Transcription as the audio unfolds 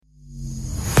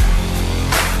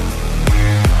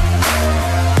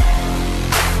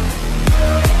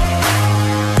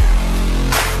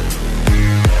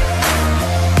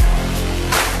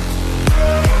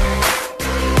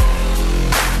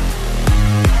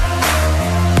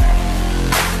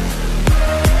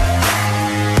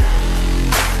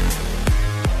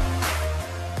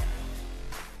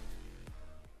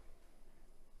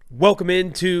Welcome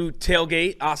into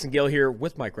Tailgate. Austin Gale here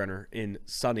with Mike Renner in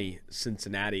sunny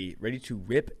Cincinnati, ready to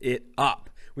rip it up.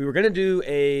 We were going to do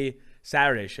a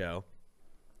Saturday show,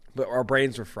 but our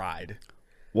brains were fried.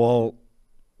 Well,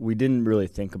 we didn't really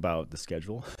think about the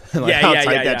schedule, how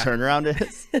tight that turnaround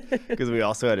is, because we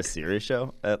also had a Sirius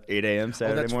show at 8 a.m.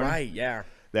 Saturday morning. That's right, yeah.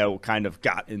 That kind of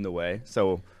got in the way.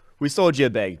 So we sold you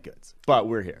a bag of goods, but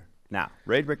we're here. Now,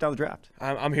 ready to break down the draft.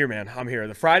 I'm here, man. I'm here.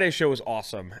 The Friday show was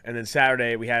awesome. And then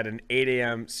Saturday, we had an 8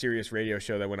 a.m. Sirius radio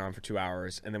show that went on for 2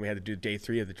 hours. And then we had to do day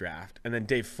 3 of the draft. And then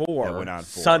day 4, went on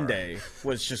 4. Sunday,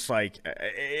 was just like,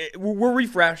 we're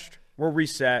refreshed. We're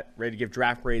reset, ready to give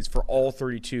draft grades for all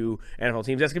 32 NFL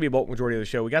teams. That's going to be a bulk majority of the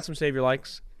show. We got some Save Your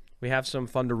Likes. We have some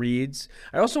fun to reads.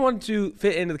 I also wanted to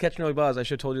fit into the Catch and Early Buzz. I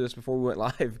should have told you this before we went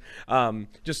live.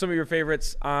 Just some of your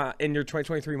favorites in your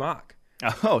 2023 mock.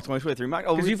 Oh, 2023 mock.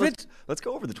 Oh, let's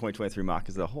go over the 2023 mock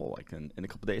as a whole, like in a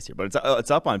couple days here. But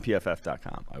it's up on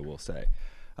pff.com, I will say.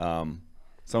 Some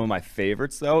of my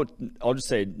favorites, though, I'll just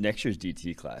say next year's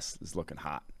DT class is looking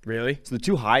hot. Really? So the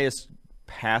 2 highest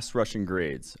pass rushing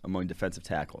grades among defensive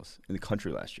tackles in the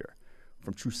country last year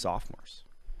from true sophomores.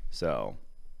 So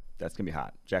that's going to be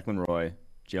hot. Jacqueline Roy,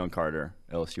 Jalen Carter,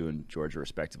 LSU and Georgia,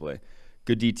 respectively.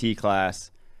 Good DT class.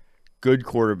 Good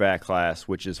quarterback class,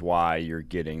 which is why you're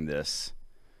getting this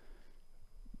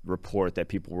report that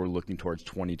people were looking towards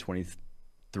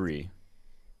 2023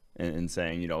 and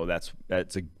saying,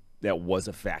 that was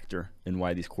a factor in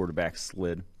why these quarterbacks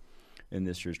slid in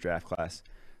this year's draft class.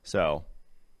 So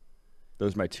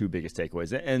those are my 2 biggest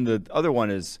takeaways. And the other one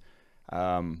is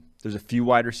there's a few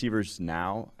wide receivers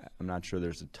now. I'm not sure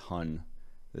there's a ton.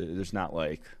 There's not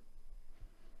a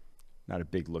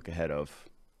big look ahead of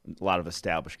a lot of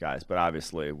established guys, but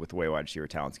obviously with the way wide receiver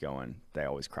talent's going, they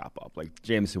always crop up. Like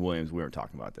Jameson Williams, we were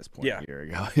talking about at this point a year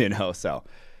ago, so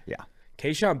yeah.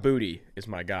 Kayshon Boutte is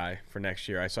my guy for next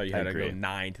year. I saw you had to go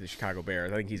 9 to the Chicago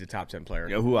Bears. I think he's a top 10 player.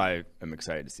 You know who I am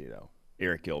excited to see, though?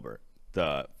 Eric Gilbert,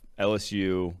 the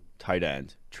LSU tight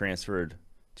end, transferred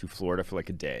to Florida for like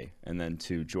a day and then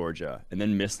to Georgia and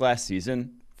then missed last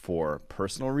season for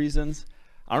personal reasons.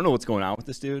 I don't know what's going on with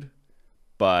this dude,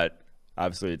 but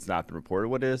obviously it's not been reported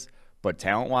what it is. But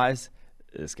talent-wise,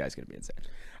 this guy's going to be insane.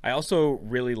 I also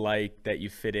really like that you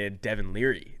fit in Devin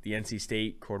Leary, the NC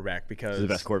State quarterback, because he's the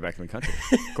best quarterback in the country.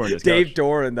 According to his Dave coach.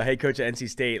 Doran, the head coach at NC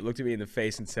State, looked at me in the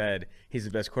face and said he's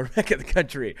the best quarterback in the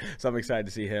country. So I'm excited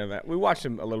to see him. We watched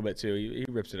him a little bit too. He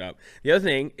rips it up. The other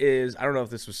thing is, I don't know if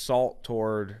this was salt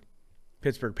toward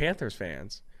Pittsburgh Panthers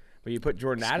fans, but you put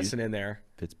Jordan Addison in there.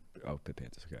 Pitt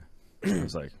Panthers. Okay. I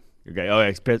was like. Okay. Oh,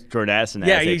 it's Jordan Addison.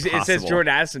 Yeah, it says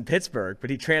Jordan Addison, Pittsburgh,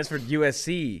 but he transferred to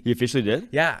USC. He officially did?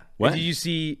 Yeah. When? Did you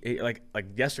see like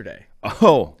yesterday?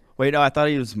 Oh, wait, no, I thought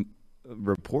he was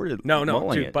reported. No,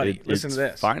 dude, buddy, listen to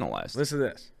this. Finalized. Listen to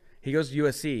this. He goes to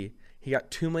USC. He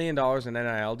got $2 million in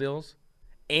NIL deals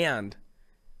and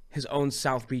his own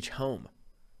South Beach home.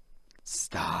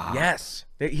 Stop. Yes.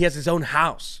 He has his own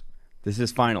house. This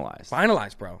is finalized.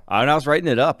 Finalized, bro. When I was writing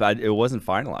it up, it wasn't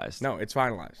finalized. No, it's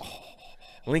finalized.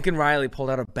 Lincoln Riley pulled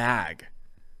out a bag.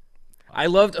 I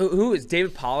loved who is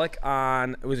David Pollack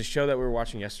on. It was a show that we were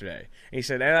watching yesterday. And he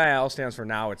said NIL stands for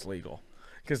now it's legal.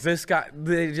 Because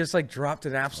they just like dropped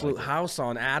an absolute house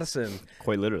on Addison.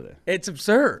 Quite literally. It's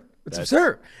absurd. It's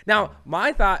absurd. Now,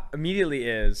 my thought immediately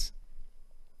is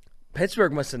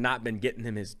Pittsburgh must have not been getting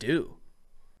him his due.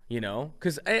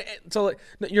 Because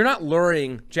you're not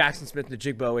luring Jackson Smith and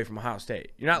Jigbo away from Ohio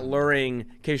State. You're not luring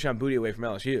Kayshon Boutte away from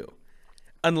LSU.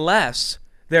 Unless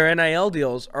their NIL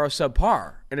deals are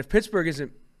subpar. And if Pittsburgh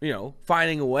isn't,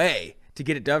 finding a way to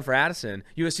get it done for Addison,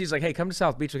 USC's like, hey, come to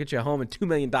South Beach, we'll get you a home and $2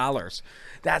 million.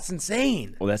 That's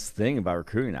insane. Well, that's the thing about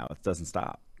recruiting now. It doesn't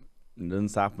stop. It doesn't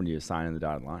stop when you sign in the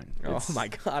dotted line. Oh, my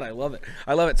God. I love it.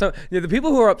 I love it. So the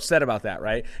people who are upset about that,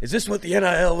 right? Is this what the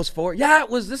NIL was for? Yeah, it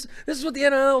was. This is what the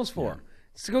NIL was for. Yeah.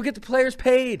 So go get the players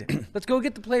paid. Let's go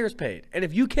get the players paid. And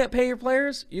if you can't pay your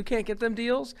players, you can't get them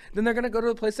deals, then they're going to go to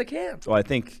a place they can. Well, I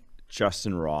think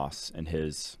Justin Ross and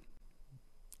his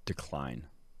decline,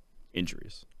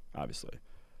 injuries, obviously,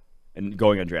 and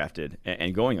going undrafted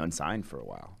and going unsigned for a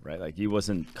while, right? Like he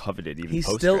wasn't coveted even He's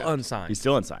post-draft. still unsigned. He's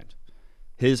still unsigned.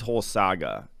 His whole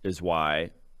saga is why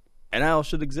NIL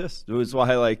should exist. It was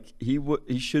why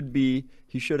he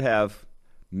should have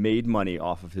made money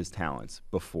off of his talents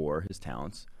before his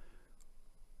talents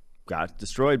got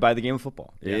destroyed by the game of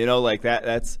football. Yeah.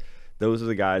 Those are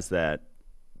the guys that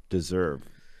deserve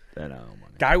NIL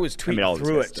money. Guy was tweeting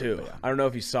through it too. Yeah. I don't know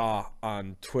if you saw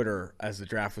on Twitter as the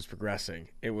draft was progressing.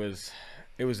 It was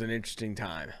an interesting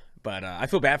time. But I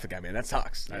feel bad for the guy, man. That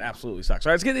sucks. That absolutely sucks. All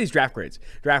right, let's get these draft grades.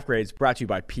 Draft grades brought to you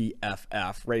by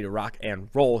PFF. Ready to rock and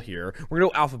roll here. We're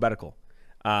going to go alphabetical.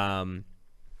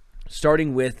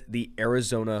 Starting with the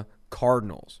Arizona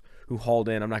Cardinals, who hauled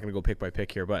in, I'm not going to go pick by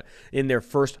pick here, but in their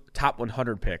first top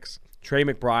 100 picks, Trey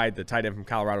McBride, the tight end from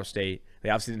Colorado State. They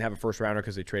obviously didn't have a first rounder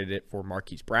because they traded it for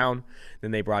Marquise Brown.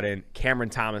 Then they brought in Cameron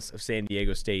Thomas of San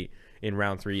Diego State in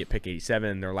round 3 at pick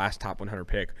 87. Their last top 100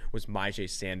 pick was Myjai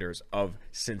Sanders of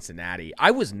Cincinnati.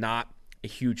 I was not a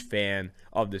huge fan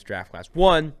of this draft class.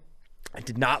 One, I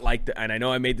did not like and I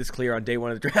know I made this clear on day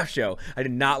one of the draft show, I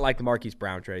did not like the Marquise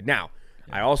Brown trade. Now,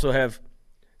 I also have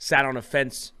sat on a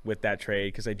fence with that trade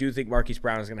because I do think Marquise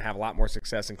Brown is going to have a lot more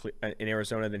success in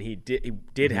Arizona than he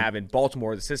did have in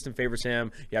Baltimore. The system favors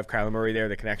him. You have Kyler Murray there,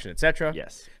 the connection, etc.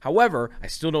 Yes. However, I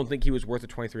still don't think he was worth a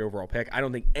 23 overall pick. I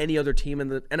don't think any other team in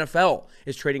the NFL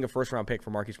is trading a first-round pick for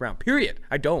Marquise Brown. Period.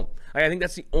 I don't. I think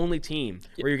that's the only team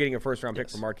where you're getting a first-round pick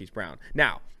for Marquise Brown.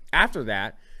 Now, after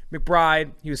that,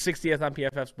 McBride, he was 60th on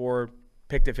PFF's board,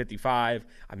 picked at 55.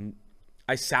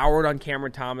 I soured on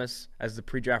Cameron Thomas as the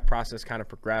pre-draft process kind of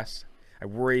progressed. I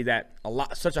worry that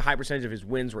such a high percentage of his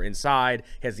wins were inside.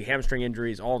 He has the hamstring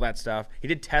injuries, all that stuff. He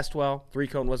did test well.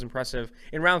 3-cone was impressive.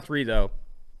 In round 3, though,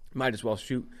 might as well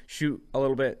shoot a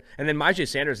little bit. And then Myjai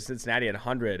Sanders in Cincinnati at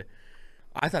 100.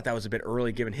 I thought that was a bit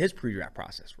early given his pre-draft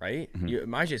process, right?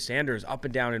 Myjai Sanders up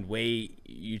and down in weight.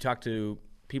 You talk to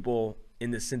people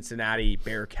in the Cincinnati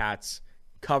Bearcats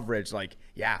coverage, like,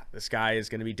 yeah, this guy is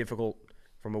going to be difficult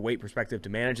from a weight perspective to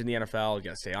manage in the NFL. You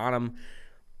got to stay on him.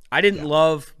 I didn't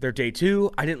love their day 2.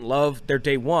 I didn't love their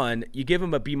day 1. You give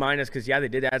them a B- because, yeah, they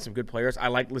did add some good players. I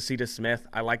like Lacita Smith.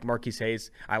 I like Marquise Hayes.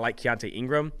 I like Keontae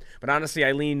Ingram. But honestly,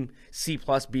 I lean C+,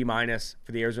 B-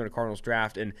 for the Arizona Cardinals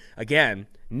draft. And, again,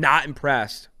 not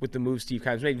impressed with the move Steve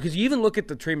Keim's made. Because you even look at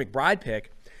the Trey McBride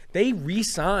pick, they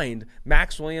re-signed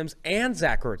Max Williams and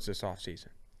Zach Ertz this offseason.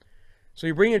 So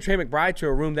you bring in Trey McBride to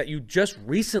a room that you just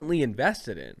recently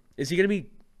invested in. Is he going to be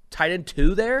tight end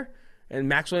 2 there? And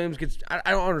Max Williams gets –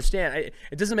 I don't understand.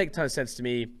 It doesn't make a ton of sense to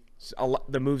me,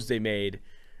 the moves they made.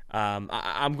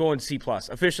 I'm going C+,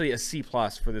 officially a C+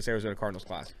 for this Arizona Cardinals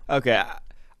class. Okay,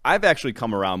 I've actually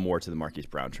come around more to the Marquise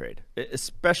Brown trade,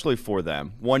 especially for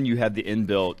them. One, you have the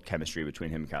inbuilt chemistry between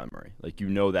him and Kyler Murray. Like, you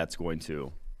know that's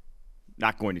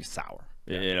not going to sour.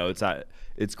 Yeah. You know,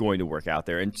 it's going to work out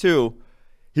there. And 2,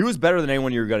 he was better than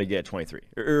anyone you're going to get at 23,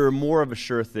 or more of a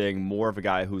sure thing, more of a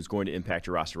guy who's going to impact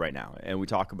your roster right now. And we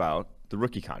talk about the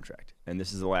rookie contract, and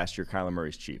this is the last year Kyler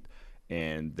Murray's cheap,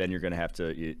 and then you're going to have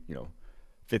to,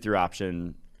 fifth year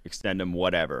option, extend him,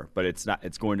 whatever. But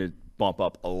it's going to bump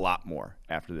up a lot more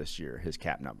after this year, his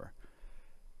cap number.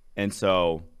 And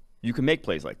so you can make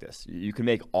plays like this. You can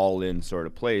make all-in sort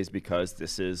of plays because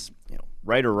this is,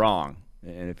 right or wrong.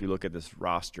 And if you look at this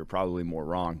roster, probably more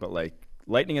wrong, but like,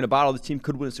 lightning in a bottle, the team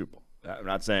could win a Super Bowl. I'm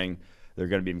not saying they're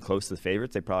going to be even close to the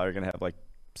favorites. They probably are going to have like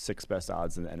 6th best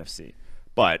odds in the NFC.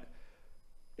 But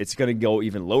it's going to go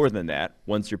even lower than that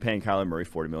once you're paying Kyler Murray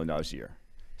 $40 million a year.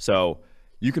 So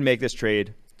you can make this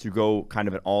trade to go kind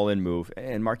of an all-in move.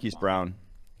 And Marquise Brown,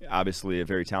 obviously a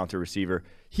very talented receiver,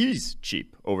 he's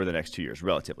cheap over the next 2 years,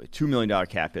 relatively. $2 million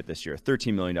cap hit this year,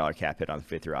 $13 million cap hit on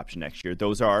the 5th year option next year.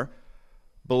 Those are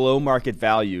below market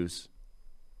values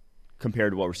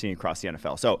compared to what we're seeing across the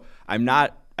NFL. So I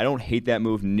don't hate that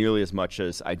move nearly as much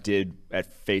as I did at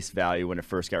face value when it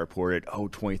first got reported,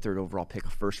 23rd overall pick, a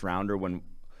first rounder, when,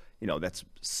 that's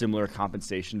similar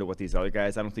compensation to what these other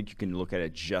guys. I don't think you can look at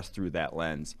it just through that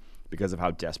lens because of how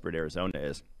desperate Arizona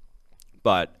is.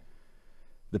 But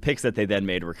the picks that they then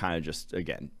made were kind of just,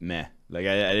 again, meh. Like,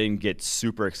 I didn't get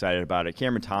super excited about it.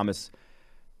 Cameron Thomas,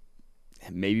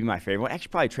 maybe my favorite one. Actually,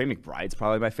 probably Trey McBride's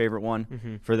probably my favorite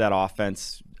one for that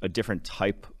offense. A different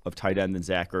type of tight end than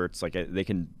Zach Ertz. Like, they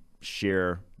can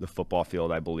share the football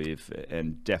field, I believe,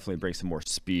 and definitely bring some more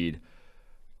speed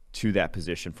to that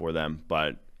position for them.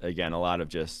 But, again, a lot of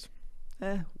just,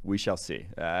 we shall see.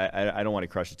 I don't want to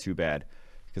crush it too bad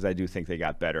because I do think they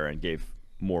got better and gave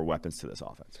more weapons to this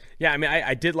offense. Yeah, I mean,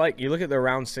 I did like – you look at their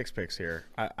round 6 picks here.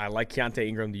 I like Keontae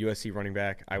Ingram, the USC running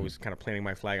back. I was kind of planting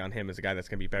my flag on him as a guy that's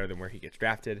going to be better than where he gets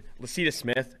drafted. Lacita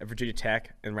Smith at Virginia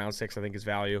Tech in round 6, I think, is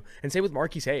value. And same with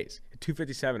Marquise Hayes at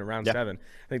 257 in round 7.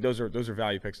 I think those are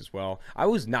value picks as well. I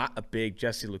was not a big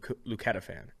Jesse Luketa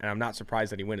fan, and I'm not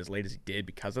surprised that he went as late as he did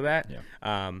because of that.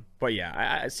 Yeah. But,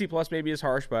 yeah, C+ maybe is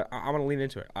harsh, but I'm going to lean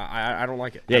into it. I don't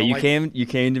like it. Yeah, you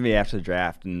came to me after the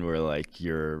draft and were like,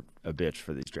 you're a bitch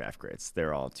for these draft grades.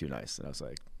 They're all too nice. And I was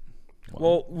like,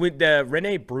 well, with the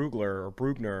Rene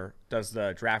Brugner does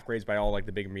the draft grades by all like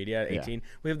the big media at 18.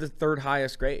 We have the third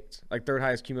highest grades, like third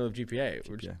highest cumulative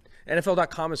GPA.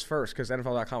 NFL.com is first because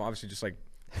NFL.com obviously just like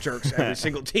jerks every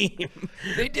single team.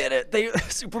 They did it. They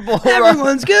Super Bowl.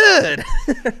 Everyone's good.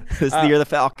 This is the year the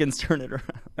Falcons turn it around.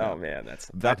 Oh man,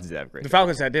 Falcons did have a great. The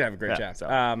Falcons did have a great draft.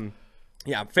 So.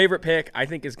 Yeah, favorite pick I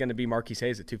think is going to be Marquise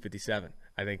Hayes at 257.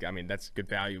 I mean that's good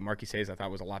value. Marquise Hayes I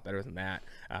thought was a lot better than that.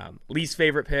 Least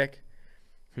favorite pick.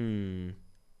 I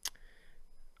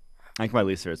think my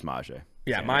least favorite is Myjai.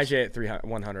 Yeah, Myjai at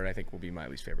 100 I think will be my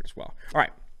least favorite as well. All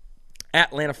right,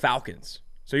 Atlanta Falcons.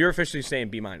 So you're officially saying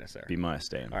B- there. B-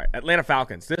 staying. All right, Atlanta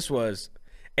Falcons. This was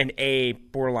an A,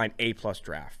 borderline A+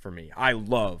 draft for me. I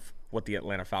love what the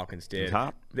Atlanta Falcons did.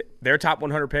 Their top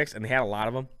 100 picks, and they had a lot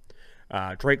of them.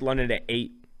 Drake London at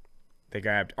 8. They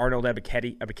grabbed Arnold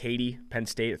Ebiketie, Penn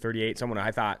State at 38. Someone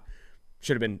I thought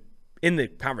should have been in the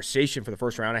conversation for the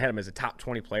first round. I had him as a top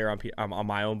 20 player on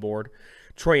my own board.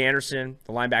 Troy Anderson,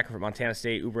 the linebacker from Montana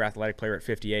State, uber athletic player at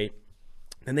 58.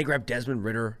 Then they grabbed Desmond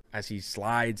Ridder as he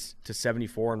slides to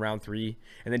 74 in round 3.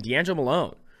 And then D'Angelo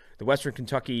Malone, the Western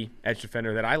Kentucky edge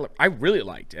defender that I really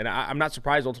liked. And I'm not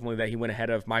surprised ultimately that he went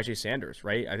ahead of Myjai Sanders,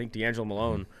 right? I think D'Angelo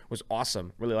Malone was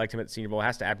awesome. Really liked him at the Senior Bowl.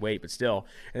 Has to add weight, but still.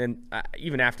 And then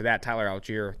even after that, Tyler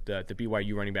Algier, the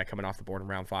BYU running back coming off the board in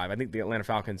round 5. I think the Atlanta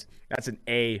Falcons, that's an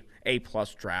A+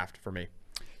 draft for me.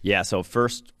 Yeah, so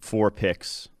first 4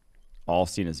 picks, all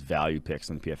seen as value picks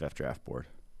on the PFF draft board.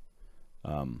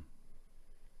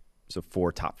 So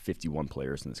 4 top 51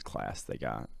 players in this class they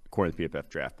got, according to the PFF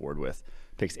draft board, with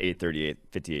picks 8, 38,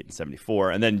 58, and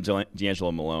 74. And then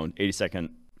D'Angelo Malone, 82nd,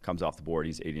 comes off the board.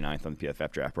 He's 89th on the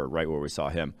PFF draft board, right where we saw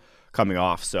him coming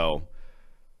off. So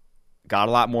got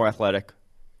a lot more athletic,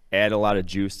 add a lot of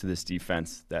juice to this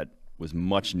defense that was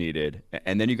much needed.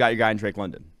 And then you got your guy in Drake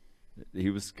London. He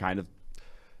was kind of,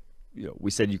 we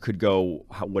said you could go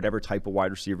whatever type of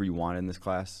wide receiver you wanted in this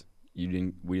class. We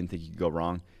didn't think you could go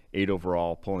wrong. 8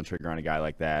 overall, pulling the trigger on a guy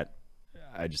like that.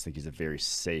 I just think he's a very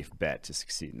safe bet to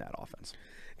succeed in that offense.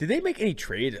 Did they make any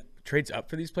trades up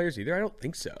for these players either? I don't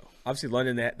think so. Obviously,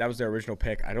 London, that was their original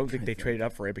pick. I don't think they traded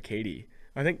up for Ebiketie.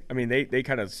 They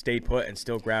kind of stayed put and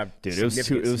still grabbed. Dude, it was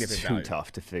too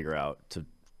tough to figure out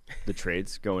the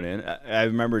trades going in. I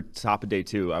remember top of day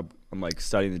 2, I'm like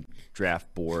studying the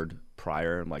draft board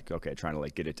prior. I'm like, okay, trying to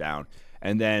like get it down.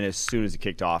 And then as soon as it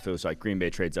kicked off, it was like Green Bay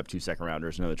trades up 2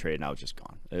 second-rounders, another trade, and I was just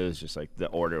gone. It was just like the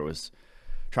order was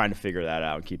trying to figure that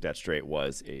out and keep that straight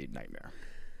was a nightmare.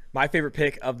 My favorite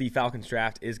pick of the Falcons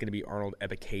draft is going to be Arnold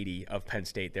Ebiketie of Penn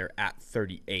State. They're at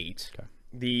 38. Okay.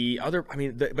 The other,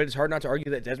 but it's hard not to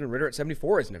argue that Desmond Ridder at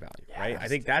 74 isn't a value, right? I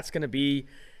think that's going to be.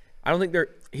 I don't think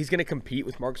he's going to compete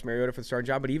with Marcus Mariota for the starting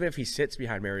job, but even if he sits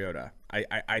behind Mariota,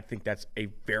 I think that's a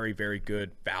very, very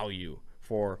good value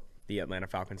for the Atlanta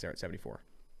Falcons there at 74.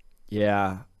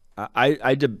 Yeah,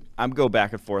 I'm go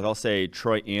back and forth. I'll say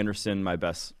Troy Anderson, my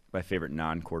favorite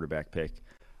non-quarterback pick.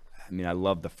 I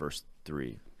love the first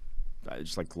 3. I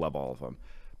just love all of them.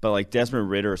 But like Desmond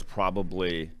Ridder is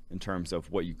probably, in terms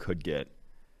of what you could get,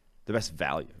 the best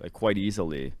value, like quite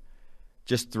easily.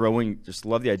 Just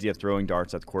love the idea of throwing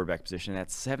darts at the quarterback position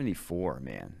at 74,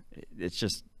 man. It's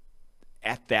just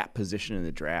at that position in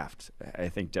the draft. I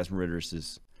think Desmond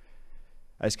Ridder's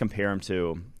I just compare him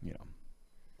to,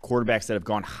 quarterbacks that have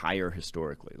gone higher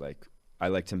historically. Like I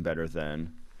liked him better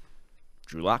than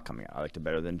Drew Lock coming out. I liked him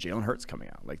better than Jalen Hurts coming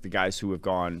out. Like the guys who have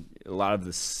gone, a lot of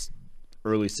the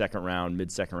early second round,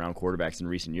 mid-second round quarterbacks in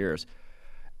recent years,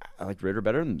 I like Ridder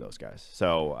better than those guys.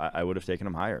 So I would have taken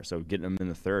him higher. So getting him in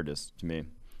the 3rd is, to me,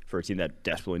 for a team that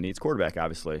desperately needs quarterback,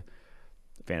 obviously,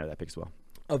 a fan of that pick as well.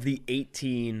 Of the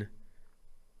 18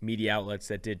 media outlets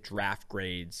that did draft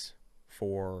grades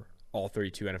for all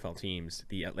 32 NFL teams,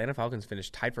 the Atlanta Falcons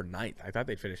finished tied for 9th. I thought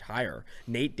they'd finish higher.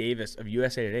 Nate Davis of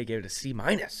USA Today gave it a C-.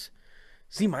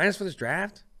 C- for this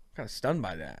draft? I'm kind of stunned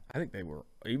by that. I think they were.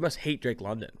 You must hate Drake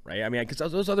London, right?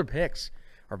 Because those other picks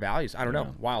are values. I don't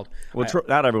know. Wild. Well,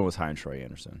 not everyone was high on Troy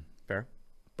Anderson. Fair.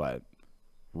 But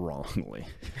wrongly,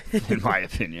 in my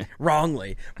opinion.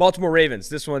 Wrongly. Baltimore Ravens.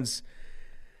 This one's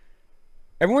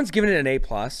 – everyone's giving it an A+.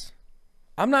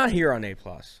 I'm not here on A+.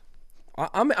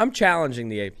 I'm challenging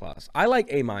the A+. I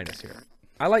like A- here.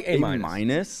 I like A-.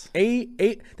 A.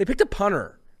 They picked a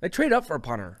punter. They traded up for a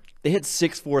punter. They hit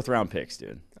 6 fourth-round picks,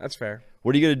 dude. That's fair.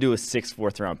 What are you going to do with 6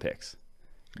 fourth-round picks?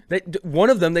 One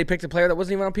of them, they picked a player that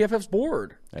wasn't even on PFF's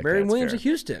board. Okay, Marion Williams of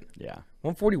Houston. Yeah.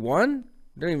 141.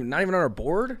 not even on our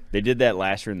board. They did that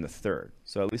last year in the 3rd,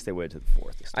 so at least they waited to the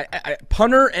 4th. This time.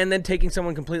 Punter and then taking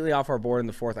someone completely off our board in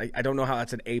the 4th. I don't know how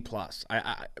that's an A+.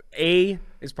 A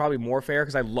is probably more fair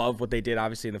because I love what they did,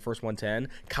 obviously, in the first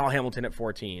 110. Kyle Hamilton at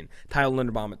 14. Tyler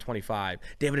Linderbaum at 25.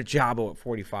 David Ajabo at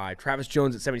 45. Travis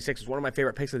Jones at 76 is one of my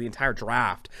favorite picks of the entire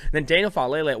draft. And then Daniel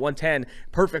Faalele at 110,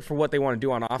 perfect for what they want to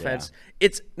do on offense. Yeah.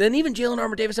 Then even Jalen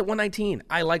Armour-Davis at 119.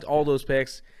 I liked all those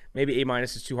picks. Maybe A-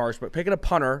 is too harsh, but picking a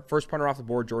punter, first punter off the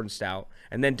board, Jordan Stout,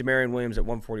 and then Demarion Williams at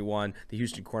 141, the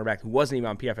Houston cornerback who wasn't even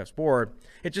on PFF's board.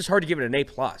 It's just hard to give it an A+,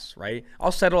 right?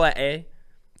 I'll settle at A,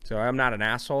 so I'm not an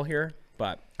asshole here,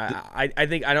 but I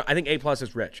think A+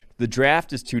 is rich. The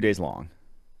draft is 2 days long,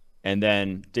 and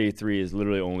then day 3 is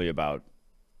literally only about,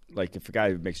 like, if a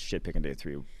guy makes shit picking day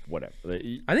 3, whatever.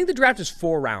 I think the draft is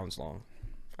 4 rounds long.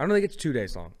 I don't think it's 2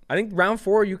 days long. I think round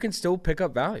 4 you can still pick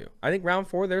up value. I think round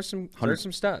 4 there's some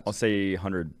studs. I'll say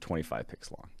 125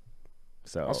 picks long.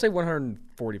 So I'll say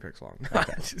 140 picks long.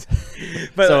 Okay.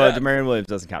 But Demarion Williams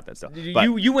doesn't count that stuff.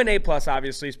 You win A+,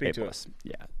 obviously. Speak to it.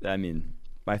 Yeah. I mean,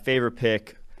 my favorite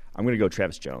pick, I'm going to go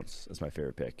Travis Jones as my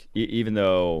favorite pick. Even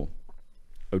though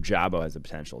Ojabo has the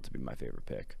potential to be my favorite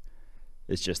pick.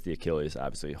 It's just the Achilles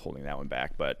obviously holding that one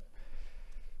back. But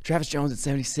Travis Jones at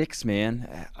 76,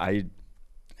 man.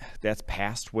 That's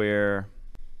past where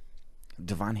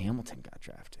Devon Hamilton got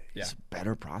drafted. Yeah. He's a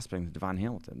better prospect than Devon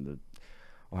Hamilton, the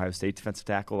Ohio State defensive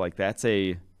tackle. Like,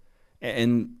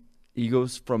 and he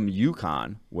goes from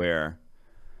UConn, where,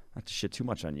 not to shit too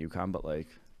much on UConn, but, like,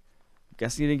 I'm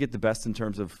guessing he didn't get the best in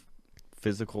terms of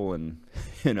physical and,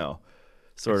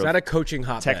 sort of not a coaching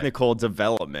hotbed. Technical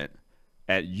development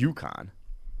at UConn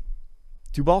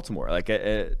to Baltimore. Like,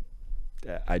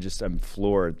 I'm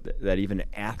floored that even an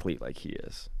athlete like he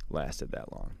is lasted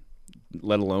that long,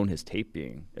 let alone his tape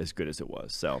being as good as it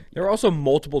was. So there were also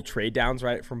multiple trade downs,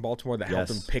 right, from Baltimore that helped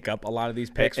them pick up a lot of these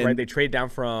picks, right? They trade down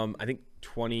from, I think,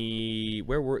 20.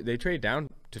 Where were they? Traded down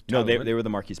to no, they were the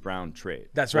Marquise Brown trade.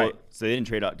 That's right. So they didn't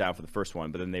trade down for the first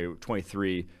one, but then they were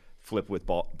 23, flip with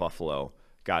Buffalo,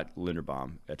 got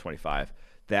Linderbaum at 25.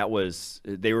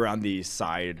 They were on the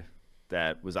side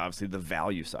that was obviously the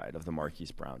value side of the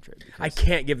Marquise Brown trade. I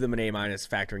can't give them an A-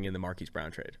 factoring in the Marquise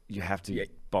Brown trade. You have to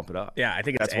bump it up. Yeah, I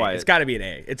think that's why it's got to be an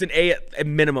A. It's an A at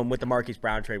minimum with the Marquise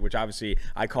Brown trade, which obviously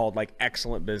I called like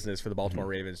excellent business for the Baltimore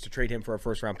Ravens to trade him for a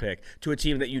first-round pick to a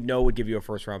team that would give you a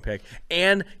first-round pick,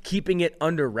 and keeping it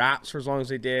under wraps for as long as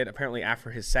they did. Apparently, after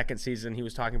his second season, he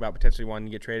was talking about potentially wanting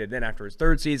to get traded. Then after his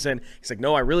third season, he's like,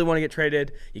 "No, I really want to get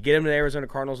traded." You get him to the Arizona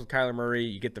Cardinals with Kyler Murray.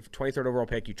 You get the 23rd overall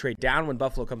pick. You trade down when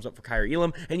Buffalo comes up for Kyrie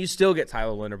Elam, and you still get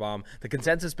Tyler Linderbaum, the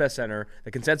consensus best center,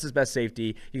 the consensus best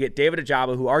safety. You get David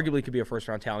Ajabo, who arguably could be a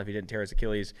first-round talent if he didn't tear his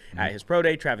Achilles at his pro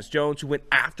day. Travis Jones, who went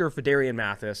after Fedarian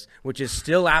Mathis, which is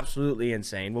still absolutely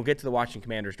insane. We'll get to the Washington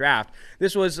Commanders draft.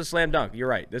 This was a slam dunk. You're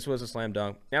right. This was a slam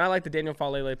dunk. And I like the Daniel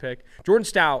Faalele pick. Jordan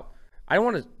Stout, I don't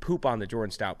want to poop on the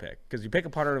Jordan Stout pick because you pick a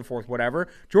punter in the 4th, whatever.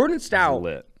 Jordan Stout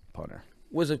lit punter.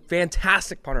 Was a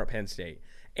fantastic punter at Penn State.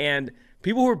 And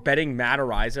people who were betting Matt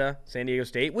Araiza, San Diego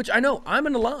State, which I know, I'm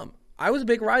an alum. I was a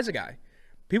big Araiza guy.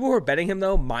 People who were betting him,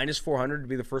 though, minus 400 to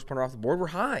be the first punter off the board were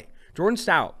high. Jordan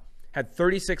Stout had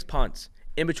 36 punts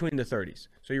in between the 30s.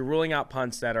 So you're ruling out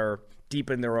punts that are deep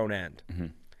in their own end.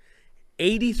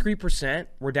 83%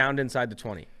 were down inside the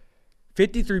 20.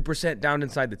 53% down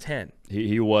inside the 10.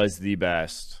 He was the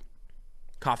best.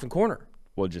 Coffin corner.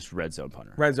 Well, just red zone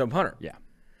punter. Red zone punter. Yeah.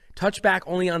 Touchback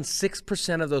only on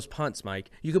 6% of those punts, Mike.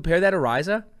 You compare that to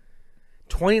Araiza,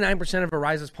 29% of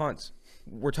Araiza's punts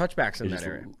were touchbacks in that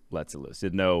area. Lets it loose.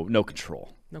 No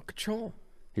control. No control.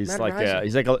 He's Matt like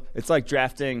Araiza. It's like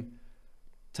drafting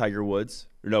Tiger Woods.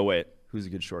 No, wait. Who's a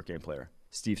good short game player?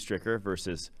 Steve Stricker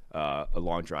versus a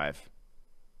long drive.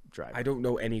 I don't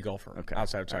know any golfer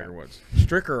outside of Tiger right. Woods.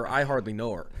 Stricker, I hardly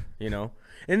know her,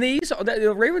 And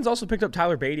the Ravens also picked up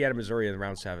Tyler Beatty out of Missouri in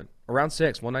round 7. Or round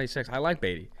 6, 196. I like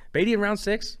Beatty. Beatty in round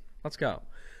 6? Let's go.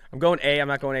 I'm going A. I'm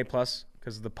not going A+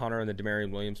 because of the punter and the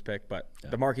Demarion Williams pick. But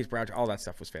the Marquise Brown, all that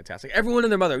stuff was fantastic. Everyone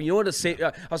and their mother. You know what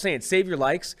I was saying? Save your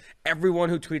likes. Everyone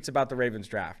who tweets about the Ravens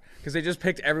draft. Because they just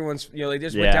picked everyone's, they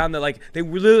just went down they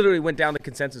literally went down the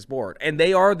consensus board. And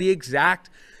they are the exact,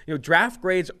 draft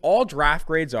grades, all draft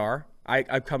grades are,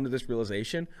 I've come to this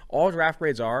realization, all draft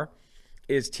grades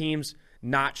is teams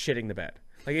not shitting the bed.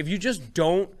 Like, if you just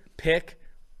don't pick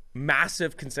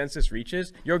massive consensus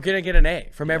reaches, you're going to get an A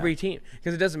from every team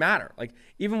because it doesn't matter. Like,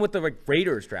 even with the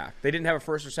Raiders draft, they didn't have a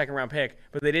first or second round pick,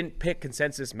 but they didn't pick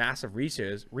consensus massive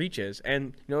reaches,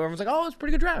 and everyone's like, oh, it's a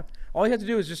pretty good draft. All you have to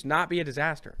do is just not be a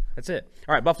disaster. That's it.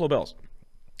 All right, Buffalo Bills.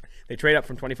 They trade up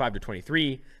from 25 to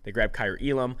 23. They grab Kyrie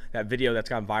Elam. That video that's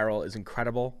gone viral is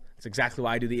incredible. It's exactly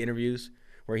why I do the interviews.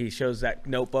 where he shows that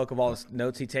notebook of all the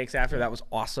notes he takes after. That was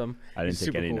awesome. I didn't He's a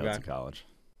take super any cool notes guy. in college.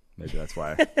 Maybe that's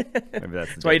why.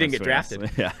 That's why you didn't get drafted.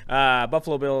 Yeah.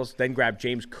 Buffalo Bills then grabbed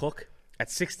James Cook at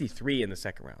 63 in the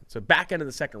second round. So back end of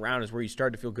the second round is where you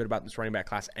start to feel good about this running back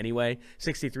class anyway.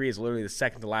 63 is literally the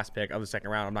second to last pick of the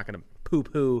second round. I'm not going to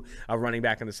poo-poo a running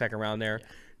back in the second round there.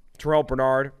 Terrell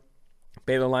Bernard,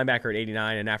 Baylor linebacker at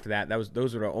 89, and after that,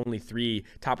 those are the only 3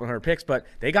 top 100 picks, but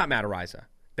they got Matt Araiza.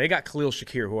 They got Khalil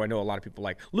Shakir, who I know a lot of people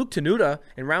like. Luke Tenuta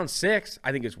in round 6,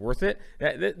 I think is worth it.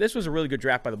 This was a really good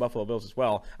draft by the Buffalo Bills as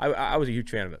well. I was a huge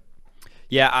fan of it.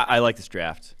 Yeah, I like this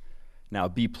draft. Now,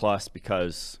 B+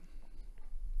 because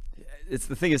it's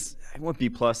the thing is, I want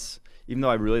B+, even though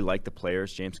I really like the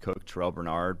players, James Cook, Terrell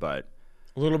Bernard, but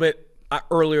a little bit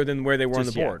earlier than where they were on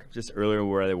the board. Yeah, just earlier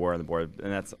where they were on the board,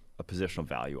 and that's a positional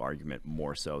value argument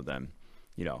more so than,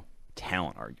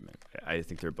 talent argument. I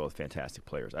think they're both fantastic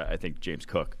players. I think James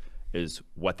Cook is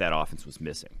what that offense was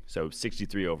missing. So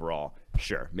 63 overall,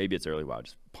 sure. Maybe it's early. Wow, I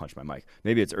just punched my mic.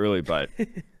 Maybe it's early, but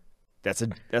that's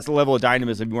a level of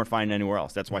dynamism you weren't finding anywhere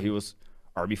else. That's why he was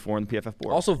RB4 in the PFF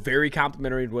board. Also very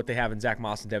complimentary to what they have in Zach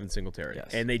Moss and Devin Singletary.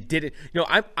 Yes. And they did it.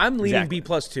 I'm leaning Exactly.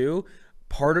 B+ too.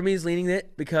 Part of me is leaning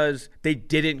it because they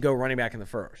didn't go running back in the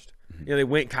first. They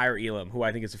went Kyrie Elam, who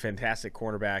I think is a fantastic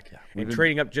cornerback. And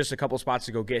trading up just a couple spots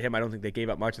to go get him, I don't think they gave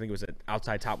up much. I think it was an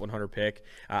outside top 100 pick.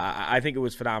 I think it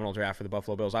was a phenomenal draft for the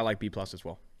Buffalo Bills. I like B+ as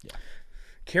well. Yeah.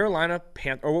 Carolina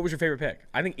Panthers. Or what was your favorite pick?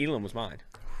 I think Elam was mine.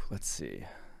 Let's see.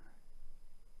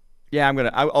 Yeah,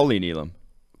 I'll lean Elam.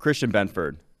 Christian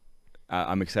Benford.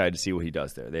 I'm excited to see what he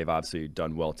does there. They've obviously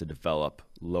done well to develop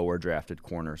lower drafted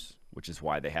corners, which is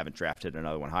why they haven't drafted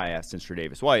another one high since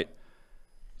Tre'Davious White.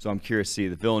 So I'm curious to see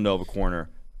the Villanova corner,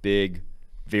 big,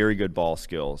 very good ball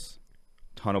skills,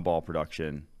 ton of ball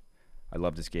production. I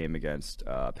loved his game against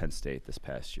Penn State this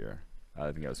past year. I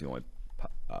think that was the only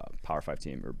Power 5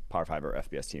 team or Power 5 or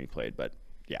FBS team he played. But,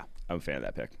 yeah, I'm a fan of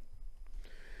that pick.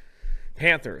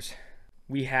 Panthers.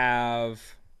 We have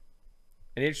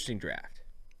an interesting draft.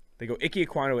 They go Ike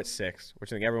Ekwonu at 6,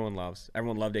 which I think everyone loves.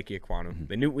 Everyone loved Ike Ekwonu.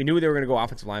 We knew they were going to go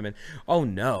offensive lineman. Oh,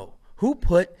 no. Who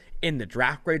put in the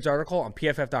draft grades article on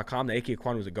PFF.com that Ike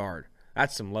Ekwonu was a guard?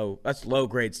 That's low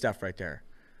grade stuff right there.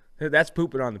 That's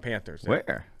pooping on the Panthers.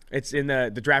 Where? It's in the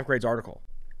draft grades article.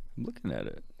 I'm looking at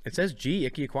it. It says G,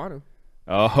 Ike Ekwonu.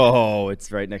 Oh,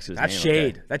 it's right next to his That's name.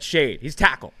 shade. Okay. That's shade. He's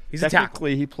tackle. He's a tackle.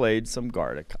 Technically, he played some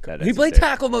guard at He NC played State.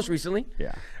 tackle most recently.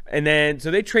 Yeah. And then, so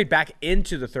they trade back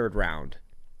into the third round.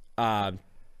 A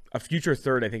future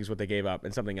third, I think, is what they gave up,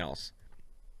 and something else.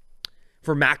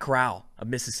 For Matt Corral of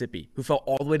Mississippi, who fell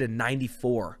all the way to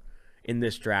 94 in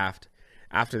this draft.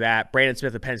 After that, Brandon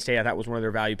Smith of Penn State, I thought was one of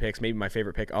their value picks, maybe my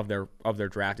favorite pick of their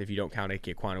draft, if you don't count Ike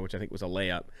Ekwonu, which I think was a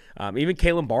layup. Even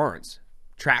Kalen Barnes,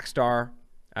 track star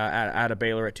out of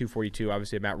Baylor at 242,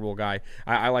 obviously a Matt Rule guy.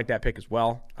 I like that pick as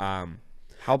well. How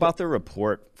about the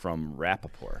report from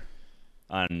Rappaport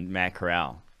on Matt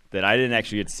Corral that I didn't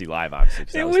actually get to see live, obviously,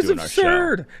 because I was doing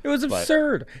absurd. our show. It was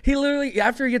absurd. He literally,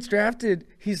 after he gets drafted,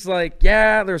 he's like,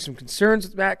 yeah, there were some concerns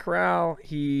with Matt Corral.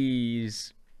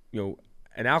 He's,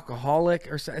 an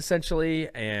alcoholic, or essentially,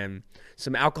 and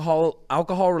some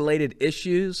alcohol-related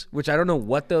issues, which I don't know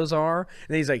what those are.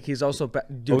 And he's also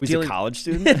he's a college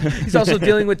student? He's also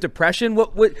dealing with depression.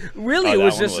 What really, it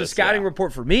was just a scouting yeah.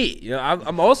 report for me.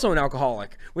 I'm also an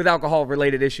alcoholic with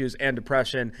alcohol-related issues and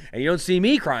depression, and you don't see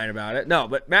me crying about it. No,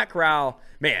 but Matt Corral,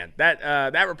 man,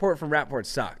 that report from Rappaport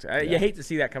sucked. You hate to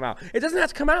see that come out. It doesn't have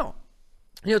to come out.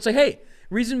 It's like, hey,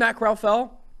 reason Matt Corral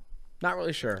fell, not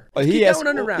really sure.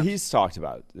 He's talked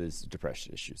about his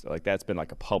depression issues. Like, that's been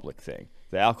like a public thing.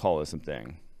 The alcoholism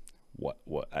thing, what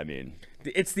I mean.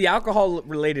 It's the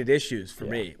alcohol-related issues for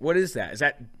me. What is that? Is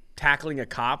that tackling a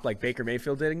cop like Baker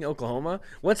Mayfield did in Oklahoma?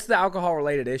 What's the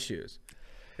alcohol-related issues?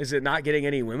 Is it not getting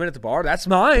any women at the bar? That's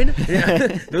mine.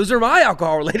 Those are my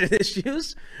alcohol-related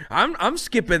issues. I'm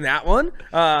skipping that one.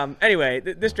 Anyway,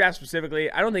 this draft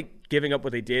specifically, I don't think giving up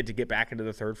what they did to get back into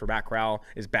the third for Matt Corral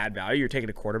is bad value. You're taking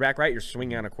a quarterback, right? You're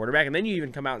swinging on a quarterback. And then you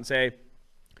even come out and say,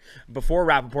 before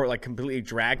Rappaport completely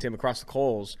dragged him across the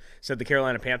coals, said the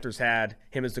Carolina Panthers had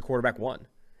him as the quarterback 1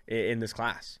 in this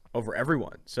class over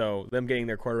everyone. So them getting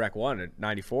their quarterback 1 at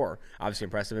 94, obviously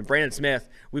impressive. And Brandon Smith,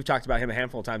 we've talked about him a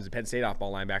handful of times, the Penn State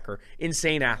off-ball linebacker.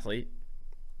 Insane athlete.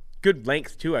 Good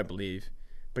length too, I believe,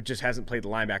 but just hasn't played the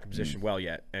linebacker position well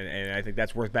yet. And I think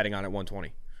that's worth betting on at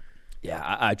 120. Yeah,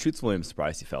 I truthfully am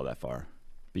surprised he fell that far,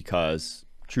 because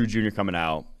true junior coming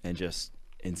out and just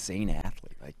insane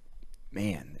athlete. Like,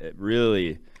 man, it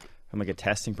really, from a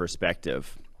testing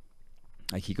perspective,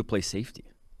 he could play safety.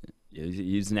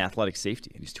 He's an athletic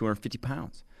safety, and he's 250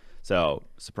 pounds. So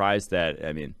surprised that,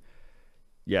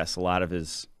 yes, a lot of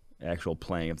his actual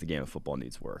playing of the game of football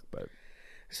needs work. But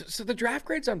So the draft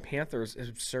grades on Panthers is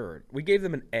absurd. We gave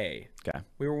them an A. okay,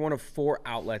 We were one of 4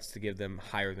 outlets to give them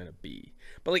higher than a B.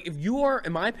 But like, if you are,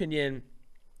 in my opinion,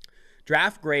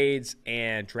 draft grades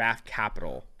and draft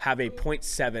capital have a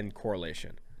 0.7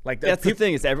 correlation. Like that's the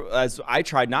thing is, as I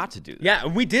tried not to do that. Yeah,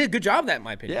 and we did a good job of that, in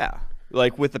my opinion. Yeah,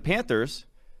 like with the Panthers,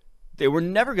 they were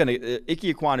never going to. Ike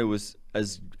Ekwonu was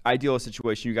as ideal a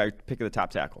situation. You guys pick the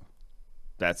top tackle.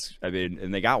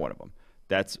 And they got one of them.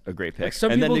 That's a great pick.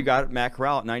 Then they got Matt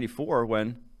Corral at 94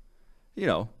 when,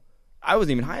 I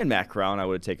wasn't even high in Matt Corral, and I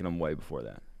would have taken him way before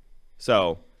that.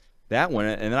 So that one,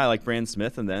 and then I like Brandon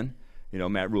Smith, and then,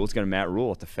 Matt Rule's going to Matt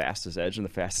Rule at the fastest edge and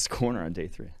the fastest corner on day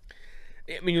 3.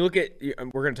 I mean, you look at,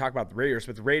 we're going to talk about the Raiders,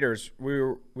 but the Raiders, we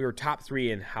were top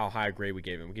 3 in how high a grade we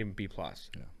gave them. We gave them B+.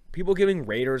 Yeah. People giving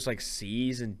Raiders like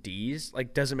C's and D's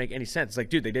like doesn't make any sense. It's like,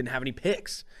 dude, they didn't have any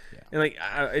picks. Yeah. And like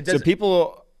it doesn't. So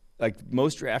people, like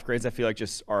most draft grades, I feel like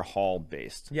just are Hall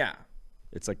based. Yeah.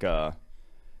 It's like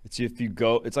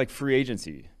it's like free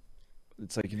agency.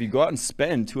 It's like if you go out and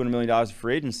spend $200 million of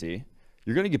free agency,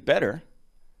 you're going to get better.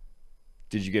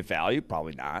 Did you get value?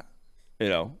 Probably not.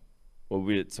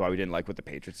 It's why we didn't like what the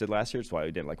Patriots did last year. It's why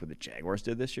we didn't like what the Jaguars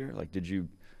did this year. Like,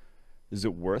 is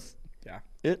it worth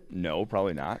it? No,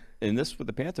 probably not. And this with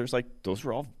the Panthers, like those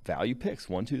were all value picks,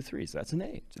 1, 2, 3. So that's an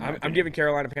A. I'm giving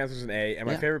Carolina Panthers an A, and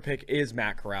my favorite pick is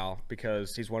Matt Corral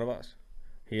because he's one of us.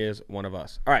 He is one of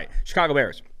us. All right, Chicago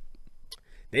Bears.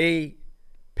 They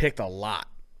picked a lot,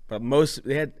 but I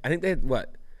think they had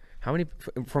what? How many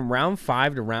from round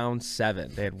 5 to round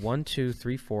 7? They had 1, 2,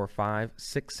 3, 4, 5,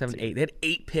 6, 7, 8. They had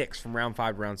 8 picks from round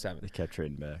 5 to round 7. They kept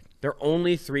trading back. Their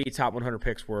only 3 top 100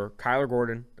 picks were Kyler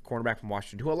Gordon, the cornerback from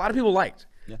Washington, who a lot of people liked,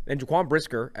 and Jaquan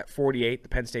Brisker at 48, the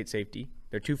Penn State safety.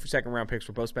 Their 2 second-round picks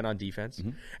were both spent on defense.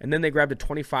 Mm-hmm. And then they grabbed a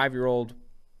 25-year-old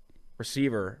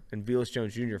receiver in Velus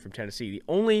Jones Jr. from Tennessee. The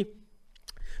only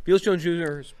Velus Jones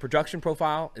Jr.'s production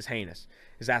profile is heinous.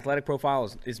 His athletic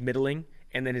profile is middling.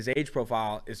 And then his age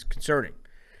profile is concerning.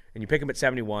 And you pick him at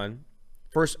 71,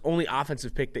 first only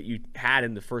offensive pick that you had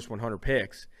in the first 100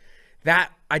 picks.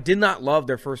 That I did not love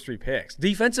their first 3 picks.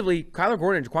 Defensively, Kyler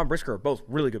Gordon and Jaquan Brisker are both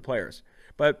really good players.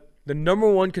 But the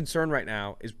number one concern right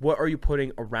now is what are you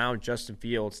putting around Justin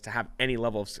Fields to have any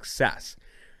level of success?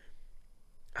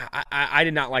 I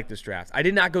did not like this draft. I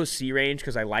did not go C range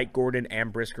because I like Gordon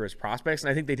and Brisker as prospects,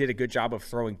 and I think they did a good job of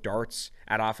throwing darts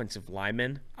at offensive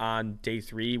linemen on day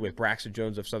 3 with Braxton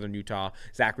Jones of Southern Utah,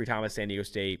 Zachary Thomas, San Diego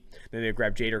State. Then they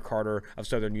grabbed Jader Carter of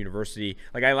Southern University.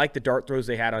 Like, I like the dart throws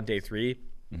they had on day 3,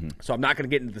 so I'm not going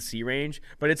to get into the C range,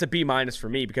 but it's a B- for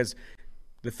me because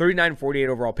the 39-48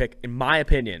 overall pick, in my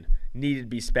opinion, needed to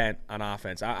be spent on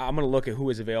offense. I'm going to look at who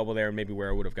is available there and maybe where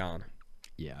it would have gone.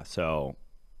 Yeah, so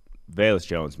Velus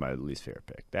Jones, my least favorite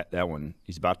pick. That one,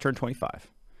 he's about to turn 25.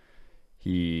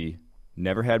 He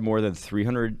never had more than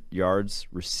 300 yards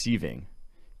receiving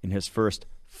in his first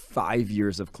 5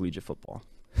 years of collegiate football.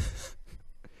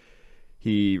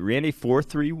 He ran a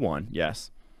 4.31,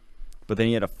 yes, but then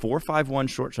he had a 4.51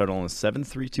 short shuttle and a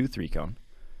 7.32 3-cone,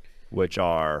 which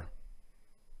are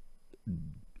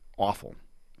awful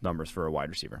numbers for a wide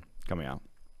receiver coming out,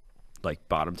 like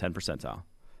bottom 10 percentile.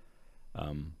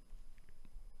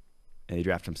 And they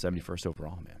drafted him 71st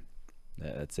overall, man.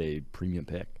 That's a premium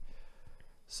pick.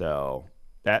 So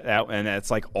that's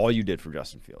like all you did for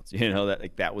Justin Fields.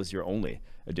 That was your only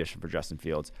addition for Justin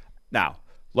Fields. Now,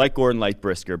 like Gordon, like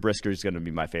Brisker. Brisker's going to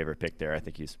be my favorite pick there. I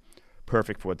think he's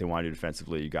perfect for what they want to do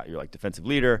defensively. You got your defensive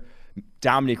leader,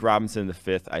 Dominique Robinson, the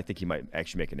 5th. I think he might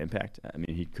actually make an impact. I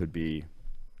mean, he could be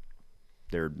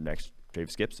their next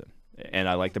Travis Gibson. And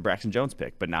I like the Braxton Jones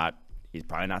pick, but he's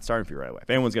probably not starting for you right away. If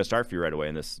anyone's going to start for you right away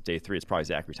in this day 3, it's probably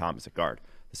Zachary Thomas at guard,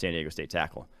 the San Diego State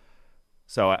tackle.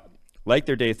 So like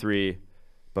their day 3,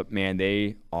 but man,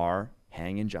 they are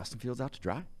hanging Justin Fields out to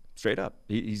dry. Straight up.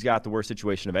 He's got the worst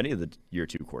situation of any of the year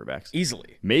 2 quarterbacks.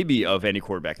 Easily. Maybe of any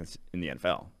quarterback in the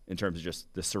NFL in terms of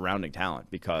just the surrounding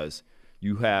talent, because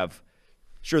you have,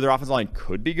 sure, their offensive line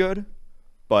could be good,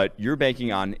 but you're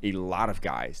banking on a lot of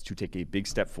guys to take a big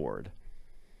step forward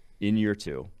in year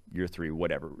 2. Year 3,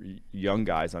 whatever, young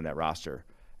guys on that roster.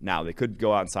 Now, they could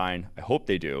go out and sign, I hope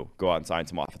they do, go out and sign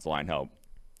some offensive line help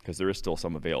because there is still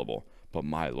some available. But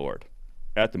my Lord,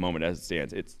 at the moment as it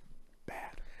stands, it's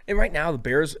bad. And right now, the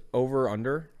Bears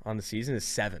over-under on the season is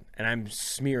 7, and I'm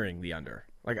smearing the under.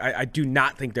 Like, I do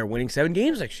not think they're winning 7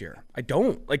 games next year. I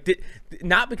don't. Like,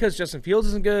 not because Justin Fields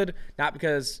isn't good, not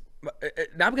because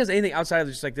anything outside of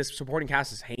just like this supporting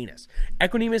cast is heinous.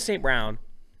 Equanimeous St. Brown,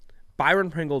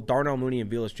 Byron Pringle, Darnell Mooney,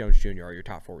 and Velus Jones Jr. are your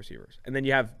top 4 receivers. And then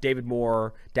you have David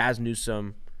Moore, Daz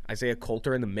Newsome, Isaiah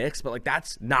Coulter in the mix, but like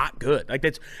that's not good. Like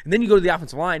that's, and then you go to the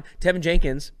offensive line. Tevin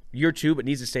Jenkins, year 2, but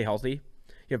needs to stay healthy.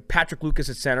 You have Patrick Lucas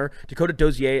at center, Dakota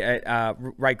Dozier at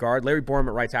right guard, Larry Borum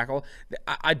at right tackle.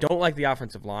 I don't like the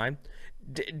offensive line.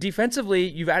 Defensively,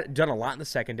 you've done a lot in the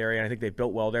secondary, and I think they've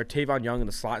built well there. Tavon Young in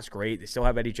the slot is great. They still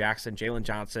have Eddie Jackson, Jalen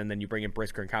Johnson. Then you bring in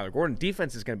Brisker and Kyler Gordon.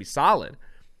 Defense is going to be solid.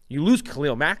 You lose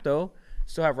Khalil Mack, though.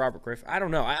 Still have Robert Griffin. I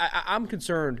don't know. I'm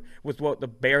concerned with what the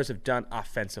Bears have done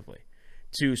offensively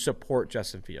to support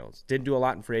Justin Fields. Didn't do a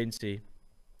lot in free agency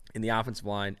in the offensive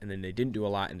line, and then they didn't do a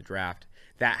lot in the draft.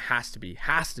 That has to be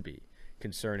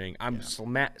concerning. I'm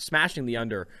smashing the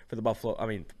under for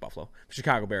the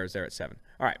Chicago Bears there at 7.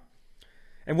 All right.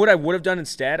 And what I would have done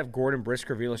instead of Gordon,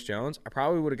 Brisker, Velus Jones, I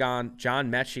probably would have gone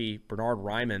John Mechie, Bernard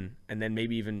Ryman, and then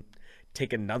maybe even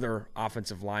take another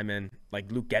offensive lineman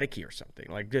like Luke Gedeke or something.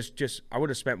 Like just I would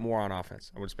have spent more on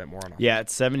offense. Yeah, at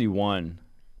 71,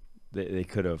 they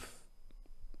could have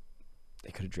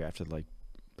drafted like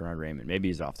Bernard Raymond. Maybe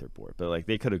he's off their board, but like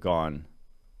they could have gone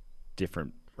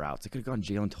different routes. They could have gone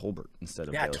Jalen Tolbert instead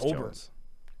of Velus Jones.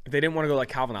 If they didn't want to go like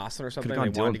Calvin Austin or something, they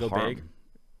wanted to go big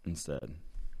instead.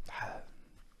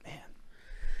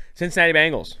 Cincinnati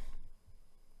Bengals.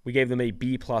 We gave them a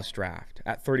B-plus draft.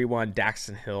 At 31,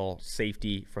 Daxton Hill,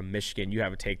 safety from Michigan. You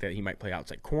have a take that he might play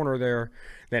outside corner there.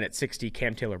 Then at 60,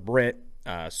 Cam Taylor-Britt,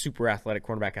 super athletic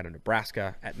cornerback out of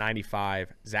Nebraska. At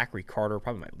 95, Zachary Carter,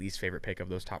 probably my least favorite pick of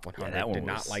those top 100. Yeah, Did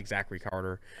not like Zachary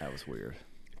Carter. That was weird.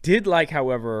 Did like,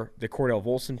 however, the Cordell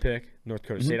Volson pick, North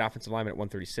Dakota State offensive lineman at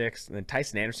 136, and then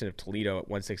Tyson Anderson of Toledo at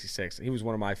 166. He was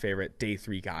one of my favorite day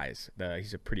 3 guys.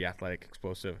 He's a pretty athletic,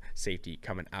 explosive safety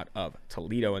coming out of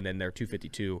Toledo. And then their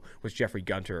 252 was Jeffrey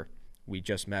Gunter. We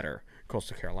just met her,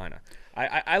 Coastal Carolina.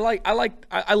 I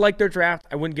like their draft.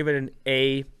 I wouldn't give it an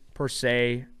A per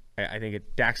se. I think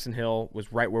Daxton Hill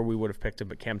was right where we would have picked him,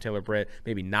 but Cam Taylor-Britt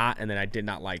maybe not. And then I did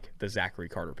not like the Zachary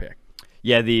Carter pick.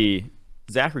 Yeah, the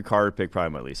Zachary Carter pick,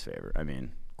 probably my least favorite. I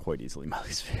mean, quite easily my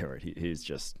least favorite. He's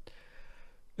just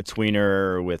a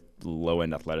tweener with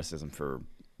low-end athleticism for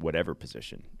whatever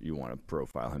position you want to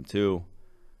profile him to.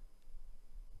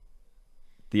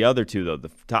 The other two, though,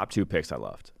 the top 2 picks I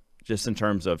loved, just in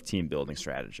terms of team-building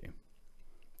strategy.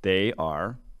 They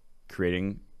are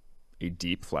creating a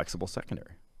deep, flexible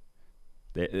secondary.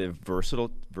 They have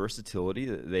versatility.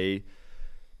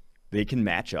 They can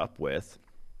match up with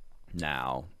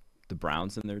now the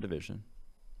Browns in their division,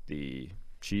 the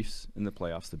Chiefs in the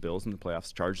playoffs, the Bills in the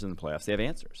playoffs, Chargers in the playoffs. They have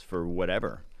answers for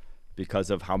whatever because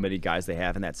of how many guys they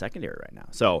have in that secondary right now.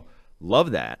 So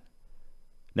love that.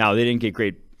 Now they didn't get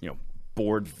great,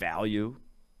 board value.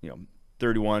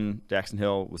 31 Daxton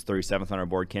Hill was 37th on our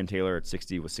board. Cam Taylor at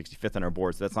 60 was 65th on our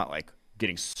board. So that's not like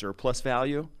getting surplus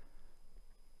value,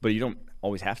 but you don't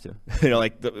always have to.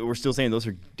 We're still saying those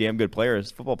are damn good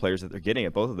players, football players that they're getting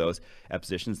at both of those at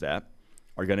positions that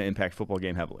are going to impact football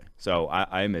game heavily. So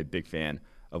I am a big fan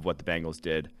of what the Bengals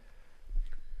did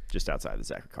just outside the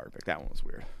Zachary Carter pick. That one was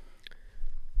weird.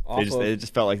 They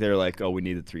just felt like they were like, oh, we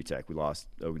needed 3 tech. We lost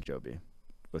Ogunjobi.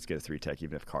 Let's get a 3 tech,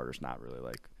 even if Carter's not really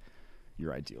like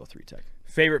your ideal 3 tech.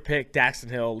 Favorite pick, Daxton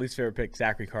Hill. Least favorite pick,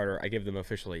 Zachary Carter. I give them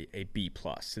officially a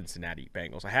B-plus, Cincinnati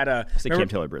Bengals. I say Cam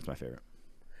Taylor-Britt's my favorite.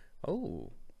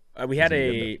 Oh. We had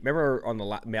remember on the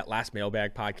last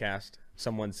mailbag podcast,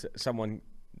 someone's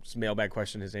mailbag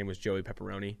question, his name was Joey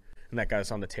Pepperoni, and that got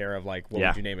us on the tear of like, what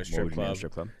would you name a strip club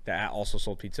that also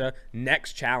sold pizza?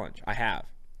 Next challenge I have,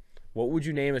 what would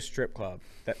you name a strip club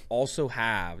that also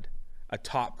had a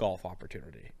Top Golf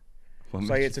opportunity?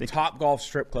 So it's a Top Golf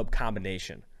strip club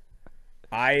combination.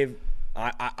 I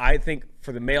think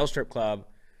for the male strip club,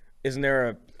 isn't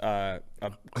there a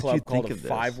club called a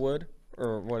Five Wood,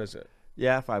 or what is it?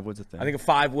 Yeah, Five Wood's a thing. I think a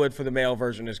 5 wood for the male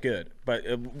version is good. But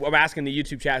I'm asking the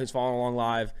YouTube chat who's following along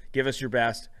live, give us your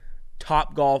best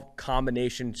Top Golf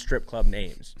combination strip club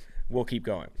names. We'll keep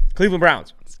going. Cleveland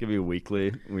Browns. It's going to be a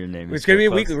weekly. We're naming It's going to be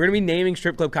a weekly. We're going to be naming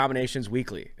strip club combinations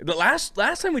weekly. The last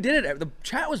time we did it, the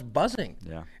chat was buzzing.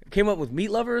 Yeah. It came up with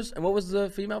meat lovers, and what was the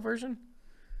female version?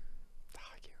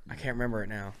 I can't remember it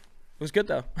now. It was good,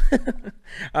 though.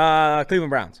 Cleveland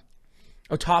Browns.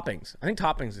 Oh, toppings. I think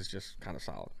toppings is just kind of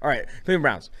solid. All right, Cleveland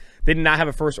Browns. They did not have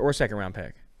a first or second round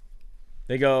pick.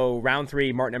 They go round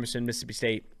 3, Martin Emerson, Mississippi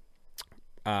State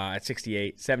at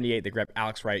 68. 78, they grab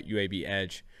Alex Wright, UAB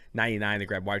Edge. 99, they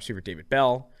grab wide receiver David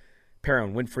Bell.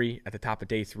 Perrin Winfrey at the top of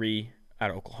day 3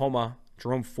 out of Oklahoma.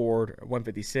 Jerome Ford at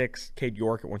 156. Cade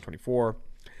York at 124.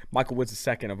 Michael Woods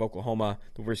II of Oklahoma,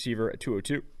 the receiver at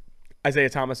 202. Isaiah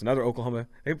Thomas, another Oklahoma.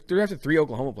 They drafted 3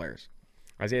 Oklahoma players.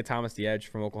 Isaiah Thomas, the edge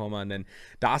from Oklahoma, and then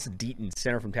Dawson Deaton,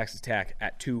 center from Texas Tech,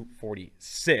 at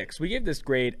 246. We gave this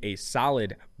grade a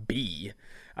solid B.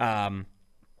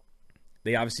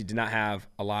 They obviously did not have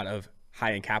a lot of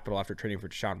high-end capital after trading for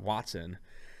Deshaun Watson.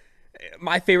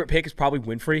 My favorite pick is probably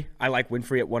Winfrey. I like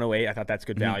Winfrey at 108. I thought that's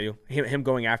good value. Him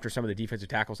going after some of the defensive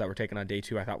tackles that were taken on day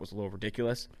 2, I thought was a little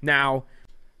ridiculous. Now,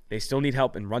 they still need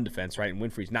help in run defense, right? And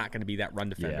Winfrey's not going to be that run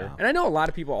defender. Yeah. And I know a lot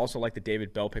of people also like the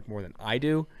David Bell pick more than I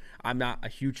do. I'm not a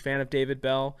huge fan of David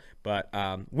Bell, but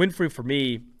Winfrey for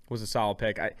me was a solid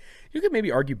pick. You could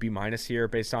maybe argue B- here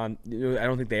based on, I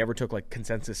don't think they ever took like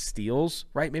consensus steals,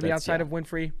 right? Maybe outside of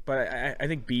Winfrey, but I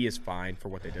think B is fine for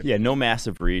what they did. Yeah, no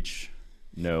massive reach,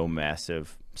 no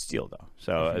massive steal though.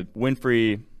 So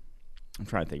Winfrey, I'm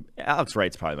trying to think. Alex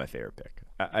Wright's probably my favorite pick.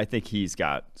 I think he's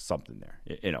got something there.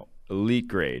 Elite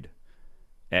grade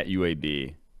at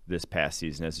UAB this past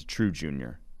season as a true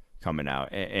junior coming out,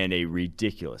 and a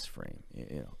ridiculous frame.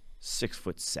 6'7",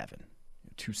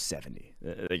 270.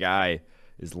 The guy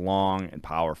is long and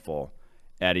powerful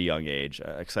at a young age.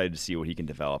 Excited to see what he can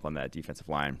develop on that defensive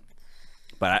line.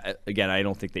 But I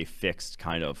don't think they fixed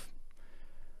kind of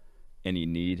any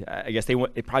need. I guess they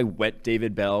probably went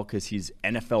David Bell because he's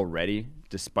NFL ready,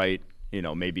 despite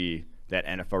maybe that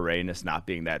NFL readiness not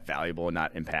being that valuable and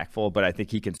not impactful. But I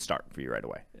think he can start for you right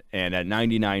away. And at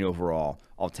 99 overall,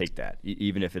 I'll take that,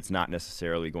 even if it's not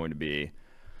necessarily going to be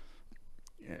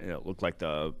look like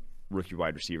the rookie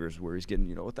wide receivers where he's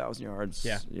getting 1,000 yards,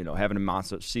 having a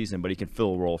monster season, but he can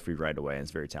fill a role for you right away, and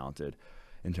is very talented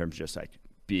in terms of just like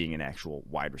being an actual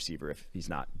wide receiver if he's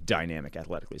not dynamic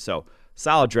athletically. So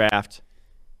solid draft,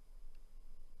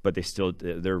 but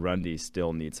their run D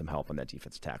still needs some help on that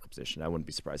defensive tackle position. I wouldn't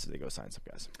be surprised if they go sign some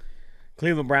guys.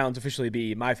 Cleveland Browns officially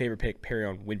be my favorite pick,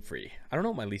 Perion Winfrey. I don't know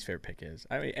what my least favorite pick is.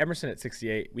 I mean, Emerson at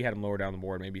 68. We had him lower down the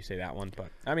board. Maybe you say that one, but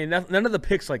I mean, none of the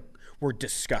picks were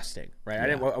disgusting, right?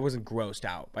 Yeah. I wasn't grossed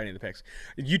out by any of the picks.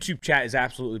 The YouTube chat is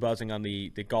absolutely buzzing on the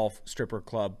golf stripper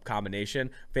club combination.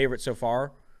 Favorite so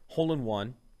far, hole in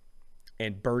one,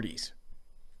 and birdies.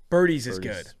 Birdies is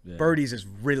good. Yeah. Birdies is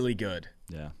really good.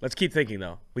 Yeah. Let's keep thinking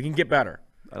though. We can get better.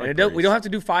 Like We don't have to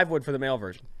do 5 wood for the male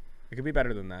version. It could be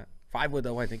better than that. 5 wood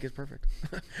though, I think is perfect.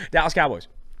 Dallas Cowboys.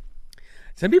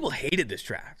 Some people hated this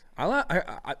draft.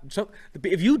 So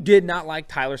if you did not like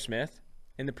Tyler Smith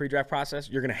in the pre-draft process,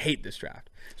 you're gonna hate this draft.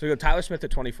 So you go Tyler Smith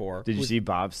at 24. Did you see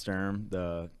Bob Sturm,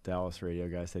 the Dallas radio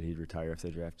guy, said he'd retire if they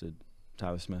drafted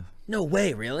Tyler Smith? No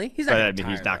way, really? He's not.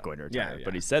 He's not going to retire. Yeah.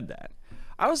 But he said that.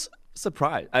 I was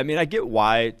surprised. I mean, I get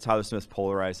why Tyler Smith's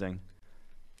polarizing,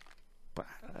 but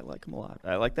I like him a lot.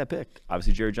 I like that pick.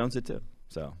 Obviously, Jerry Jones did too.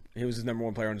 So he was his number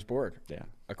 1 player on his board. Yeah,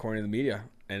 according to the media,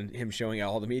 and him showing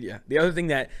out all the media. The other thing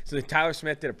Tyler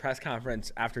Smith did a press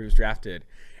conference after he was drafted,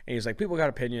 and he was like, "People got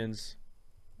opinions.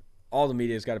 All the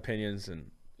media's got opinions,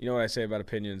 and you know what I say about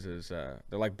opinions is they're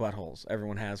like buttholes.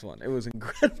 Everyone has one." It was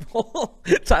incredible.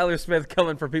 Tyler Smith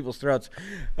coming for people's throats.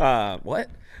 What?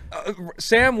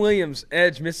 Sam Williams,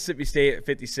 edge Mississippi State at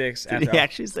 56. Did he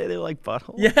actually say they're like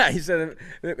buttholes? Yeah,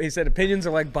 he said opinions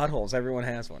are like buttholes. Everyone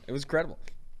has one. It was incredible.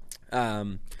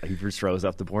 He just rose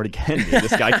up the board again. Dude.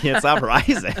 This guy can't stop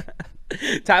rising.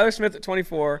 Tyler Smith at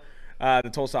 24. The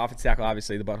Tulsa offensive tackle,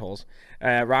 obviously, the buttholes.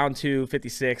 Round 2,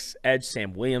 56. Edge,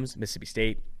 Sam Williams, Mississippi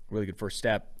State. Really good first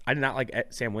step. I did not like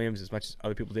Sam Williams as much as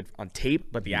other people did on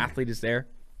tape, but the athlete is there.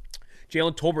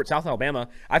 Jalen Tolbert, South Alabama.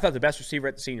 I thought the best receiver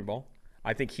at the Senior Bowl.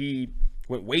 I think he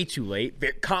went way too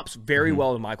late. Comps very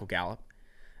well to Michael Gallup.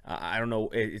 I don't know.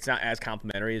 It's not as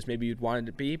complimentary as maybe you'd want it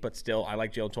to be, but still, I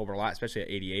like Jalen Tolbert a lot, especially at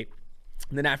 88.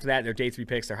 And then after that, their day 3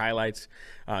 picks, their highlights.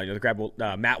 They grab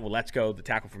Matt Waletzko, the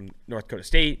tackle from North Dakota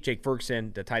State, Jake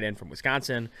Ferguson, the tight end from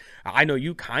Wisconsin. I know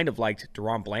you kind of liked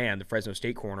Deron Bland, the Fresno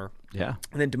State corner. Yeah.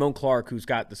 And then Damone Clark, who's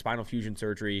got the spinal fusion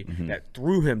surgery that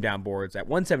threw him down boards at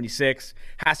 176.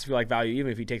 Has to feel like value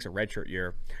even if he takes a redshirt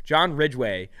year. John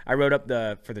Ridgeway, I wrote up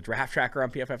for the draft tracker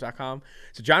on PFF.com.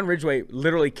 So John Ridgeway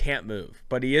literally can't move,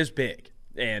 but he is big.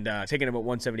 And taking him at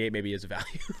 178 maybe is a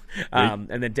value.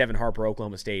 And then Devin Harper,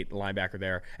 Oklahoma State, the linebacker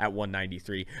there at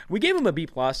 193. We gave him a B+.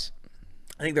 I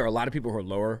think there are a lot of people who are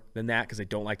lower than that because they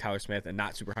don't like Tyler Smith and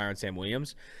not super high on Sam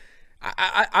Williams.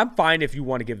 I'm fine if you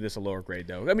want to give this a lower grade,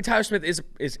 though. I mean, Tyler Smith is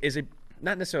a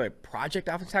not necessarily a project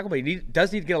offensive tackle, but he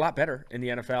does need to get a lot better in the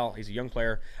NFL. He's a young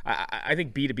player. I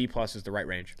think B to B+ is the right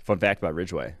range. Fun fact about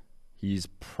Ridgeway. He's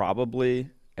probably,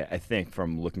 I think,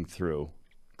 from looking through,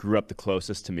 grew up the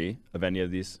closest to me of any of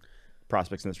these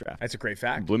prospects in this draft. That's a great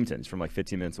fact. Bloomington's from like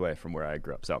 15 minutes away from where I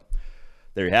grew up. So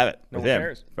there you have it with him.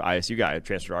 ISU guy,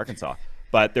 transferred to Arkansas.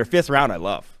 But their 5th round I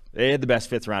love. They had the best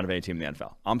 5th round of any team in the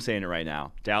NFL. I'm saying it right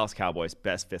now. Dallas Cowboys,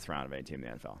 best 5th round of any team in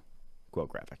the NFL. Quote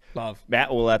graphic. Love. Matt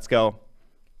Waletzko.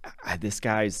 This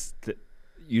guy's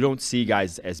you don't see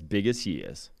guys as big as he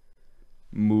is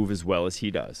move as well as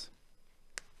he does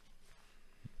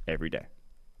every day.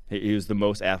 He was the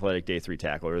most athletic day 3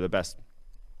 tackle, or the best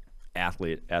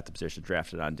athlete at the position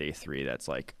drafted on day 3. That's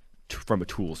like from a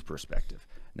tools perspective.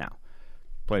 Now,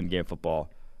 playing game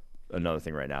football, another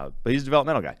thing right now. But he's a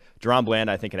developmental guy. Deron Bland,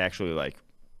 I think, can actually like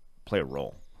play a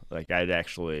role. Like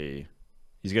he's going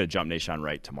to jump Nahshon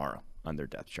Wright tomorrow on their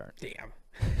depth chart. Damn.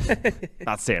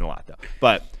 Not saying a lot though.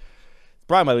 But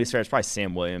probably my least favorite is probably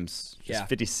Sam Williams. Yeah.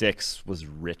 56 was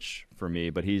rich for me,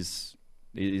 but he's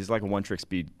like a one-trick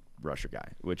speed rusher guy,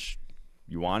 which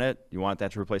you want it. You want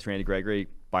that to replace Randy Gregory,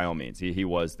 by all means. He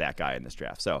was that guy in this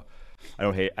draft. So I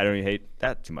don't even hate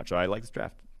that too much. I like this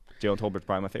draft. Jalen Tolbert's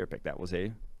probably my favorite pick. That was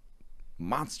a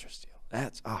monster steal.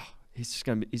 He's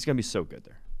gonna be so good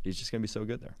there. He's just gonna be so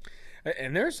good there.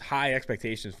 And there's high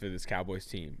expectations for this Cowboys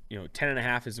team.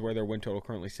 10.5 is where their win total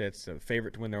currently sits. So the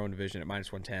favorite to win their own division at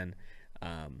 -110.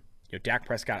 Dak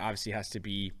Prescott obviously has to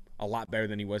be a lot better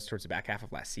than he was towards the back half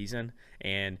of last season.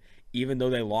 And even though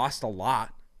they lost a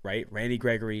lot, right? Randy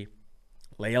Gregory,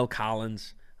 Lael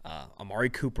Collins, Amari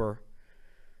Cooper,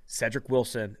 Cedric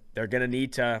Wilson, they're going to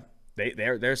need to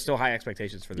there's still high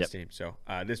expectations for this team. So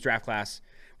this draft class,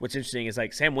 what's interesting is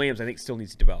like Sam Williams, I think, still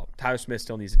needs to develop. Tyler Smith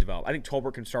still needs to develop. I think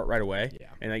Tolbert can start right away. Yeah.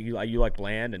 And you like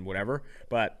Bland and whatever.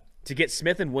 But to get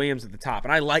Smith and Williams at the top,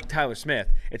 and I like Tyler Smith,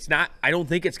 I don't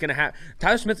think it's going to happen.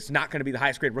 Tyler Smith is not going to be the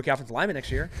highest grade rookie offensive lineman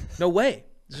next year. No way.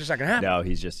 It's just not going to happen. No,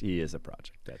 he is a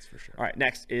project. That's for sure. All right,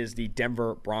 next is the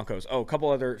Denver Broncos. Oh, a couple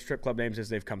other strip club names as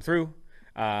they've come through.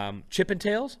 Chip and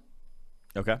Tails.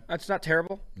 Okay. That's not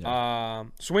terrible. Yeah.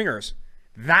 Swingers.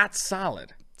 That's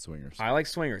solid. Swingers. I like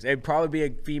Swingers. It'd probably be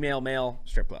a female-male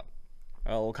strip club. A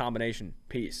little combination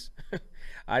piece.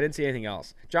 I didn't see anything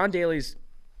else. John Daly's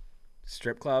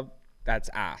strip club, that's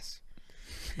ass.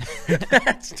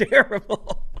 That's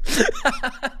terrible.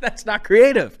 That's not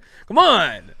creative. Come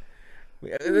on.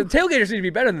 The tailgaters need to be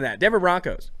better than that. Denver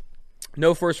Broncos.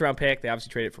 No first-round pick. They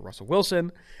obviously traded for Russell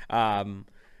Wilson.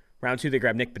 Round 2, they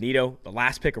grabbed Nick Bonito. The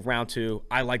last pick of round 2.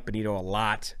 I like Bonito a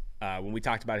lot. When we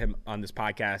talked about him on this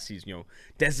podcast, he's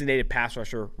designated pass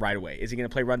rusher right away. Is he going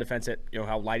to play run defense at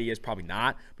how light he is? Probably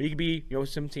not. But he could be.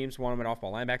 Some teams want him at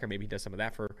off-ball linebacker. Maybe he does some of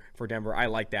that for Denver. I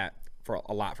like that for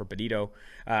a lot for Bonito.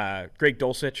 Greg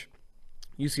Dulcich,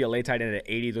 UCLA tight end at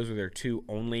 80. Those were their 2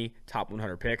 only top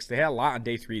 100 picks. They had a lot on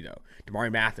day 3 though.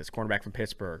 Damari Mathis, cornerback from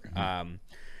Pittsburgh. Mm-hmm.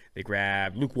 They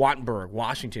grabbed Luke Wattenberg,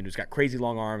 Washington, who's got crazy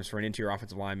long arms for an interior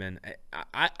offensive lineman.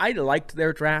 I liked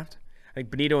their draft. I think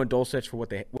Bonito and Dulcich for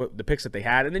the picks that they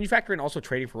had. And then you factor in also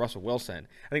trading for Russell Wilson.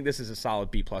 I think this is a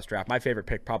solid B+ draft. My favorite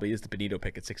pick probably is the Bonito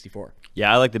pick at 64.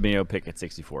 Yeah, I like the Bonito pick at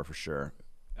 64 for sure.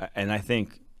 And I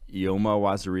think Ioma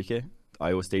Wazirike,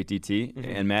 Iowa State DT,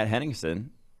 and Matt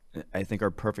Henningsen, I think are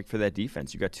perfect for that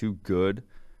defense. You got 2 good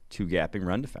 2-gapping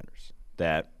run defenders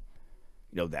that,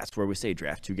 that's where we say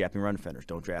draft 2-gapping run defenders.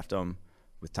 Don't draft them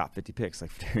with top 50 picks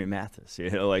like Damari Mathis.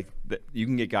 You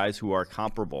can get guys who are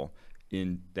comparable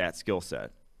in that skill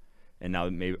set. And now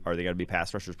maybe are they going to be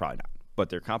pass rushers? Probably not. But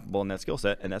they're comparable in that skill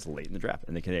set, and that's late in the draft.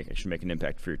 And they can actually make an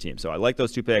impact for your team. So I like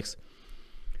those 2 picks.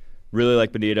 Really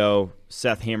like Bonito.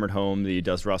 Seth hammered home the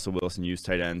does Russell Wilson use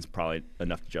tight ends? Probably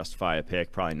enough to justify a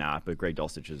pick. Probably not. But Greg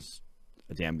Dulcich is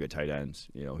a damn good tight end.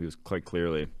 He was quite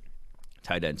clearly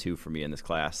tight end 2 for me in this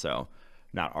class. So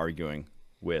not arguing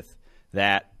with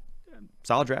that.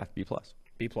 Solid draft. B+.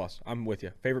 B+. I'm with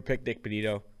you. Favorite pick, Nick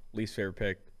Bonito. Least favorite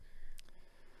pick.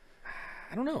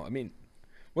 I don't know. I mean,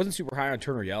 wasn't super high on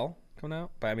Turner Yell coming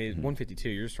out, but I mean, 152.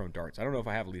 You're just throwing darts. I don't know if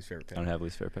I have a least favorite pick. I don't have a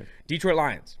least favorite pick. Detroit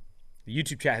Lions. The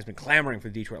YouTube chat has been clamoring for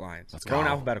the Detroit Lions. Let's go. Going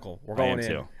alphabetical. We're going in.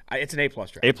 Too. It's an A+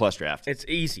 draft. A+ draft. It's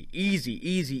easy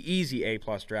A+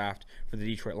 draft for the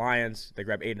Detroit Lions. They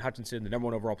grab Aiden Hutchinson, the number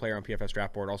 1 overall player on PFS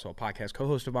Draft Board, also a podcast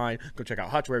co-host of mine. Go check out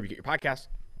Hutch wherever you get your podcast.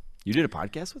 You did a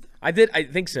podcast with him? I did. I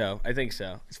think so.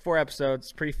 It's 4 episodes.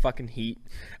 It's pretty fucking heat.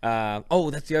 That's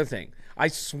the other thing. I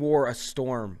swore a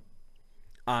storm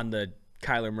on the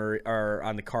Kyler Murray or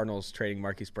on the Cardinals trading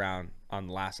Marquise Brown on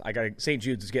the last. I got St.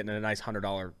 Jude's is getting a nice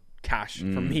 $100 cash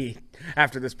from me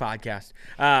after this podcast.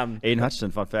 Aiden Hutchinson,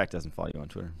 fun fact, doesn't follow you on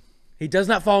Twitter. He does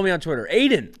not follow me on Twitter.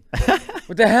 Aiden,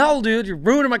 what the hell, dude? You're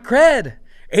ruining my cred.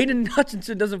 Aiden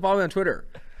Hutchinson doesn't follow me on Twitter.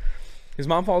 His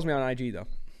mom follows me on IG though.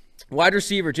 Wide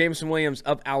receiver Jameson Williams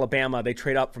of Alabama. They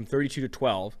trade up from 32 to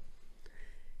 12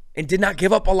 and did not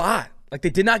give up a lot. They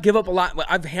did not give up a lot.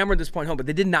 I've hammered this point home, but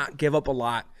they did not give up a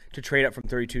lot to trade up from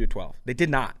 32 to 12. They did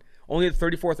not. Only the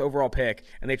 34th overall pick,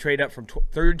 and they trade up from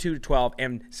 32 to 12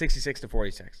 and 66 to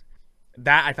 46.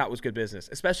 That I thought was good business,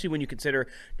 especially when you consider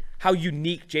how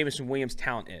unique Jameson Williams'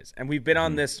 talent is. And we've been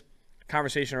on this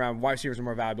conversation around wide receivers are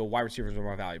more valuable, wide receivers are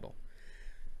more valuable.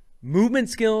 movement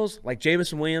skills like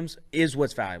Jamison Williams is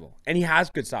what's valuable. And he has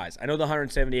good size. I know the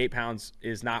 178 pounds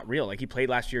is not real. Like he played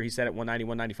last year, he said at 190,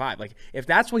 195. Like if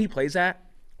that's what he plays at,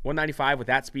 195 with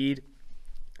that speed,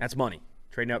 that's money.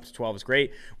 Trading up to 12 is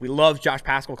great. We love Josh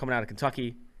Paschal coming out of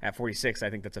Kentucky at 46. I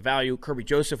think that's a value. Kirby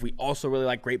Joseph, we also really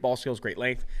like. Great ball skills, great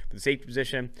length for the safety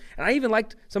position. And I even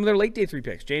liked some of their late day 3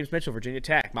 picks. James Mitchell, Virginia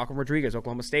Tech. Malcolm Rodriguez,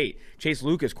 Oklahoma State. Chase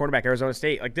Lucas, cornerback, Arizona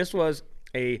State. Like this was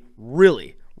a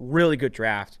really, really good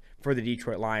draft for the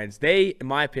Detroit Lions. They, in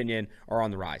my opinion, are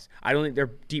on the rise. I don't think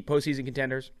they're deep postseason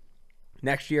contenders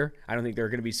next year. I don't think they're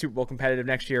going to be Super Bowl competitive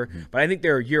next year. But I think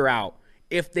they're a year out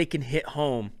if they can hit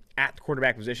home at the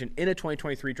quarterback position in a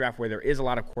 2023 draft where there is a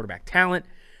lot of quarterback talent.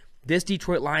 This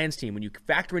Detroit Lions team, when you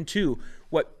factor into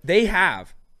what they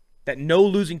have that no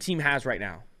losing team has right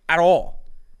now at all,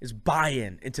 is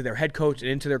buy-in into their head coach and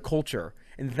into their culture.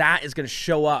 And that is going to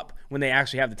show up when they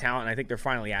actually have the talent, and I think they're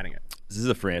finally adding it. This is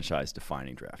a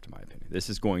franchise-defining draft, in my opinion. This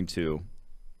is going to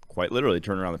quite literally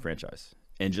turn around the franchise.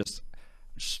 And just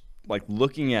like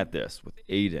looking at this with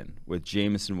Aiden, with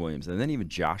Jamison Williams, and then even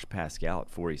Josh Paschal at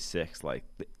 46, like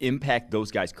the impact those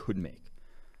guys could make.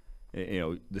 You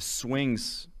know, the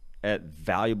swings at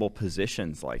valuable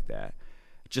positions like that,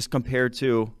 just compared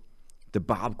to the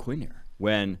Bob Quinn year.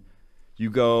 When you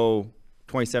go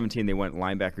 2017, they went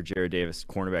linebacker Jared Davis,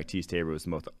 cornerback Tease Tabor was the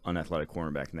most unathletic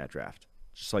cornerback in that draft.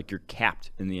 Just like you're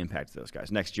capped in the impact of those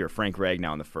guys. Next year, Frank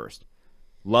Ragnow in the first.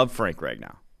 Love Frank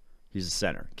Ragnow. He's a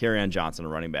center. Kerryon Johnson, a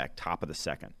running back, top of the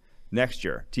second. Next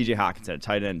year, TJ Hawkinson, a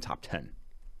tight end, top 10.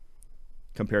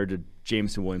 Compared to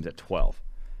Jamison Williams at 12.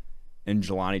 And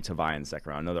Jelani Tavai in the second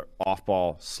round, another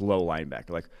off-ball, slow linebacker.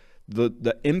 Like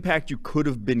the impact you could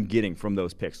have been getting from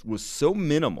those picks was so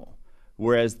minimal,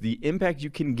 whereas the impact you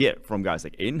can get from guys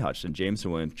like Aiden Hutchinson,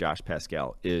 Jamison Williams, Josh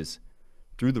Paschal is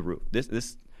through the roof.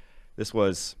 This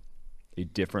was a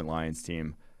different Lions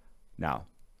team. Now,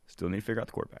 still need to figure out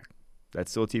the quarterback.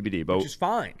 That's still a TBD, but which is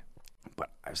fine.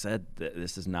 But I've said that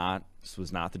this was not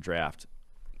the draft,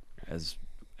 as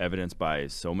evidenced by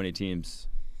so many teams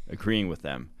agreeing with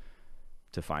them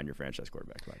to find your franchise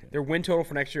quarterback. Their win total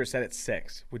for next year is set at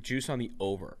 6, with juice on the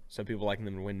over. Some people liking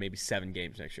them to win maybe 7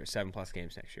 games next year, 7+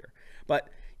 games next year. But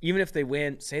even if they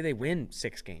win, say they win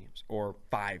 6 games or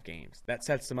 5 games, that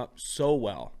sets them up so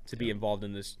well to be involved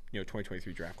in this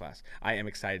 2023 draft class. I am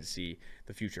excited to see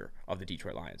the future of the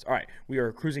Detroit Lions. All right, we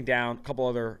are cruising down. A couple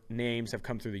other names have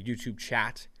come through the YouTube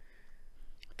chat.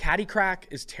 Caddy Crack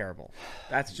is terrible.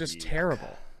 That's just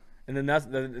terrible. And then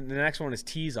the next one is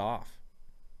Tease Off.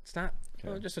 It's not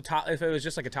just a top. If it was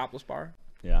just like a topless bar,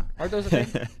 yeah, aren't those a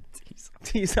thing?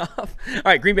 Tease Off. All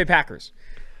right, Green Bay Packers.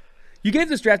 You gave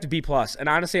this draft a B+, and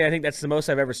honestly, I think that's the most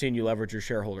I've ever seen you leverage your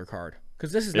shareholder card.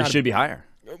 Because this is not. It should be higher.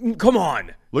 Come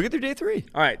on. Look at their day 3.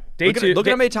 All right, day 2. Look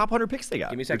at how many top 100 picks they got.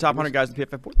 Give me a second. Top 100 guys in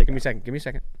PFF board. Give me a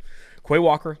second. Quay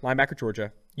Walker, linebacker,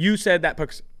 Georgia. You said that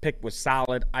pick was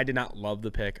solid. I did not love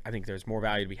the pick. I think there's more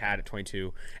value to be had at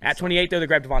 22. At 28, though, they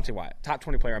grabbed Devontae Wyatt, top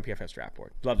 20 player on PFF's draft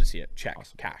board. Love to see it. Check.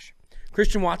 Awesome. Cash.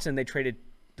 Christian Watson, they traded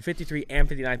the 53 and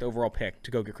 59th overall pick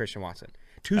to go get Christian Watson.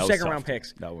 2 second-round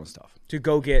picks. That was tough. To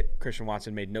go get Christian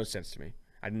Watson made no sense to me.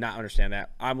 I did not understand that.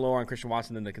 I'm lower on Christian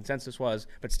Watson than the consensus was,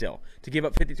 but still, to give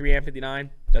up 53 and 59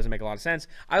 doesn't make a lot of sense.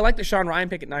 I like the Sean Ryan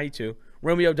pick at 92.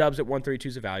 Romeo Doubs at 132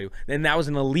 is a value. Then that was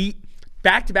an elite,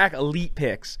 back-to-back elite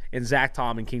picks in Zach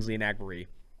Tom and Kingsley Enagbare.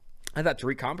 I thought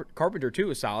Tariq Carpenter, too,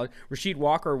 was solid. Rasheed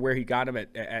Walker, where he got him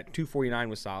at 249,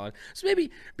 was solid. So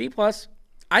maybe B+.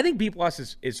 I think B+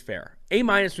 is fair. A-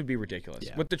 would be ridiculous.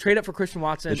 Yeah. With the trade up for Christian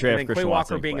Watson and then Quay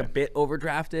Walker being a bit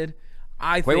overdrafted,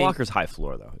 I think. Quay Walker's high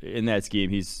floor, though. In that scheme,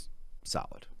 he's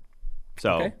solid.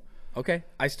 So Okay.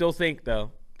 I still think,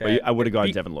 though. I would have gone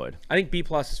Devin Lloyd. I think B+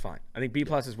 is fine. I think B+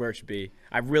 is where it should be.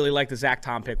 I really like the Zach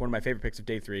Tom pick, one of my favorite picks of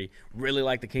day 3. Really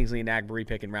like the Kingsley Enagbare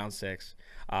pick in round 6.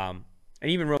 And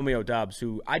even Romeo Doubs,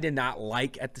 who I did not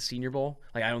like at the Senior Bowl.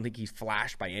 Like, I don't think he's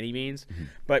flashed by any means. Mm-hmm.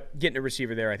 But getting a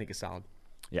receiver there, I think, is solid.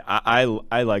 Yeah,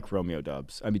 I like Romeo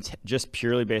Doubs. I mean, just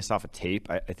purely based off of tape,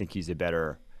 I think he's a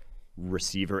better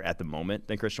receiver at the moment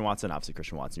than Christian Watson. Obviously,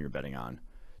 Christian Watson, you're betting on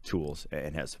tools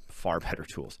and has far better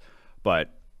tools.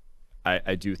 But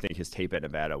I do think his tape at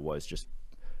Nevada was just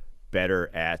better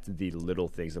at the little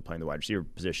things of playing the wide receiver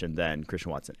position than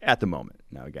Christian Watson at the moment.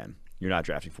 Now, again, you're not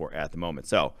drafting for at the moment.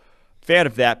 So, fan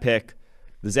of that pick.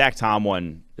 The Zach Tom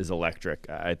one is electric.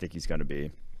 I think he's going to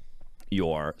be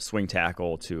your swing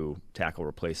tackle to tackle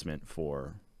replacement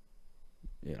for,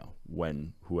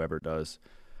 when whoever does,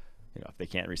 if they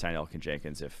can't re-sign Elkin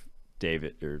Jenkins, if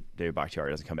David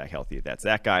Bakhtiari doesn't come back healthy, that's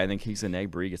that guy. I think Kingsley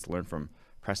Enagbare gets to learn from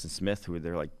Preston Smith, who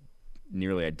they're like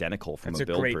nearly identical from a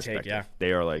build perspective. Take, yeah.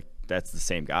 They are like, that's the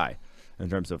same guy. in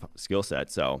terms of skill set.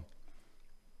 So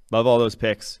love all those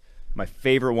picks. My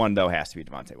favorite one, though, has to be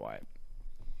Devontae Wyatt.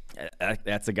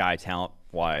 That's a guy,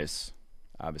 talent-wise.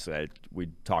 Obviously, we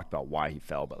talked about why he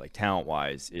fell, but like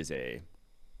talent-wise is a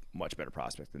much better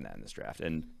prospect than that in this draft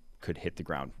and could hit the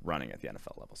ground running at the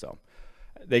NFL level. So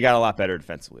they got a lot better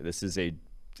defensively. This is a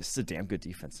damn good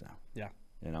defense now. Yeah.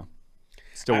 You know?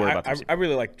 Still worried about the I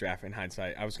really like the draft in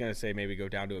hindsight. I was going to say maybe go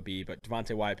down to a B, but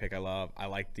Devontae Wyatt pick I love. I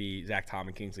like the Zach Tom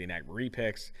and Kingsley and Marie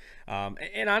picks.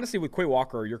 And honestly, with Quay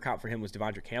Walker, your comp for him was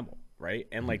Devondre Campbell, right?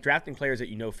 And like drafting players that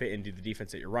you know fit into the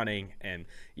defense that you're running, and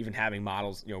even having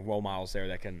models, role models there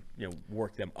that can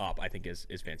work them up, I think is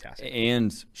fantastic.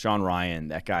 And Sean Ryan,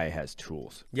 that guy has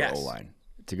tools for Yes. O-line.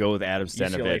 To go with Adam UCLA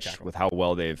Stenavich, tackle. with how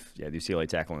well the UCLA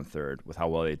tackle in third, with how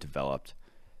well they developed,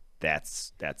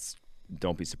 that's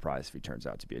don't be surprised if he turns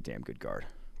out to be a damn good guard.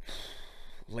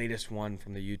 Latest one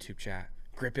from the YouTube chat.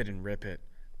 Grip it and rip it.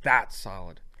 That's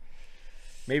solid.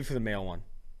 Maybe for the male one.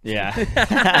 Yeah.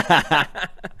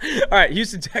 All right,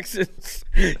 Houston Texans.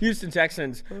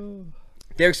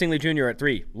 Derek Stingley Jr. at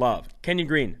 3, loved. Kenyon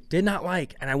Green, did not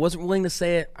like, and I wasn't willing to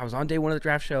say it. I was on day 1 of the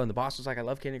draft show, and the boss was like, I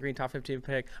love Kenyon Green, top 15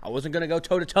 pick. I wasn't going to go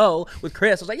toe-to-toe with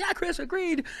Chris. I was like, yeah, Chris,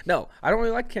 agreed. No, I don't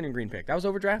really like Kenyon Green pick. That was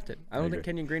overdrafted. I don't think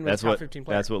Kenyon Green was a top 15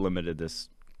 player. That's what limited this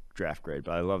draft grade,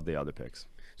 but I love the other picks.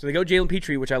 So they go Jalen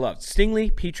Petrie, which I loved.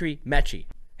 Stingley, Petrie, Mechie,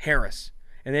 Harris,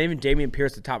 and then even Damian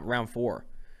Pierce at the top of round 4.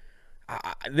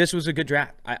 This was a good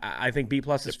draft. I think B+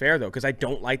 is fair though, because I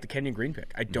don't like the Kenyon Green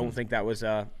pick. I don't think that was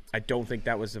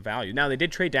the value. Now they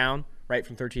did trade down right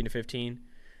from 13 to 15,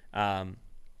 so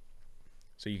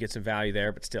you get some value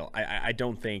there. But still, I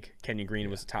don't think Kenyon Green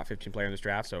was a top 15 player in this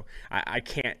draft. So I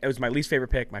can't. It was my least favorite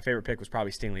pick. My favorite pick was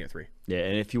probably Stingley at 3. Yeah,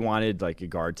 and if you wanted like a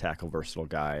guard tackle versatile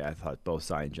guy, I thought both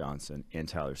Zion Johnson and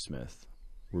Tyler Smith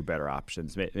were better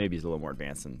options. Maybe he's a little more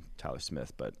advanced than Tyler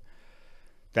Smith, but.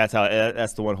 That's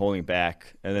the one holding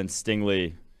back. And then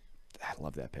Stingley, I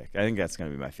love that pick. I think that's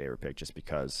going to be my favorite pick just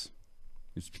because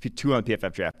it's 2 on the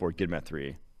PFF draft board, get him at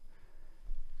 3.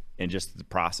 And just the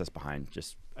process behind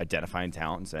just identifying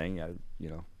talent and saying, I'm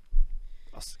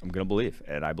going to believe,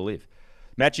 and I believe.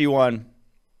 Mechie 1,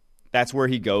 that's where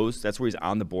he goes. That's where he's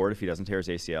on the board if he doesn't tear his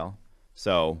ACL.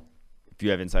 So if you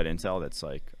have inside intel, that's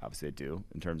like, obviously they do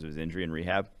in terms of his injury and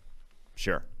rehab,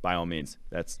 sure, by all means.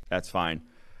 That's fine.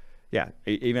 Yeah,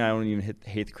 even I don't even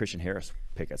hate the Christian Harris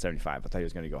pick at 75. I thought he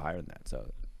was going to go higher than that, so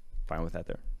fine with that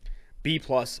there. B+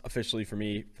 officially for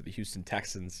me for the Houston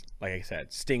Texans. Like I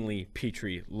said, Stingley,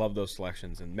 Petrie, love those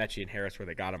selections, and Mechie and Harris where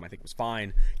they got him I think was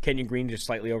fine. Kenyon Green just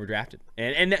slightly overdrafted,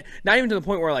 and not even to the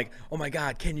point where like, oh my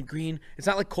God, Kenyon Green. It's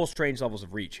not like Cole Strange levels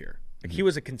of reach here. Like he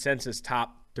was a consensus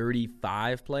top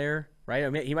 35 player. Right? I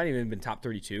mean, he might have even been top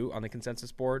 32 on the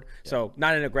consensus board. Yeah. So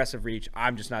not an aggressive reach.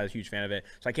 I'm just not a huge fan of it.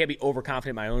 So I can't be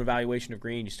overconfident in my own evaluation of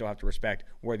Green. You still have to respect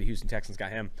where the Houston Texans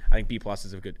got him. I think B+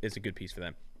 is a good piece for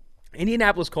them.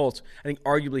 Indianapolis Colts, I think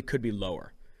arguably could be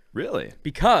lower. Really?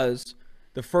 Because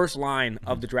the first line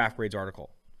of the draft grades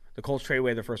article, the Colts trade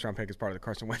away their first-round pick as part of the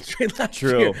Carson Wentz trade last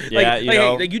year. True. Yeah,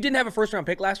 you didn't have a first-round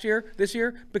pick this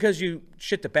year, because you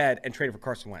shit the bed and traded for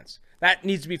Carson Wentz. That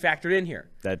needs to be factored in here.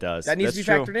 That does. That needs to be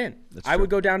factored in. I would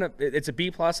go down to – it's a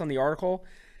B+ on the article.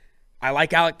 I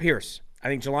like Alec Pierce. I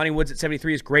think Jelani Woods at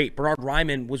 73 is great. Bernard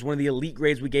Ryman was one of the elite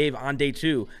grades we gave on day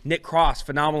 2. Nick Cross,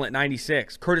 phenomenal at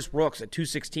 96. Curtis Brooks at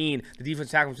 216. The defense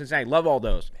tackle from Cincinnati. Love all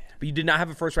those. But you did not have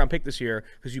a first-round pick this year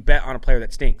because you bet on a player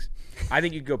that stinks. I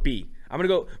think you could go B. I'm going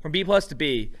to go from B+ to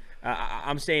B.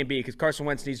 I'm staying B because Carson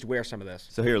Wentz needs to wear some of this.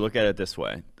 So here, look at it this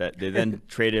way: that they then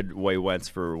traded away Wentz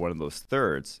for one of those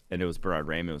thirds, and it was Bernard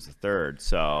Raymond was the third.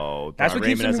 So that's Bernard what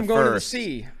keeps Raymond him as from a going to the first.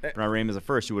 C. Bernard Raymond as a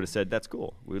first, you would have said that's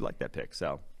cool. We would like that pick.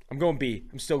 So I'm going B.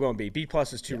 I'm still going B. B+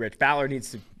 is too rich. Ballard needs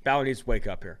to wake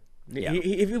up here. Yeah.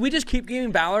 If we just keep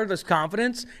giving Ballard this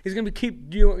confidence, he's going to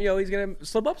he's going to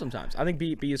slip up sometimes. I think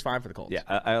B is fine for the Colts. Yeah,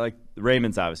 I like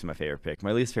Raymond's obviously my favorite pick.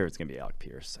 My least favorite is going to be Alec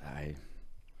Pierce.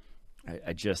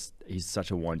 He's such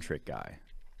a one-trick guy.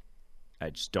 I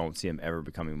just don't see him ever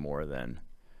becoming more than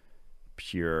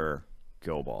pure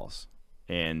go balls.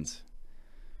 And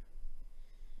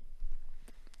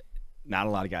not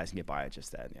a lot of guys can get by at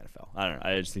just that in the NFL. I don't know.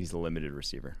 I just think he's a limited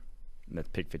receiver. And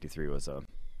that pick 53 was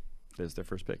their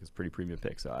first pick. It's a pretty premium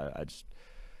pick. So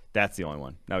that's the only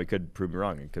one. Now he could prove me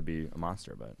wrong. It could be a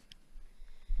monster, but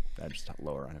I just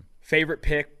lower on him. Favorite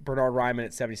pick, Bernard Ryman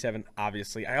at 77,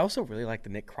 obviously. I also really like the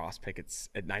Nick Cross pick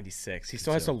at 96. He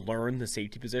still has to learn the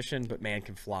safety position, but man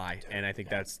can fly, and I think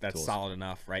that's solid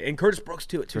enough, right? And Curtis Brooks,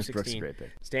 too, at 216. Brooks is a great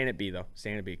pick. Staying at B, though.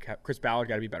 Staying at B. Chris Ballard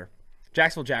got to be better.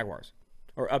 Jacksonville Jaguars,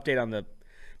 or update on the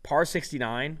par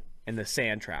 69 and the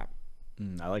sand trap.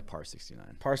 I like par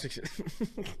 69. Par 6.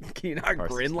 Can you not Par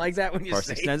grin 69. like that when you Par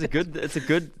say 69 is a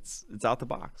good. It's out the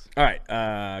box. All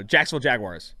right, Jacksonville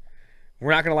Jaguars. We're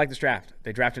not going to like this draft.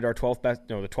 They drafted our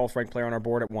 12th ranked player on our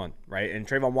board at 1, right? And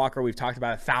Trayvon Walker, we've talked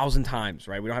about 1,000 times,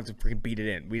 right? We don't have to freaking beat it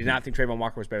in. We did not think Trayvon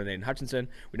Walker was better than Aiden Hutchinson.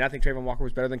 We did not think Trayvon Walker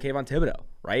was better than Kayvon Thibodeau,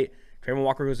 right? Trayvon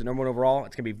Walker was the number 1 overall.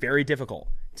 It's going to be very difficult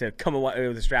to come away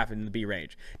with this draft in the B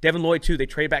range. Devin Lloyd, too. They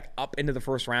trade back up into the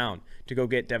first round to go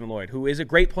get Devin Lloyd, who is a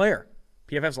great player.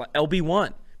 PFF's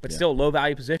LB1, but still a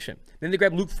low-value position. Then they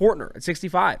grabbed Luke Fortner at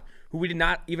 65, who we did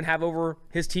not even have over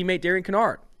his teammate Darian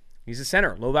Kennard. He's a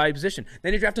center, low-value position.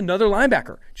 Then they draft another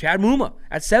linebacker, Chad Muma,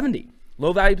 at 70.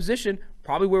 Low-value position,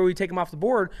 probably where we take him off the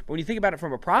board. But when you think about it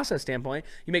from a process standpoint,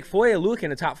 you make Foye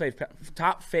Oluokun a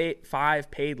top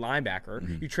five paid linebacker.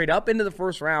 Mm-hmm. You trade up into the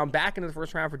first round, back into the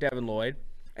first round for Devin Lloyd.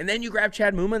 And then you grab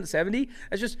Chad Muma in the 70.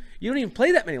 That's just, you don't even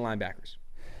play that many linebackers.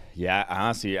 Yeah,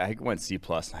 honestly, I went C+.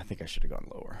 I think I should have gone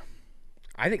lower.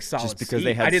 I think solid Just because C.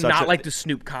 they had I did not such like the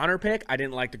Snoop Connor pick. I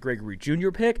didn't like the Gregory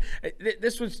Jr. pick.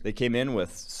 They came in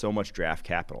with so much draft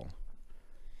capital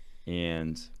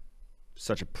and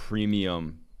such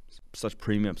premium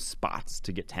spots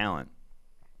to get talent,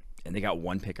 and they got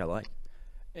one pick I like.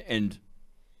 And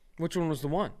which one was the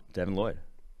one? Devin Lloyd.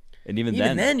 And even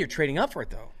then you're trading up for it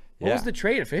though. What was the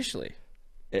trade officially?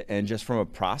 And just from a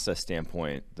process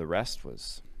standpoint, the rest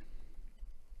was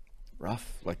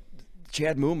rough. Like the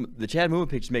Chad Muma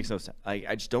pick just makes no sense.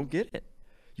 I just don't get it.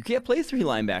 You can't play 3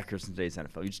 linebackers in today's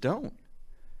NFL. You just don't.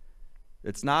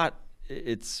 It's not.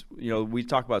 It's we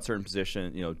talk about certain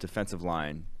position. Defensive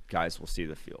line guys will see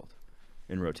the field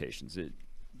in rotations.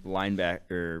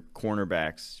 Linebacker,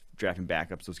 cornerbacks, drafting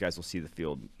backups. Those guys will see the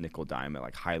field nickel dime at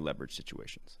like high leverage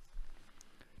situations.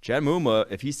 Chad Muma,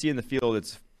 if he's seeing the field,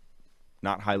 it's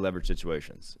not high leverage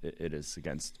situations. It is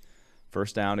against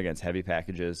first down, against heavy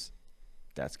packages.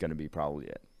 That's going to be probably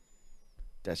it.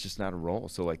 That's just not a role.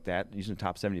 So like that, using a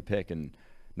top 70 pick and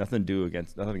nothing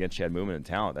against Chad Muma and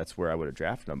talent. That's where I would have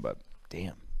drafted him. But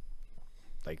damn,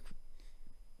 like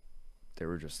there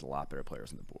were just a lot better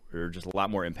players on the board. They were just a lot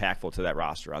more impactful to that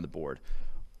roster on the board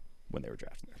when they were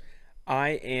drafting there.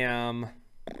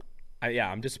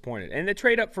 I'm disappointed. And the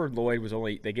trade up for Lloyd was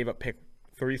they gave up pick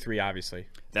 33, obviously.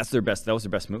 That was their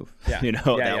best move. Yeah.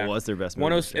 That was their best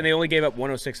move. And they only gave up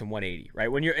 106 and 180,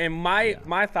 right? When you're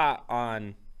my thought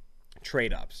on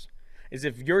trade ups is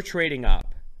if you're trading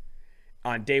up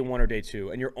on day 1 or day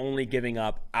 2 and you're only giving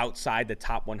up outside the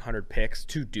top 100 picks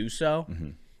to do so,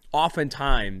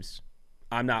 oftentimes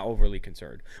I'm not overly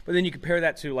concerned. But then you compare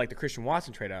that to like the Christian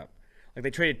Watson trade up. Like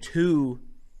they traded 2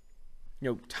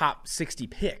 top 60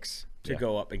 picks to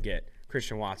go up and get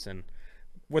Christian Watson.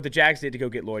 What the Jags did to go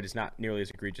get Lloyd is not nearly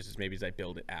as egregious as maybe as I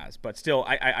build it as. But still,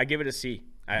 I give it a C.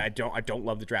 I don't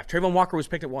love the draft. Trayvon Walker was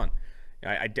picked at 1.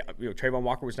 Trayvon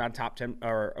Walker was not a top 10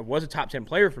 or was a top 10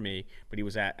 player for me, but he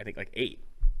was at I think like 8.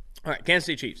 All right, Kansas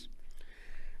City Chiefs.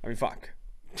 I mean, fuck.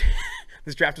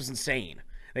 This draft was insane.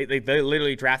 They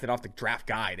literally drafted off the draft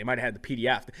guide. They might have had the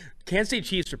PDF. Kansas City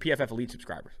Chiefs are PFF Elite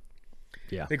subscribers.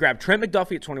 Yeah. They grabbed Trent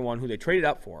McDuffie at 21, who they traded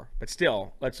up for. But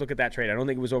still, let's look at that trade. I don't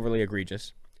think it was overly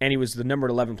egregious. And he was the number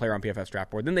 11 player on PFF's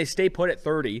draft board. Then they stay put at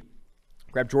 30.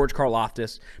 Grabbed George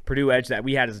Karlaftis, Purdue edge that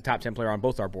we had as a top 10 player on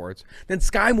both our boards. Then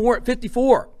Sky Moore at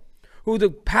 54, who the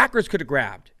Packers could have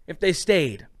grabbed if they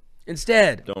stayed.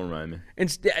 Instead. Don't remind me.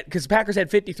 Instead, because the Packers had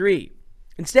 53.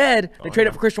 Instead, they trade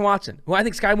up for Christian Watson, who I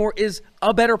think Sky Moore is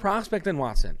a better prospect than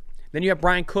Watson. Then you have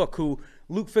Brian Cook, who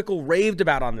Luke Fickell raved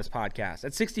about on this podcast.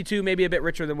 At 62, maybe a bit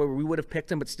richer than where we would have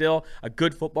picked him, but still a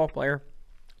good football player.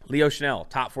 Leo Chanel,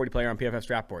 top 40 player on PFF's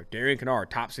draft board. Darian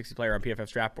Kennard, top 60 player on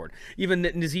PFF's draft board. Even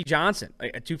Nazeeh Johnson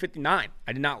at 259.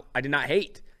 I did not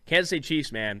hate. Kansas City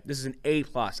Chiefs, man, this is an A+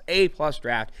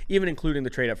 draft, even including the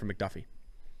trade up for McDuffie.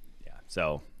 Yeah,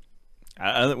 so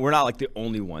we're not like the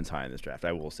only ones high in this draft.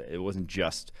 I will say it wasn't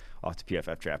just off the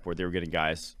PFF draft board. They were getting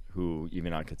guys who,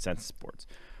 even on consensus sports,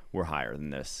 were higher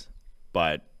than this.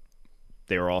 But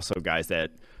they were also guys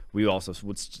that we also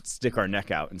would stick our neck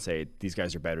out and say these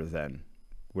guys are better than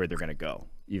where they're going to go,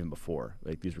 even before.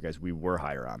 Like these were guys we were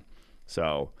higher on.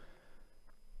 So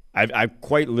I've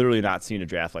quite literally not seen a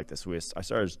draft like this. I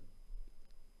started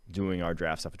doing our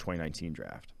drafts off a 2019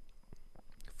 draft.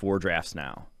 4 drafts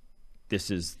now. This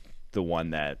is the one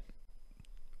that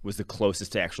was the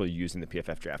closest to actually using the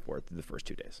PFF draft board through the first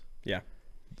 2 days. Yeah.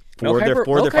 Four of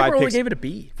their 5 picks gave it a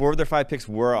B. 4 of their 5 picks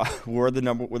were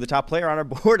the top player on our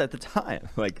board at the time.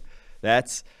 Like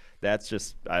that's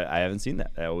just I haven't seen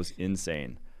that. That was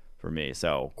insane for me.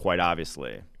 So quite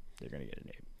obviously they're going to get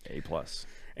an A+.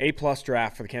 A+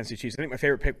 draft for the Kansas City Chiefs. I think my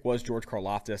favorite pick was George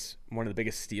Karlaftis, one of the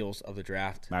biggest steals of the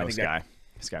draft. Mine was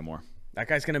Sky Moore. That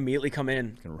guy's going to immediately come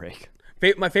in. Gonna rake.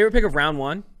 My favorite pick of round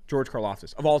 1, George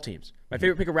Karlaftis, of all teams. My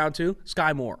favorite pick of round 2,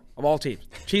 Sky Moore, of all teams.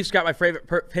 Chiefs got my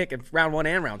favorite pick in round 1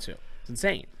 and round 2. It's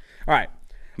insane. All right.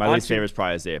 My least favorite is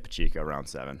probably Isaiah Pacheco, round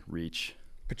 7. Reach.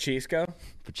 Pacheco?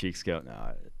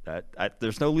 No,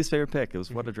 there's no least favorite pick. It was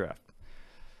what a draft.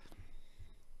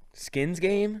 Skins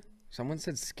game? Someone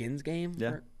said skins game?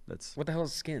 Yeah. What the hell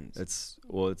is skins? It's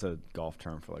a golf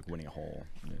term for like winning a hole.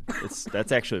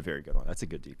 That's actually a very good one. That's a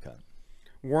good deep cut.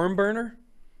 Worm burner?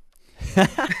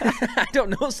 I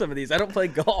don't know some of these. I don't play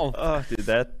golf. Oh,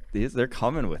 dude, they're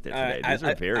coming with it today. These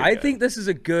are very I good. think this is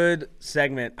a good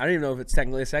segment. I don't even know if it's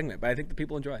technically a segment, but I think the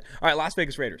people enjoy it. All right, Las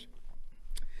Vegas Raiders.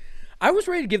 I was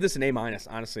ready to give this an A-,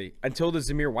 honestly, until the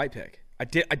Zamir White pick. I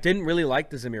didn't really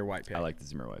like the Zamir White pick. I like the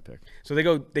Zamir White pick. So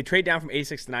they trade down from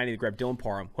 86 to 90 to grab Dylan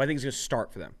Parham, who I think is going to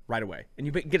start for them right away. And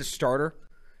you get a starter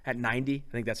at 90.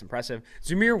 I think that's impressive.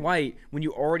 Zamir White, when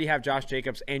you already have Josh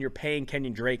Jacobs and you're paying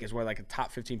Kenyon Drake as one of like a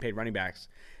top 15 paid running backs,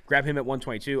 grab him at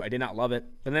 122. I did not love it.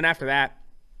 But then after that,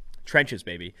 trenches,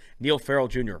 baby. Neil Farrell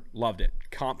Jr., loved it.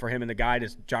 Comp for him in the guide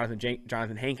is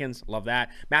Jonathan Hankins, love that.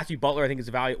 Matthew Butler, I think, is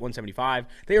a value at 175.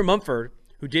 Thayer Mumford,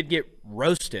 who did get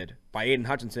roasted by Aiden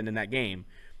Hutchinson in that game.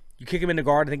 You kick him into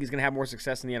guard, I think he's going to have more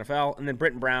success in the NFL. And then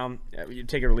Britton Brown, you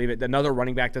take it or leave it. Another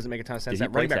running back doesn't make a ton of sense.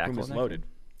 That running back room is loaded.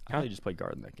 I thought he just played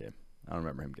guard in that game. I don't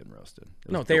remember him getting roasted.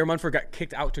 No, Thayer Munford got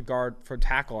kicked out to guard for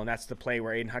tackle, and that's the play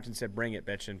where Aiden Hutchinson said, "Bring it,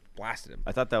 bitch," and blasted him.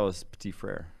 I thought that was Petit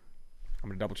Frere. I'm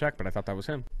going to double check, but I thought that was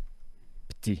him.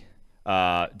 Petit.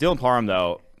 Dylan Parham,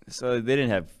 though, so they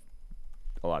didn't have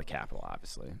a lot of capital,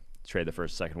 obviously. Trade the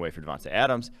first, second way for Devontae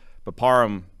Adams, but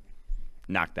Parham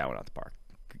knocked that one out the park.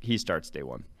 He starts day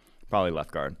one, probably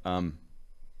left guard. And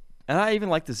I even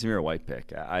like the Zamir White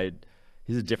pick.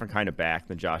 He's a different kind of back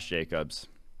than Josh Jacobs.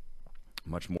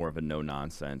 Much more of a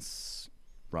no-nonsense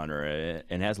runner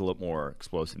and has a little more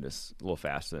explosiveness, a little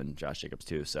faster than Josh Jacobs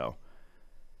too. So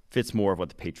fits more of what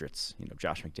the Patriots,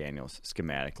 Josh McDaniels,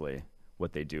 schematically,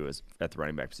 what they do is at the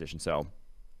running back position. So,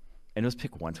 and it was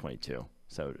pick 122.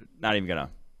 So not even gonna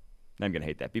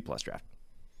hate that. B+ draft.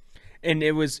 And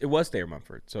it was Thayer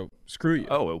Mumford. So screw you.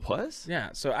 Oh, it was? Yeah.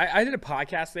 So I did a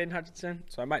podcast with Aiden Hutchinson,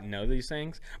 so I might know these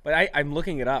things, but I'm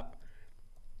looking it up,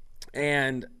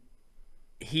 and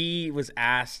he was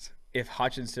asked if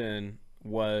Hutchinson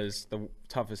was the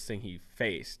toughest thing he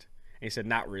faced. And he said,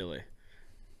 not really.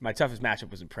 My toughest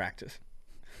matchup was in practice.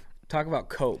 Talk about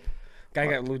cope. Guy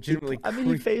got legitimately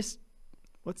he faced,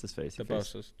 what's his face? The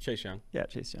Bosa's, Chase Young. Yeah,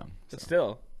 Chase Young. But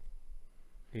still,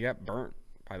 he got burnt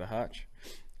by the Hutch.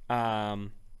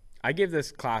 I give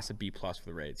this class a B+ for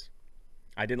the Raids.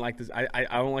 I didn't like this. I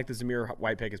don't like the Zamir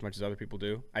White pick as much as other people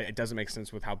do. It doesn't make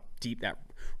sense with how deep that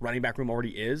running back room already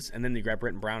is, and then they grab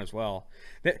Britton Brown as well.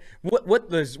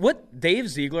 What Dave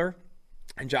Ziegler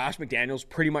and Josh McDaniels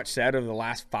pretty much said over the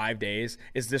last 5 days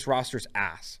is this roster's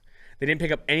ass. They didn't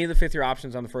pick up any of the fifth-year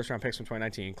options on the first-round picks from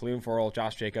 2019, Cleveland Farrell,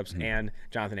 Josh Jacobs, and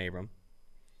Jonathan Abram.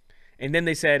 And then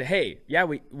they said, hey, yeah,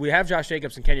 we have Josh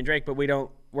Jacobs and Kenyon Drake, but we're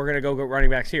going to go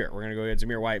running backs here. We're going to go get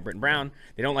Zamir White and Britton Brown.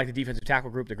 They don't like the defensive tackle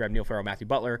group. They grab Neil Farrell, Matthew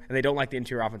Butler. And they don't like the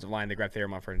interior offensive line. They grab Thayer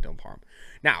Munford and Dylan Parham.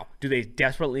 Now, do they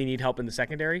desperately need help in the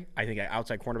secondary? I think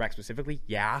outside cornerback specifically,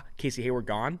 yeah. Casey Hayward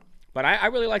gone. But I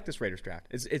really like this Raiders draft.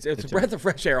 It's a breath of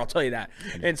fresh air, I'll tell you that.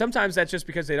 And sometimes that's just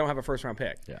because they don't have a first-round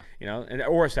pick,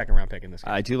 or a second-round pick in this case.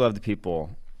 I do love the people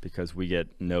because we get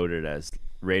noted as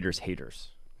Raiders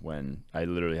haters when I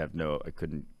literally I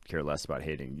couldn't care less about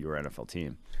hating your NFL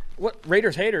team. What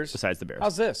Raiders haters? Besides the Bears.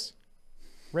 How's this?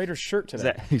 Raiders shirt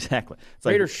today. Exactly. It's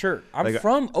Raiders shirt. I'm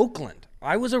from Oakland.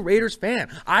 I was a Raiders fan.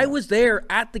 I was there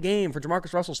at the game for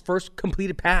Jamarcus Russell's first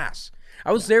completed pass.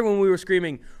 I was there when we were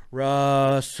screaming,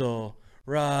 Russell,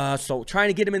 trying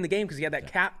to get him in the game because he had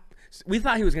that cap. We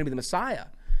thought he was going to be the Messiah.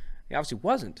 He obviously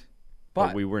wasn't.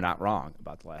 But we were not wrong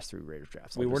about the last 3 Raiders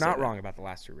drafts. We were not wrong about the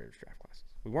last 3 Raiders draft classes.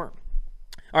 We weren't.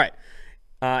 All right.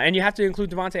 And you have to include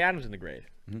Devontae Adams in the grade.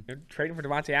 Mm-hmm. Trading for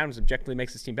Devontae Adams objectively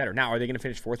makes this team better. Now, are they going to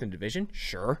finish 4th in division?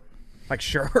 Sure.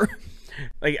 Sure.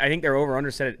 I think they're over under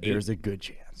set at 8. There's a good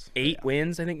chance. 8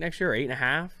 wins, I think, next year, or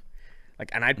 8.5.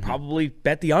 And I'd probably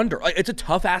bet the under. It's a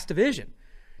tough-ass division.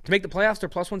 To make the playoffs, they're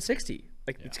plus 160.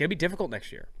 It's going to be difficult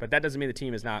next year. But that doesn't mean the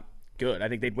team is not good. I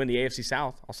think they'd win the AFC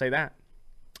South. I'll say that.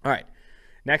 All right.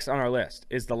 Next on our list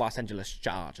is the Los Angeles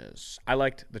Chargers. I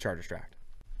liked the Chargers draft.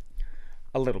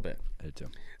 A little bit. I did too.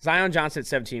 Zion Johnson at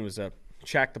 17 was a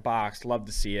check the box. Love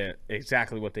to see it.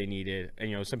 Exactly what they needed.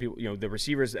 And, some people, the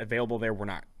receivers available there were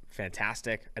not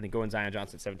fantastic. I think going Zion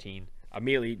Johnson at 17,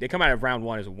 immediately, they come out of round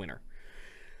 1 as a winner.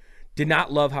 Did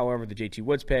not love, however, the JT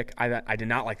Woods pick. I did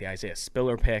not like the Isaiah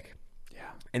Spiller pick. Yeah.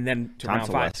 And then to Tom round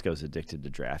 5. Telesco's addicted to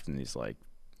drafting these,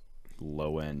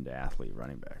 low-end athlete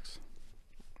running backs.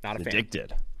 Not a fan.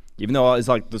 Addicted. Even though it's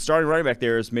like the starting running back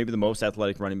there is maybe the most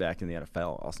athletic running back in the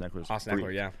NFL. Austin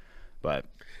Eckler, yeah. But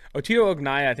Otito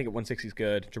Ognaya, I think at 160 is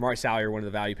good. Jamari Salyer, one of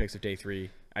the value picks of day 3.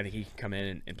 I think he can come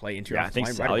in and play into your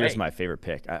offensive line right away. Salyer's my favorite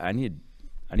pick. I need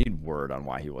word on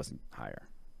why he wasn't higher.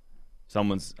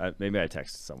 Maybe I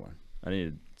texted someone. I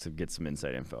needed to get some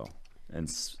inside info and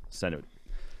send it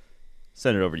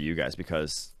over to you guys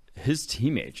because his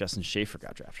teammate Justin Schaefer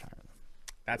got drafted higher than him.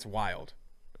 That's wild.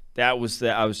 I was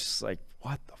just like,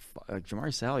 what the fuck? Like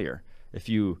Jamari Salyer. If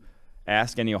you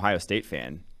ask any Ohio State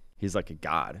fan, he's like a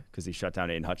god because he shut down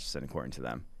Aiden Hutchinson according to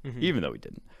them, even though he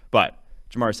didn't. But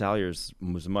Jamari Salyer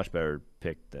was a much better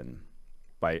pick than,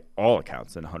 by all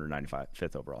accounts, than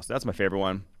 195th overall. So that's my favorite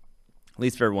one.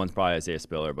 Least favorite one's probably Isaiah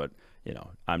Spiller, but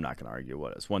I'm not going to argue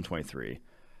what it is. 123.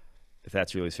 If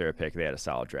that's your least favorite pick, they had a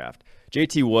solid draft.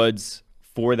 JT Woods,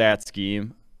 for that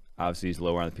scheme, obviously he's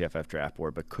lower on the PFF draft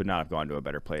board, but could not have gone to a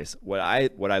better place. What I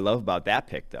love about that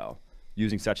pick, though,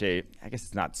 using I guess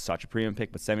it's not such a premium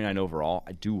pick, but 79 overall,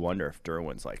 I do wonder if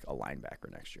Derwin's like a linebacker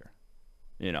next year.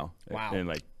 Wow. And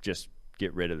like just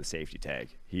get rid of the safety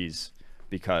tag.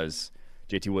 Because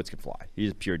JT Woods can fly.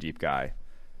 He's a pure deep guy.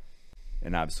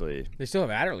 And obviously They still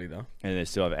have Adderley, though. And they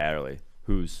still have Adderley,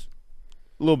 who's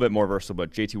a little bit more versatile,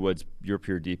 but JT Woods, your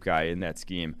pure deep guy in that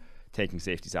scheme, taking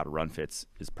safeties out of run fits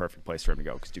is a perfect place for him to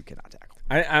go because Duke cannot tackle.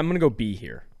 I'm going to go B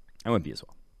here. I went B as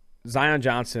well. Zion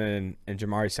Johnson and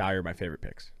Jamari Salyer are my favorite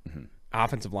picks.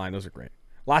 Offensive line, those are great.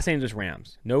 Los Angeles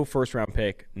Rams, no first-round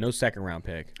pick, no second-round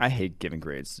pick. I hate giving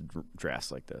grades to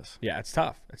drafts like this. Yeah, it's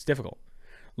tough. It's difficult.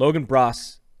 Logan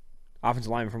Bruss,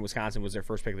 offensive lineman from Wisconsin, was their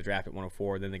first pick of the draft at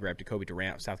 104. Then they grabbed Jacoby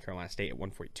Durant, South Carolina State, at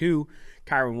 142.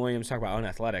 Kyron Williams, talk about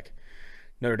unathletic.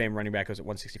 Notre Dame running back goes at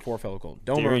 164, fellow Golden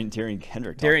Domer. Darian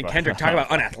Kendrick. Talk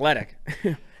about unathletic.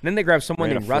 And then they grabbed someone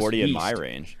named Russ 40 Yeast. in my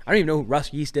range. I don't even know who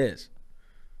Russ Yeast is.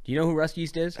 Do you know who Russ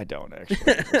Yeast is? I don't, actually.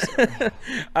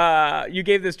 You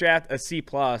gave this draft a C+.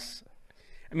 I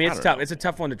mean, it's tough. Know. It's a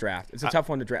tough one to draft. It's a tough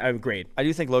one to grade. I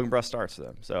do think Logan Bruss starts for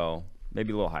them, so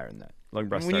maybe a little higher than that. Logan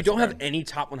Bruss When you don't have any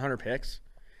top 100 picks,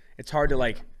 it's hard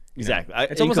to Exactly.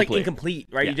 It's almost like incomplete,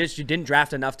 right? Yeah. You didn't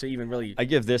draft enough to even really. I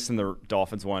give this and the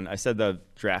Dolphins one. I said the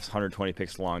draft's 120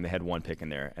 picks long. They had one pick in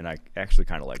there, and I actually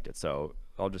kind of liked it. So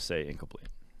I'll just say incomplete.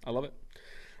 I love it.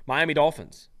 Miami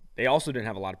Dolphins. They also didn't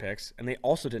have a lot of picks, and they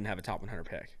also didn't have a top 100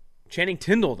 pick. Channing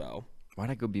Tindall, though. Why'd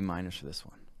I go B- for this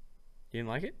one? You didn't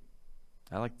like it?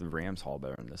 I like the Rams haul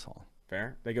better than this haul.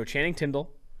 Fair. They go Channing Tindall.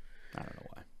 I don't know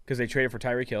why. Because they traded for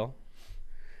Tyreek Hill.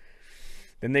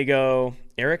 Then they go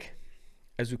Eric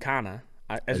Azukana.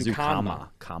 Azukama.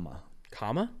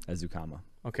 Azukama?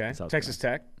 Okay. South Texas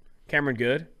Tech. Cameron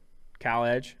Good. Cal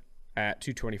Edge at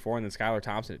 224. And then Skylar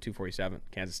Thompson at 247.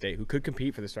 Kansas State, who could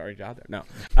compete for the starting job there. No.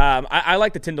 I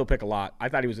like the Tindall pick a lot. I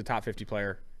thought he was a top 50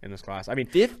 player in this class. I mean,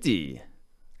 50?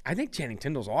 I think Channing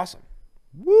Tindall's awesome.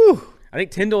 Woo! I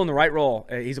think Tindall in the right role.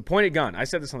 He's a pointed gun. I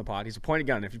said this on the pod. He's a pointed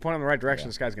gun. If you point him in the right direction,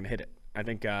 this guy's going to hit it. I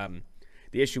think the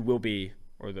issue will be,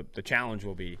 or the challenge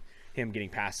will be, him getting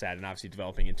past that and obviously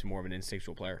developing into more of an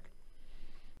instinctual player.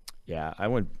 Yeah,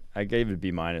 I gave it a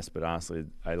B-, but honestly,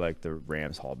 I like the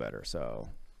Rams haul better. So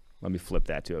let me flip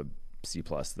that to a C+,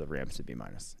 the Rams to B-.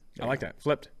 I like that.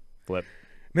 Flip.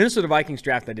 Minnesota Vikings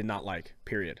draft I did not like,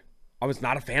 period. I was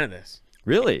not a fan of this.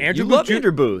 Really? You loved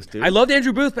Andrew Booth, dude. I loved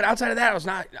Andrew Booth, but outside of that, I was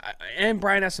not. And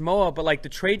Brian Asamoah, but the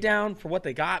trade down for what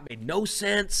they got made no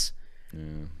sense. Yeah.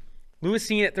 Lewis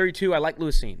Cine at 32. I like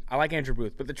Lewis Cine. I like Andrew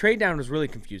Booth, but the trade down was really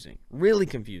confusing. Really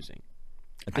confusing.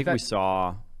 I think we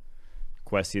saw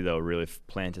Kwesi though really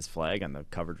plant his flag on the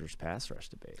coverage versus pass rush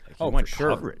debate. He went for sure.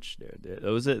 Coverage, dude.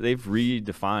 They've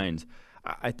redefined.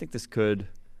 I think this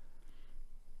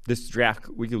draft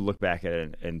we could look back at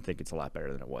it and think it's a lot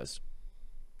better than it was.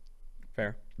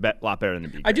 Fair. A lot better than the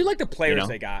B. I do like the players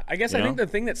they got. I guess I think the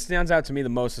thing that stands out to me the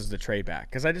most is the trade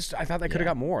back because I thought they could have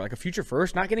got more, like a future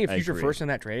first. Not getting a future first in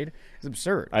that trade is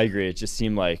absurd. I agree. It just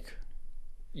seemed like,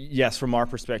 yes, from our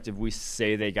perspective, we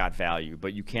say they got value,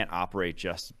 but you can't operate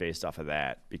just based off of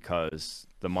that because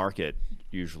the market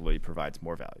usually provides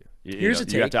more value. You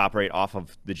have to operate off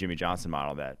of the Jimmy Johnson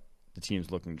model that the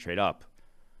teams looking to trade up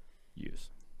use.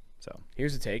 So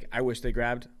here's the take. I wish they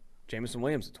grabbed Jameson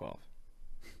Williams at 12.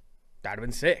 That'd have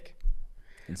been sick.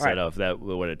 Instead of that,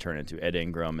 what would it turn into? Ed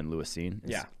Ingram and Lewis Cine?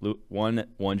 Yeah. One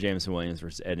Jameson Williams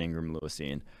versus Ed Ingram and Lewis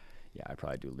Cine. Yeah, I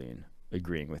probably do lean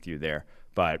agreeing with you there.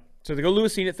 But so they go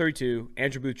Lewis Cine at 32.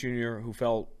 Andrew Booth Jr., who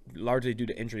fell largely due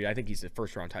to injury. I think he's a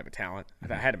first-round type of talent.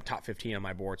 I had him top 15 on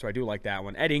my board, so I do like that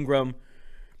one. Ed Ingram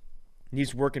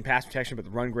needs to work in pass protection, but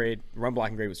the run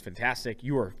blocking grade was fantastic.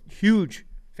 You are huge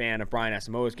fan of Brian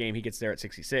Asamoah's game. He gets there at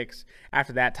 66.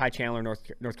 After that, Ty Chandler,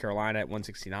 North Carolina at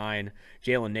 169.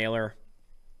 Jalen Naylor,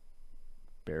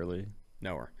 Barely.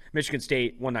 nowhere. Michigan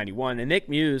State, 191. And Nick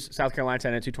Muse, South Carolina, at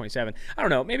 227. I don't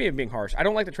know. Maybe I'm being harsh. I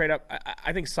don't like the trade up.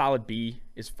 I think solid B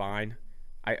is fine.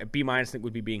 B- I think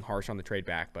would be being harsh on the trade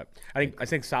back, but I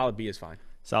think solid B is fine.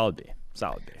 Solid B.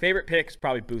 Solid B. Favorite pick is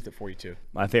probably Booth at 42.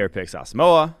 My favorite pick's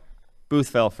Asamoah. Booth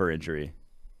fell for injury.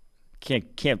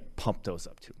 Can't pump those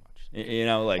up too much. You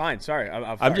know, like Fine, sorry.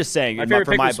 I'm just saying. My favorite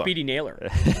for pick my was book. Speedy Naylor.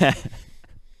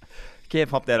 Can't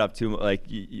pump that up too much. Like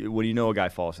when you know a guy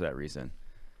falls for that reason.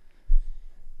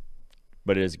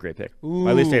 But it is a great pick. Ooh.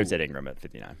 My least favorite's Ed Ingram at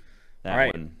 59. That All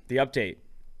right, one, the update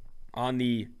on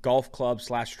the golf club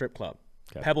 / strip club,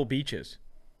 Okay. Pebble Beaches,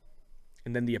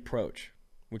 and then the approach,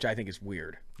 which I think is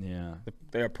weird. yeah.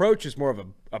 The approach is more of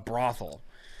a brothel,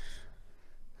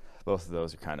 Both of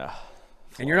those are kind of.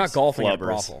 and you're not golfing at a Flubbers.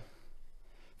 brothel.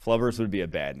 Flubbers would be a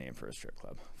bad name for a strip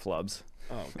club. Flubs.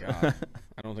 Oh, God.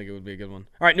 I don't think it would be a good one.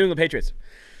 All right, New England Patriots.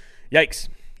 Yikes.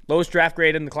 Lowest draft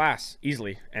grade in the class,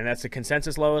 easily. And that's the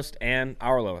consensus lowest and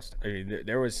our lowest. I mean,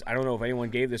 there was, I don't know if anyone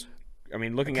gave this. I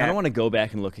mean, looking I at don't want to go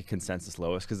back and look at consensus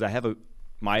lowest because I have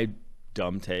my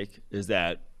dumb take is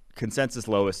that consensus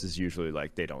lowest is usually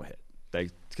like they don't hit.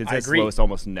 Like consensus agree. lowest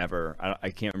almost never.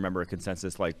 I can't remember a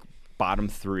consensus like bottom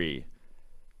 3.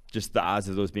 Just the odds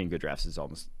of those being good drafts is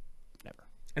almost never.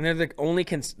 And they're the only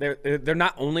they're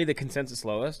not only the consensus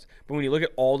lowest, but when you look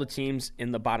at all the teams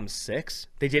in the bottom 6,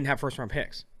 they didn't have first round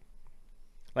picks.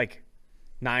 Like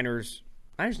Niners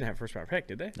didn't have a first round pick,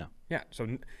 did they? No. Yeah. So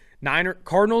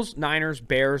Cardinals, Niners,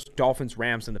 Bears, Dolphins,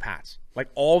 Rams, and the Pats. Like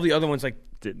all the other ones, like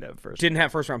Didn't have first. didn't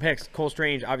have first round picks. Cole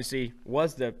Strange obviously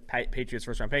was the Patriots'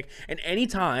 first round pick. And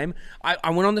anytime I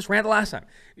went on this rant the last time,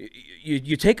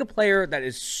 you take a player that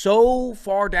is so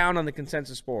far down on the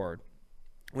consensus board,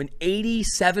 when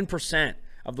 87%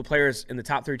 of the players in the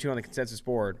top 32 on the consensus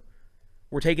board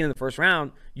were taken in the first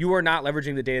round, you are not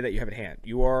leveraging the data that you have at hand.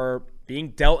 You are being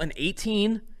dealt an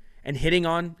 18 and hitting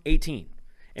on 18.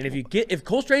 And if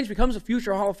Cole Strange becomes a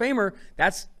future Hall of Famer,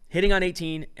 that's hitting on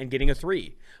 18 and getting a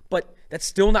 3. But that's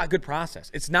still not good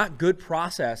process. It's not good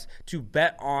process to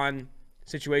bet on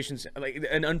situations like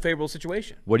an unfavorable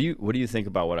situation. What do you think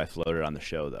about what I floated on the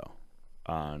show though?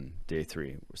 On day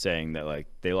 3, saying that like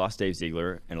they lost Dave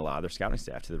Ziegler and a lot of their scouting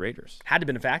staff to the Raiders. Had to have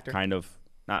been a factor. Kind of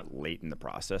not late in the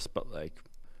process, but like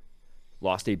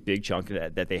lost a big chunk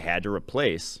that they had to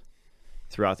replace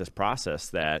throughout this process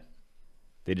that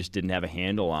they just didn't have a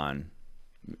handle on,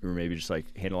 or maybe just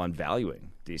like handle on valuing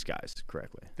these guys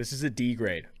correctly. This is a D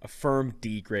grade, a firm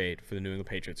D grade for the New England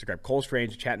Patriots. They grabbed Cole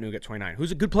Strange, Chattanooga at 29,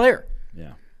 who's a good player.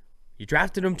 Yeah. You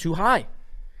drafted him too high.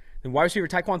 Then wide receiver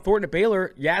Tyquan Thornton at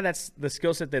Baylor, yeah, that's the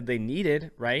skill set that they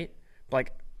needed, right? But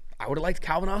like, I would have liked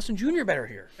Calvin Austin Jr. better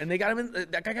here, and they got him in.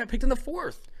 That guy got picked in the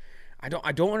 4th. I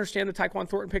don't understand the Tyquan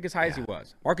Thornton pick as high as he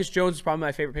was. Marcus Jones is probably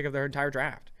my favorite pick of their entire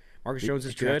draft. Marcus Jones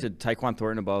is good. Drafted Tyquan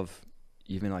Thornton above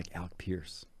even like Alec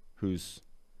Pierce, who's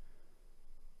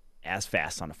as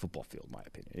fast on a football field, in my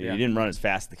opinion. Yeah. He didn't run as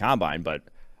fast at the combine, but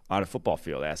on a football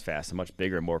field, as fast and much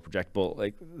bigger and more projectable.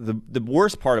 Like the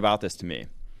worst part about this to me,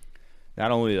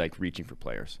 not only like reaching for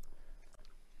players.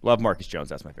 Love Marcus Jones.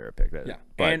 That's my favorite pick. Yeah,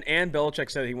 But and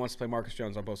Belichick said he wants to play Marcus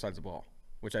Jones on both sides of the ball,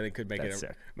 which I think could make That's it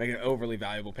sick. make it an overly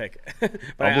valuable pick. But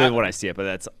I'll believe it when I see it,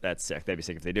 but that's sick. That'd be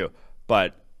sick if they do.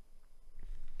 But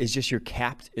it's just you're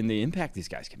capped in the impact these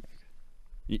guys can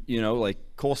make. You know, like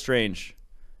Cole Strange,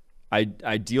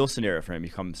 ideal scenario for him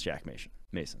becomes Shaq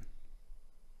Mason,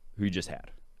 who you just had.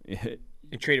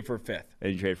 he traded for a 5th.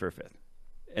 And you traded for a 5th.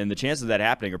 And the chances of that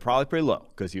happening are probably pretty low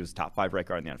because he was a top 5 right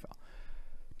guard in the NFL.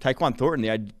 Tyquan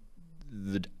Thornton,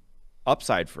 the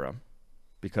upside for him,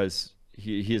 because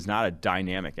he is not a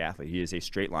dynamic athlete. He is a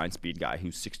straight line speed guy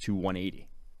who's 6'2", 180.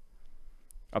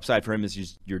 Upside for him is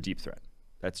just your deep threat.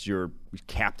 That's your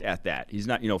capped at that. He's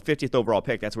not, 50th overall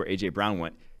pick. That's where A.J. Brown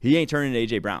went. He ain't turning into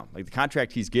A.J. Brown. Like the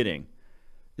contract he's getting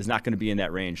is not going to be in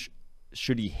that range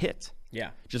should he hit.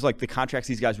 Yeah. Just like the contracts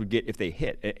these guys would get if they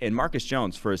hit. And Marcus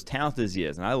Jones, for as talented as he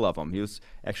is, and I love him, he was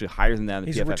actually higher than that in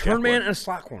the He's PFF a return draft man board. and a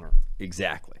slot corner.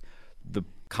 Exactly. The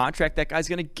contract that guy's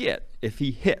going to get if he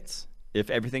hits,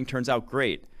 if everything turns out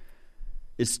great,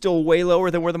 is still way lower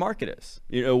than where the market is.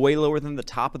 Way lower than the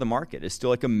top of the market. It's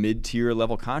still like a mid-tier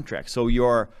level contract. So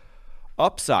your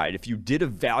upside, if you did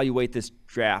evaluate this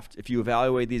draft, if you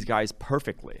evaluate these guys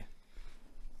perfectly,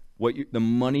 the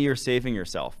money you're saving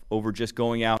yourself over just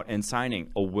going out and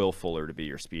signing a Will Fuller to be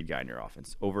your speed guy in your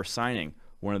offense, over signing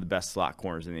one of the best slot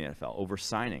corners in the NFL, over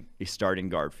signing a starting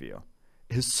guard for you,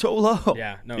 is so low.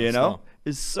 Yeah, no, you it's know, low.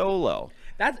 is so low.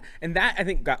 That I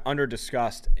think got under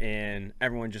discussed and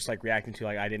everyone just like reacting to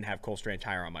like I didn't have Cole Strange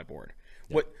higher on my board.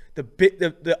 Yeah. What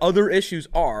the other issues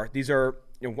are? These are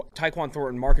Tyquan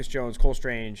Thornton, Marcus Jones, Cole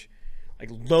Strange, like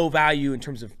low value in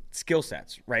terms of skill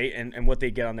sets, right? And what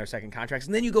they get on their second contracts.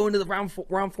 And then you go into the round 4,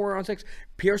 round 6.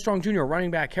 Pierre Strong Jr.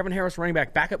 running back, Kevin Harris running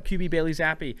back, backup QB Bailey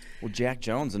Zappi. Well, Jack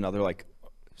Jones, another like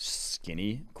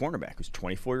skinny cornerback who's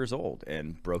 24 years old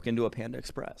and broke into a Panda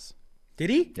Express. Did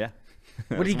he? Yeah.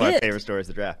 What did he get? My get? favorite story is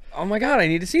the draft. Oh my God, I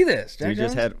need to see this. He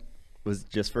just was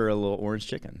just for a little orange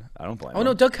chicken. I don't blame him. Oh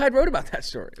no, Doug Hyde wrote about that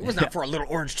story. It was not for a little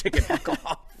orange chicken. Fuck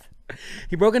off.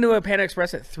 He broke into a Panda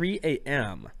Express at 3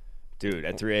 a.m. Dude,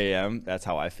 at 3 a.m., that's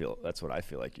how I feel. That's what I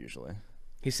feel like usually.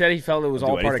 He said he felt it was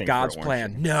all part of God's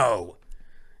plan. No.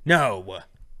 No,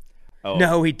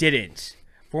 he didn't.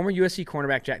 Former USC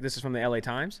cornerback Jack, this is from the LA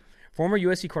Times. Former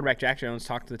USC quarterback Jack Jones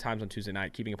talked to the Times on Tuesday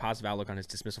night, keeping a positive outlook on his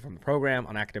dismissal from the program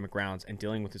on academic grounds and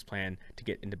dealing with his plan to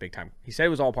get into big time. He said it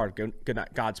was all part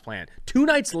of God's plan. 2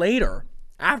 nights later,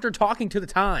 after talking to the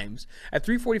Times, at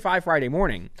 3:45 Friday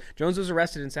morning, Jones was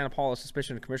arrested in Santa Paula,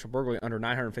 suspicion of commercial burglary under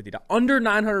 $950. Under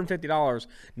 $950,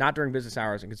 not during business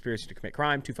hours, and conspiracy to commit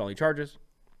crime. 2 felony charges.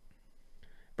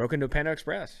 Broke into a Panda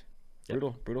Express. Yep.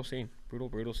 Brutal scene.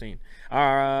 Brutal scene.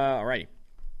 All righty.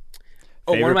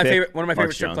 Oh, one of my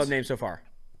favorite strip club names so far.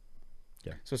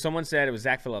 Yeah. So someone said it was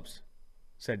Zach Phillips.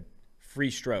 Said free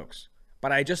strokes,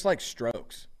 but I just like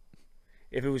strokes.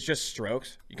 If it was just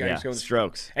strokes, you guys go to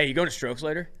strokes. Hey, you going to Strokes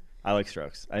later? I like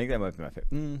Strokes. I think that might be my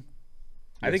favorite.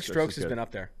 I think Strokes has been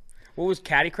up there. What was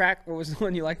Caddy Crack? What was the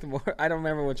one you liked the more? I don't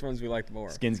remember which ones we liked more.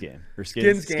 Skins Game or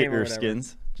Skins Game or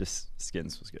Skins. Just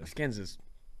Skins was good. Skins is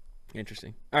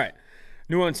interesting. All right,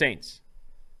 New Orleans Saints.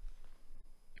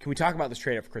 Can we talk about this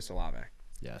trade up for Chris Olave?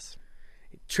 Yes.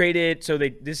 Traded, so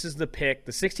this is the pick.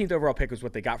 The 16th overall pick was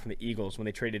what they got from the Eagles when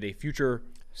they traded a future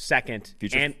second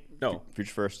future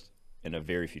first and a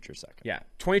very future second. Yeah,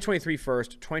 2023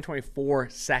 first, 2024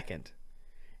 second.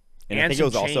 And I think it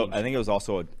was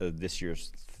also this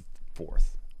year's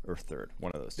fourth or third,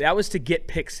 one of those two. That was to get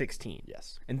pick 16.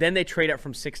 Yes. And then they trade up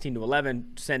from 16 to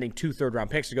 11, sending 2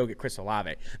 third-round picks to go get Chris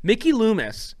Olave. Mickey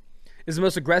Loomis is the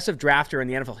most aggressive drafter in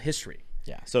the NFL history.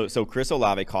 Yeah. So Chris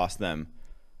Olave cost them,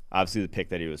 obviously, the pick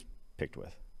that he was picked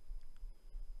with.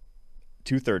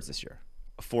 2 thirds this year,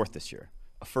 a fourth this year,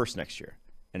 a first next year,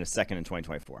 and a second in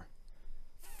 2024.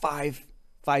 Five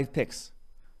picks.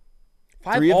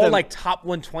 5 all like top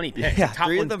 120 picks. Yeah, top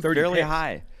 3 of them fairly picks.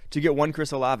 high to get one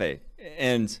Chris Olave.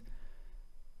 And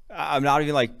I'm not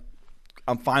even like,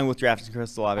 I'm fine with drafting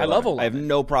Chris Olave. I love Olave. I have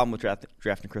no problem with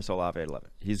drafting Chris Olave at 11.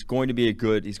 He's going to be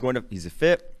he's a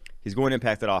fit. He's going to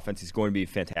impact that offense. He's going to be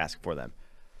fantastic for them.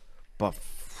 But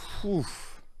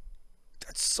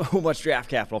that's so much draft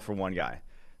capital for one guy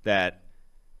that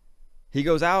he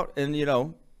goes out and,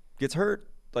 gets hurt.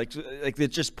 Like they're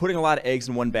just putting a lot of eggs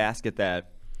in one basket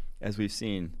that, as we've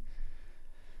seen,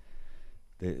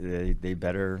 they've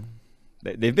been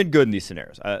good in these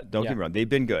scenarios. Don't get me wrong. They've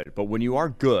been good. But when you are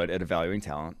good at evaluating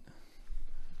talent,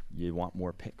 you want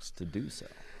more picks to do so.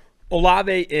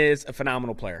 Olave is a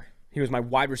phenomenal player. He was my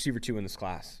wide receiver 2 in this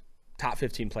class. Top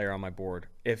 15 player on my board.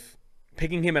 If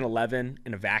picking him at 11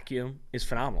 in a vacuum is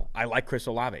phenomenal. I like Chris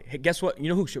Olave. Hey, guess what? You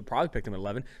know who should probably pick him at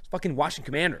 11? It's fucking Washington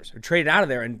Commanders, who traded out of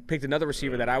there and picked another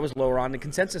receiver that I was lower on. The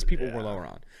consensus people were lower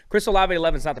on. Chris Olave at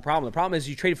 11 is not the problem. The problem is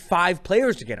you traded 5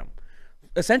 players to get him.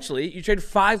 Essentially, you traded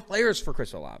 5 players for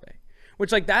Chris Olave,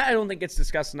 which like that I don't think gets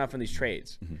discussed enough in these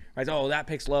trades. Mm-hmm. Right? Oh, that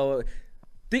pick's low.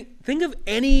 Think of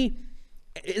any.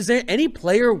 Is there any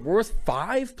player worth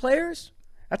 5 players?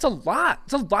 That's a lot.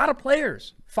 It's a lot of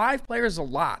players. 5 players is a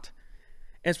lot.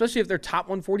 And especially if they're top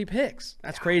 140 picks.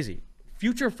 That's crazy.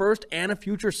 Future first and a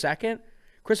future second.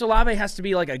 Chris Olave has to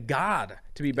be like a god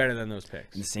to be better than those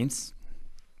picks. And the Saints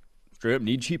straight up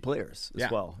need cheap players as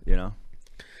well,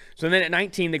 So then at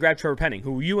 19, they grabbed Trevor Penning,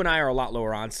 who you and I are a lot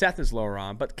lower on. Seth is lower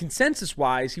on. But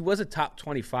consensus-wise, he was a top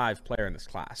 25 player in this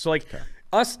class. So,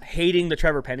 us hating the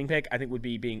Trevor Penning pick, I think, would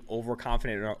be being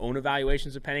overconfident in our own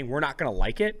evaluations of Penning. We're not going to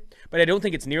like it, but I don't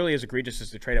think it's nearly as egregious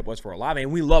as the trade-up was for Olave,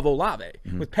 and we love Olave.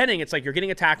 Mm-hmm. With Penning, it's like you're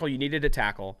getting a tackle. You needed a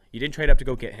tackle. You didn't trade up to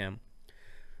go get him.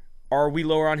 Are we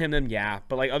lower on him than? Yeah,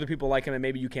 but other people like him, and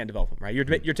maybe you can't develop him, right?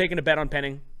 You're taking a bet on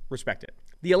Penning. Respect it.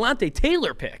 The Alontae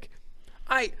Taylor pick,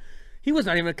 he was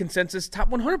not even a consensus top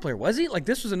 100 player, was he?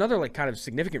 This was another kind of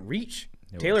significant reach.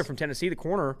 Taylor from Tennessee, the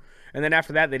corner. And then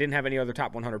after that, they didn't have any other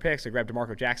top 100 picks. They grabbed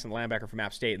DeMarco Jackson, the linebacker from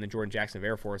App State, and then Jordan Jackson of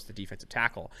Air Force, the defensive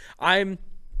tackle. I'm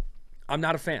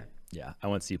not a fan. Yeah, I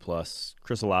went C+.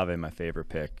 Chris Olave, my favorite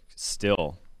pick,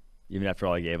 still, even after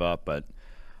all I gave up. But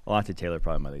Alontae Taylor,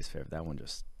 probably my least favorite. That one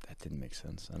just That didn't make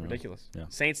sense. I don't Ridiculous. know. Yeah.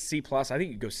 Saints C+. I think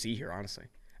you go C here, honestly.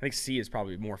 I think C is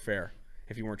probably more fair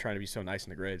if you weren't trying to be so nice in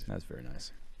the grades. That's very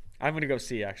nice. I'm going to go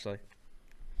C, actually.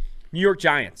 New York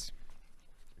Giants.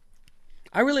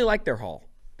 I really like their haul.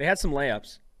 They had some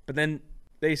layups, but then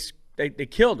they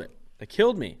killed it. They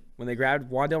killed me when they grabbed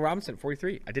Wan'Dale Robinson at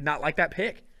 43. I did not like that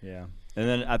pick. Yeah. And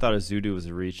then I thought Azudu was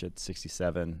a reach at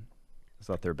 67. I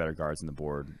thought there were better guards on the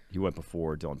board. He went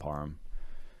before Dylan Parham.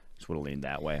 Just would have leaned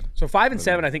that way. So 5 and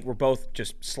 7, I think were both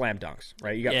just slam dunks,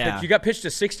 right? You got pitched a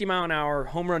 60-mile-an-hour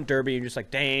home run derby, and you're just like,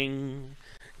 dang.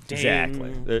 Exactly.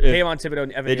 Kayvon Thibodeau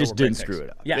and Evan They Neal just were didn't great picks. screw it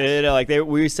up. Yeah.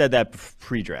 We said that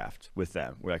pre-draft with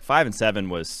them. We're like 5 and 7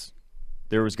 was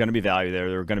there was going to be value there.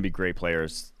 There were going to be great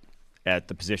players at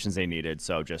the positions they needed.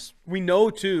 So just we know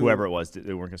too. Whoever it was, they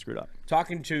weren't going to screw it up.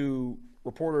 Talking to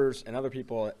reporters and other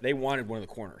people, they wanted one of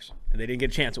the corners, and they didn't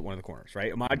get a chance at one of the corners,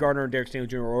 right? Ahmad Gardner and Derek Stanley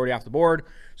Jr. were already off the board,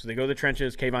 so they go to the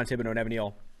trenches. Kayvon Thibodeau and Evan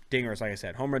Neal, dingers, like I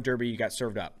said. Home run derby, you got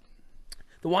served up.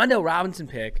 The Wan'Dale Robinson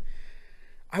pick,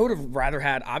 I would have rather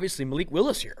had, obviously, Malik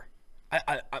Willis here.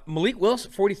 Malik Willis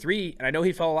at 43, and I know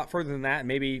he fell a lot further than that, and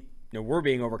maybe we're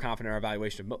being overconfident in our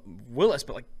evaluation of Willis,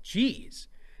 but, geez.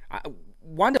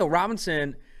 Wan'Dale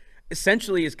Robinson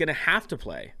essentially is going to have to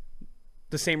play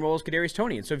the same role as Kadarius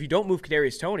Toney. And so if you don't move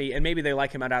Kadarius Toney, and maybe they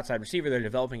like him at outside receiver, they're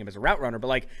developing him as a route runner,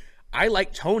 but I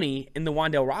like Toney in the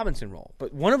Wan'Dale Robinson role,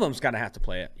 but one of them's got to have to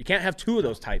play it. You can't have two of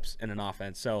those types in an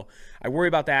offense. So I worry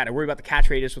about that. I worry about the catch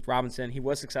radius with Robinson. He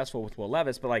was successful with Will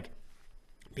Levis, but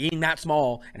being that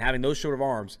small and having those sort of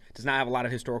arms does not have a lot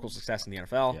of historical success in the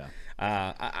NFL.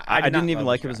 Yeah. I didn't even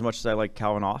like him as much as I like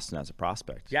Calvin Austin as a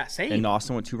prospect. Yeah, same. And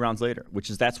Austin went 2 rounds later,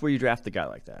 that's where you draft a guy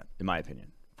like that, in my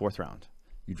opinion. 4th round.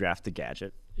 You draft the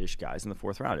gadget-ish guys in the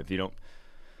 4th round. If you don't,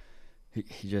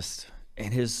 he just,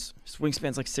 and his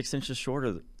wingspan's 6 inches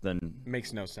shorter than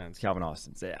makes no sense. Calvin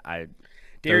Austin's.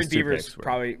 Darren Beavers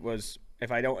probably was.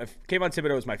 If Kayvon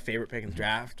Thibodeau was my favorite pick in the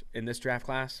draft in this draft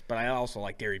class, but I also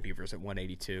like Darren Beavers at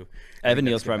 182. Evan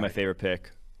Neal's probably my favorite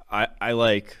pick. I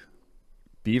like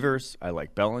Beavers. I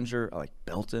like Bellinger. I like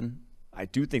Belton. I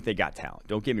do think they got talent.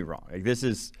 Don't get me wrong.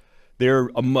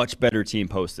 They're a much better team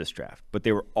post this draft, but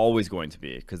they were always going to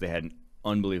be because they had an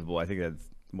unbelievable. I think they had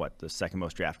the second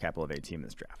most draft capital of any team in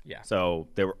this draft. Yeah. So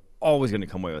they were always going to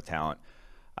come away with talent.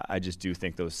 I just do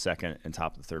think those second and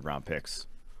top of the 3rd round picks,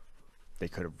 they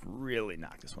could have really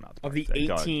knocked this one out. Of the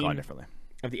 18, gone differently.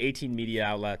 Of the 18 media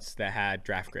outlets that had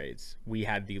draft grades, we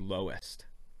had the lowest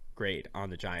grade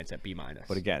on the Giants at B-.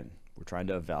 But again, we're trying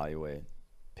to evaluate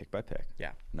pick by pick.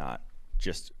 Yeah. Not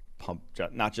just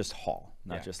not just haul.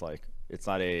 Not just it's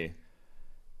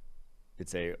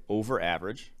a over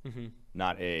average,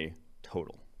 not a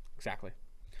total. Exactly.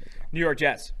 New York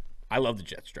Jets. I love the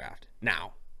Jets draft.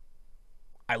 Now,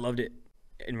 I loved it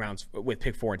in rounds with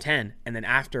pick 4 and 10. And then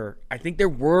after, I think there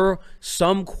were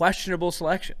some questionable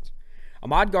selections.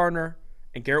 Ahmad Gardner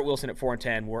and Garrett Wilson at 4 and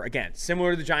 10 were, again,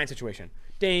 similar to the Giants situation.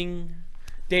 Ding,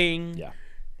 ding. Yeah.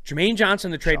 Jermaine Johnson,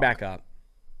 the trade back up,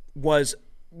 was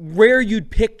where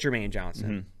you'd pick Jermaine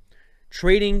Johnson.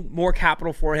 Trading more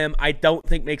capital for him, I don't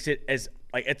think makes it as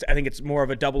I think it's more of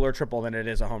a double or triple than it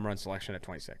is a home run selection at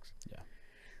 26. Yeah.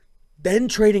 Then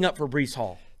trading up for Breece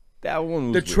Hall. That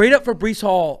one was the trade up for Breece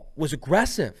Hall was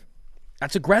aggressive.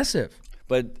 That's aggressive.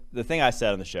 But the thing I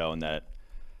said on the show, and that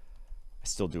I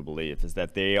still do believe, is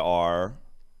that they are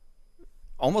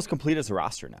almost complete as a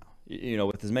roster now.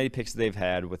 With as many picks as they've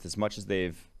had, with as much as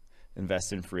they've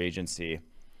invested in free agency,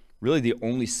 really the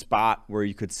only spot where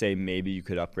you could say maybe you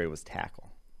could upgrade was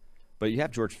tackle. But you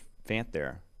have George Fant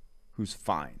there, who's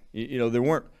fine. There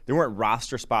weren't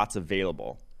roster spots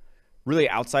available really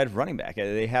outside of running back.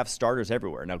 They have starters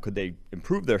everywhere. Now, could they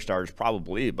improve their starters?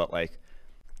 Probably, but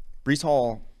Breece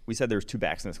Hall, we said there was 2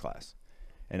 backs in this class.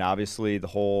 And obviously the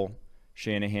whole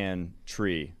Shanahan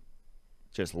tree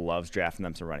just loves drafting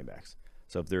them to running backs.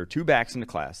 So if there are 2 backs in the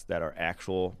class that are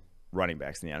actual running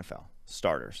backs in the NFL,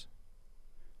 starters,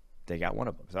 they got one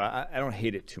of them. So I don't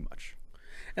hate it too much.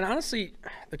 And honestly,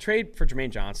 the trade for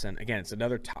Jermaine Johnson, again, it's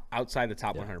another outside the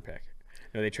top 100 pick.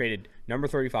 They traded number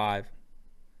 35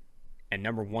 and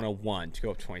number 101 to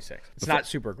go up 26. It's not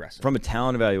super aggressive. From a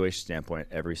talent evaluation standpoint,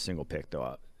 every single pick,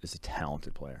 though, is a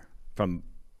talented player. I'm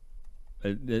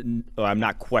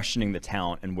not questioning the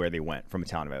talent and where they went from a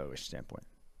talent evaluation standpoint.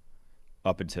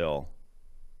 Up until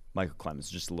Michael Clemens,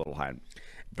 just a little high,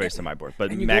 based on my board.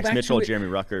 But Max Mitchell, Jeremy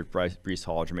Ruckert, Breece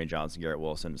Hall, Jermaine Johnson, Garrett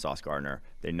Wilson, Sauce Gardner,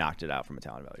 they knocked it out from a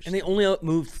talent evaluation. And they only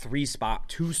moved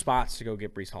 2 spots to go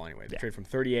get Breece Hall anyway. They traded from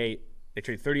 38. They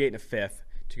traded 38 and a 5th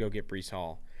to go get Breece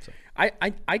Hall. So, I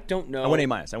don't know. I went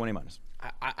A-.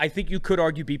 I think you could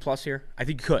argue B+ here. I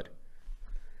think you could.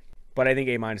 But I think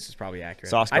A- is probably accurate.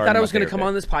 Sauce I thought Gardner, I was my going to come favorite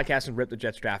on this podcast and rip the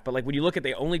Jets draft, but like when you look at,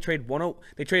 they only trade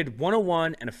they traded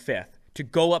 101 and a fifth to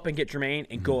go up and get Jermaine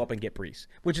and go up and get Brees,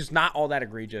 which is not all that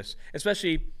egregious,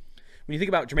 especially when you think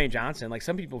about Jermaine Johnson. Like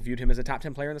some people viewed him as a top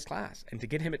 10 player in this class, and to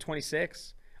get him at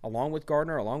 26, along with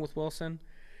Gardner, along with Wilson,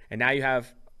 and now you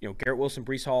have Garrett Wilson,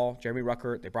 Brees Hall, Jeremy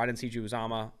Ruckert. They brought in C.J.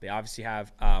 Uzomah. They obviously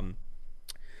have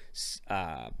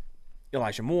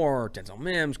Elijah Moore, Denzel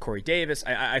Mims, Corey Davis.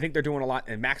 I think they're doing a lot.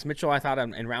 And Max Mitchell, I thought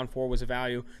in round 4 was a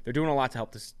value. They're doing a lot to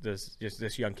help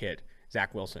this young kid,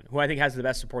 Zach Wilson, who I think has the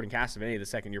best supporting cast of any of the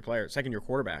second year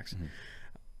quarterbacks.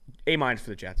 A- for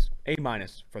the Jets. A-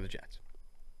 for the Jets.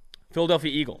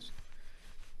 Philadelphia Eagles.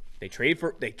 They trade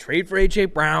for A.J.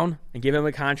 Brown and give him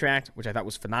a contract, which I thought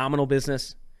was phenomenal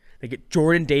business. They get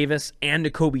Jordan Davis and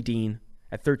Nakobe Dean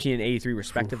at 13 and 83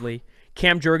 respectively.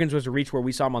 Cam Jurgens was a reach where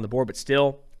we saw him on the board, but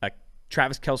still a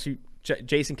Jason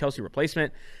Kelce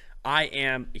replacement. I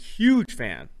am a huge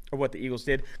fan of what the Eagles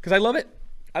did because I love it.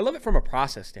 I love it from a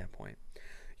process standpoint.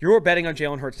 You're betting on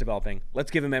Jalen Hurts developing.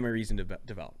 Let's give him every reason to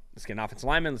develop. Let's get an offensive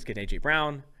lineman. Let's get A.J.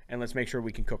 Brown, and let's make sure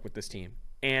we can cook with this team.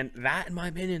 And that, in my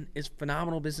opinion, is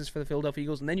phenomenal business for the Philadelphia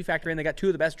Eagles. And then you factor in they got 2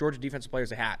 of the best Georgia defensive players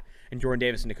they had, in Jordan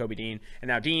Davis and Nakobe Dean. And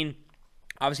now Dean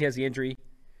obviously has the injury,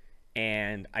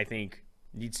 and I think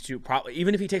needs to probably,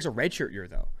 even if he takes a redshirt year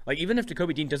though, like even if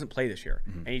Nakobe Dean doesn't play this year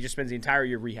and he just spends the entire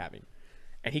year rehabbing,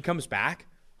 and he comes back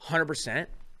 100%,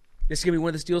 this is gonna be one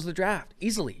of the steals of the draft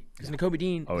easily because Nakobe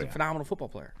Dean is a phenomenal football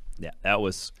player. Yeah,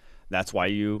 that's why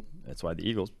the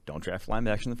Eagles don't draft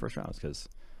linebackers in the first round, because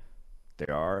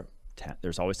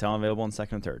there's always talent available in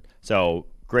second and third. So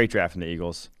great draft from the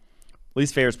Eagles.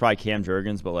 Least favorite is probably Cam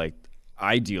Jurgens, but like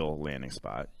ideal landing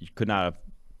spot. You could not have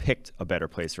picked a better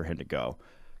place for him to go,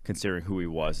 considering who he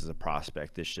was as a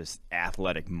prospect. This just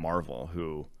athletic marvel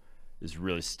who is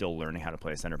really still learning how to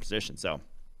play a center position. So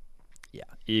yeah,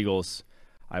 Eagles.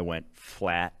 I went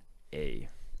flat A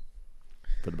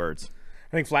for the Birds.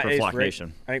 I think flat A is great.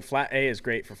 Nation. I think flat A is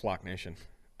great for Flock Nation.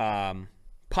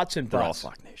 Putts and For all butts.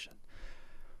 Flock Nation.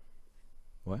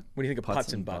 What? What do you think of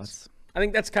putts and butts? butts? I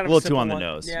think that's kind of A little simple too on the one.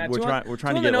 nose. Yeah, We're trying too to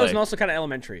on get the nose like, and also kind of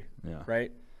elementary. Yeah.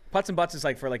 Right. Putts and butts is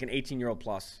like for like an 18-year-old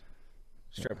plus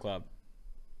strip club.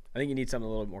 I think you need something a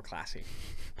little bit more classy.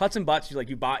 Putts and butts,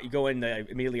 you go in, they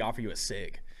immediately offer you a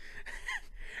cig.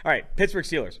 All right, Pittsburgh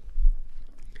Steelers.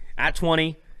 At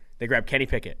 20, they grabbed Kenny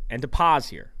Pickett. And to pause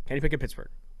here, Kenny Pickett, Pittsburgh.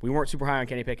 We weren't super high on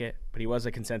Kenny Pickett, but he was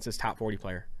a consensus top 40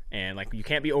 player. And like you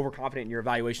can't be overconfident in your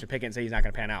evaluation of Pickett and say he's not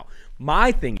going to pan out.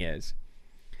 My thing is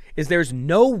there's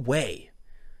no way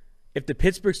if the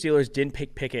Pittsburgh Steelers didn't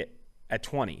pick Pickett at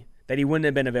 20 that he wouldn't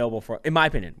have been available for, in my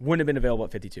opinion, wouldn't have been available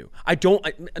at 52.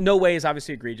 No way is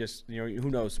obviously egregious. Who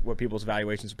knows what people's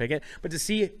evaluations of Pickett. But to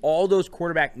see all those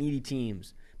quarterback needy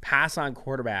teams pass on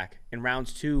quarterback in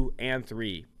rounds 2 and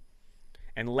 3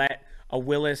 and let a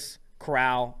Willis,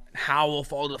 Corral, Howell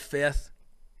fall to the 5th.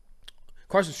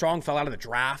 Carson Strong fell out of the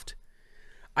draft.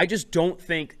 I just don't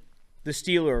think the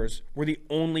Steelers were the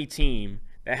only team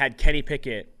that had Kenny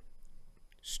Pickett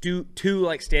 2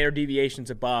 like standard deviations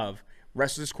above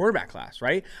rest of this quarterback class,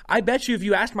 right? I bet you if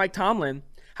you asked Mike Tomlin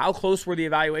how close were the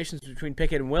evaluations between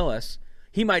Pickett and Willis,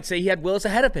 he might say he had Willis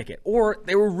ahead of Pickett, or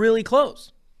they were really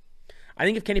close. I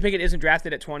think if Kenny Pickett isn't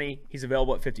drafted at 20, he's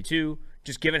available at 52.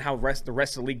 Just given how the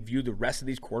rest of the league viewed the rest of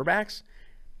these quarterbacks,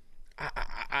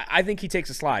 I think he takes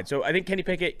a slide. So I think Kenny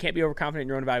Pickett can't be overconfident in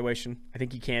your own evaluation. I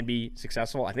think he can be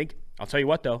successful. I'll tell you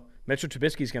what, though, Mitchell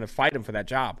Trubisky is going to fight him for that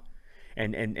job.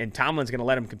 And Tomlin's going to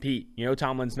let him compete.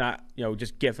 Tomlin's not,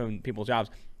 just giving people jobs.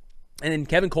 And then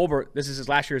Kevin Colbert, this is his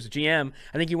last year as a GM.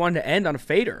 I think he wanted to end on a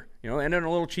fader, end on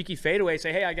a little cheeky fadeaway,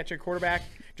 say, hey, I got your quarterback,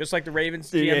 just like the Ravens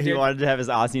GM yeah, he did. wanted to have his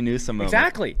Ozzie Newsome moment.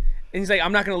 Exactly. And he's like,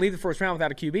 I'm not going to leave the first round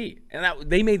without a QB. And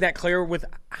they made that clear with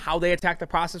how they attacked the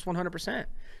process 100%.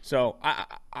 So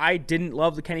I didn't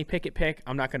love the Kenny Pickett pick.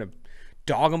 I'm not going to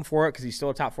dog him for it because he's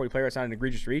still a top 40 player. It's not an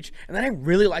egregious reach. And then I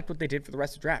really liked what they did for the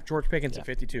rest of the draft. George Pickens at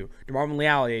 52, DeMarvin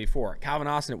Leal at 84, Calvin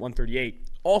Austin at 138.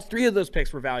 All 3 of those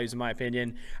picks were values in my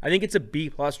opinion. I think it's a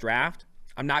B+ draft.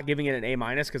 I'm not giving it an A-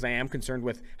 because I am concerned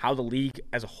with how the league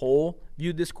as a whole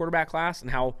viewed this quarterback class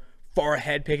and how far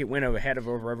ahead Pickett went ahead of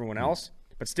over everyone else.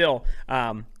 But still,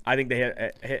 I think they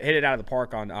hit it out of the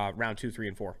park on round 2, 3,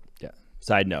 and 4. Yeah.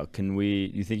 Side note,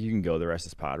 you think you can go the rest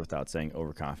of this pod without saying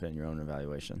overconfident in your own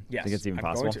evaluation? Yes. Think it's even I'm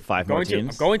possible? going to. 5 more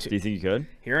teams? I'm going to. Do you think you could?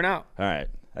 Here and out. All right.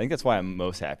 I think that's why I'm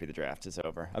most happy the draft is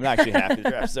over. I'm not actually happy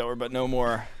the draft is over, but no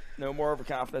more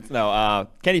overconfidence. No,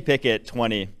 Kenny Pickett,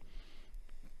 20.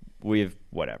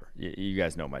 Whatever. You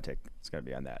guys know my take. It's going to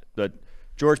be on that. But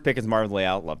George Pickens, Marvin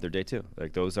Leal, love their day too.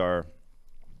 Like those are –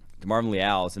 Marvin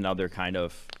Leal is another kind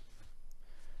of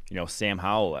Sam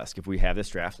Howell-esque. If we have this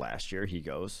draft last year, he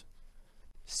goes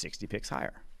 60 picks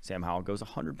higher. Sam Howell goes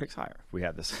 100 picks higher if we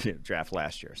have this draft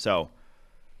last year. So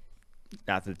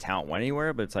not that the talent went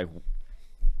anywhere, but it's like,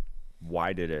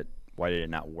 why did it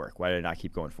not work? Why did it not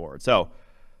keep going forward? So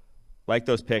like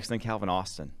those picks, then Calvin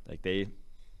Austin. Like they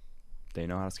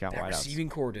know how to scout wideouts. Receiving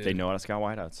core, dude. They know how to scout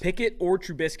wideouts. Pickett or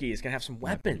Trubisky is going to have some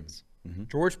weapons. Mm-hmm.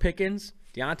 George Pickens,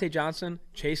 Deontay Johnson,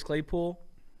 Chase Claypool,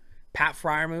 Pat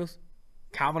Freiermuth,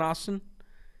 Calvin Austin,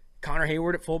 Connor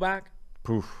Hayward at fullback.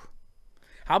 Poof.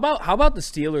 How about the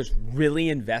Steelers really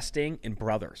investing in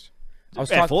brothers?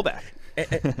 At fullback.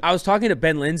 I was talking to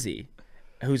Ben Lindsay,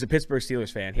 who's a Pittsburgh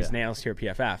Steelers fan. He's an analyst here at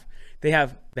PFF. They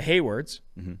have the Haywards,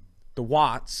 the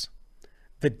Watts,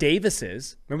 the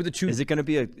Davises. Remember the two? Is it going to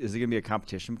be a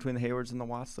competition between the Haywards and the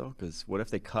Watts though? Because what if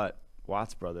they cut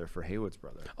Watts' brother for Hayward's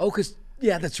brother? Oh,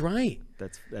 yeah, that's right.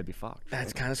 That'd be fucked.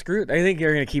 That's kind of screwed. I think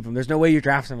they're going to keep him. There's no way you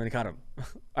draft someone to cut him.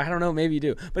 I don't know. Maybe you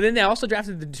do. But then they also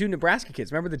drafted the two Nebraska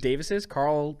kids. Remember the Davises?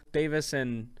 Carl Davis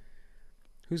and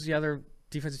who's the other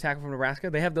defensive tackle from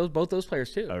Nebraska? They have both those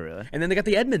players too. Oh, really? And then they got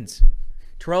the Edmonds.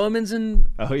 Terrell Edmonds and...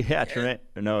 Oh, yeah. Tremaine.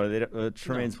 No,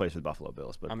 Tremaine's plays for the Buffalo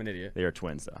Bills. But I'm an idiot. They are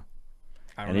twins, though.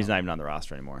 And he's not even on the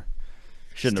roster anymore.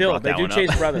 Still, they do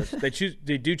chase brothers.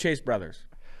 They do chase brothers.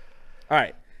 All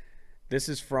right. This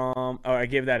is from. Oh, I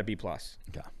gave that a B+.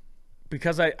 Okay.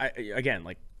 Because I again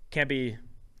can't be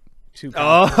too.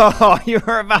 Oh, you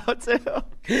were about to.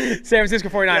 San Francisco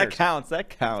 49ers. That counts. That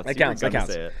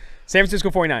counts. San Francisco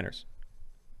 49ers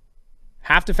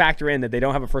have to factor in that they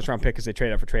don't have a first-round pick because they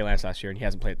traded up for Trey Lance last year and he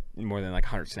hasn't played more than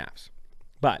 100 snaps.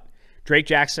 But Drake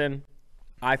Jackson,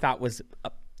 I thought was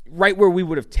right where we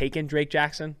would have taken Drake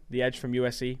Jackson, the edge from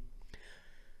USC.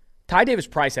 Ty Davis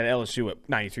Price at LSU at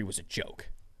 93 was a joke.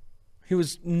 He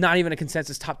was not even a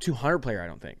consensus top 200 player, I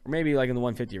don't think. Or maybe in the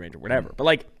 150 range or whatever.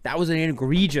 But that was an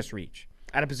egregious reach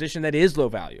at a position that is low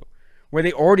value, where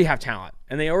they already have talent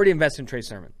and they already invested in Trey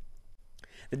Sermon.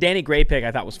 The Danny Gray pick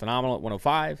I thought was phenomenal at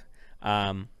 105.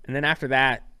 And then after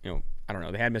that, I don't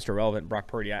know. They had Mr. Relevant and Brock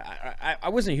Purdy. I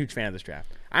wasn't a huge fan of this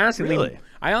draft. I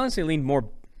honestly leaned more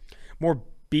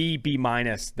B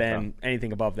minus than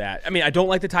anything above that. I mean, I don't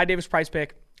like the Ty Davis Price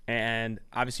pick. And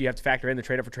obviously, you have to factor in the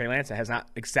trade up for Trey Lance that has not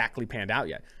exactly panned out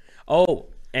yet. Oh,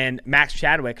 and Max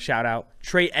Chadwick, shout out.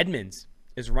 Trey Edmonds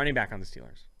is running back on the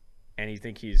Steelers, and I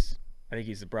think he's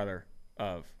the brother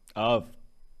of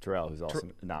Terrell, who's also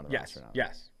not on the roster now.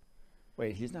 Yes.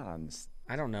 Wait, he's not on this.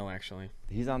 I don't know actually.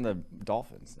 He's on the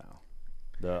Dolphins now.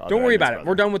 Don't worry about it.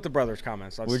 We're done with the brothers'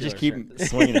 comments. We're just keep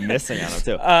swinging and missing on them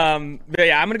too. But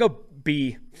yeah, I'm gonna go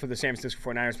B for the San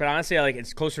Francisco 49ers. But honestly,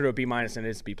 it's closer to a B minus than it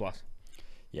is B plus.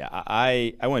 Yeah,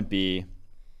 I went B.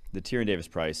 The Tyrion Davis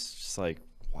Price, just why?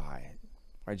 Why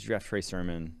did you draft Trey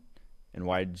Sermon? And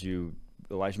why did you –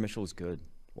 Elijah Mitchell was good.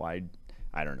 Why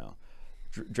 – I don't know.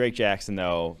 Drake Jackson,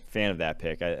 though, fan of that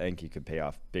pick. I think he could pay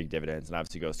off big dividends and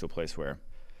obviously goes to a place where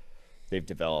they've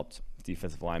developed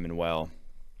defensive linemen well.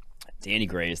 Danny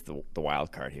Gray is the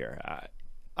wild card here.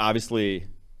 Obviously,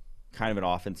 kind of an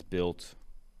offense built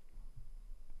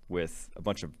with a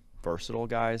bunch of versatile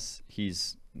guys.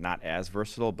 He's – not as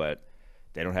versatile, but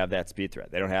they don't have that speed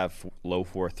threat. They don't have low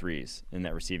 4.3s in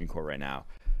that receiving core right now.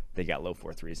 They got low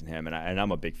 4.3s in him, and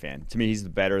I'm a big fan. To me, he's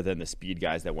better than the speed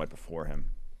guys that went before him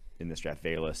in this draft.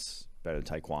 Velus, better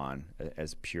than Tyquan,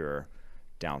 as pure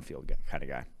downfield kind of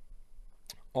guy.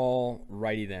 All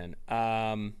righty then.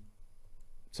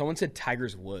 Someone said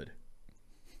Tiger's Wood.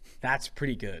 That's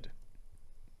pretty good.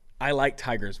 I like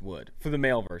Tiger's Wood for the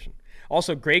male version.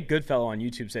 Also, Greg Goodfellow on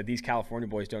YouTube said these California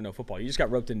boys don't know football. You just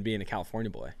got roped into being a California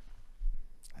boy.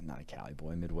 I'm not a Cali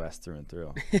boy, Midwest through and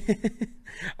through.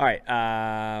 All right.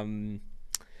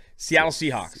 Seattle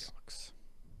Seahawks.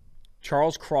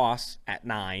 Charles Cross at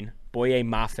 9. Boye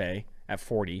Mafe at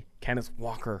 40. Kenneth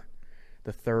Walker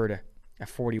the third at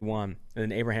 41. And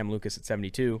then Abraham Lucas at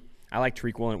 72. I like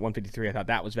Tariq Woolen at 153. I thought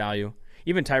that was value.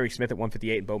 Even Tyreek Smith at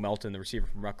 158 and Bo Melton, the receiver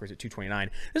from Rutgers, at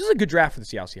 229. This is a good draft for the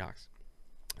Seattle Seahawks.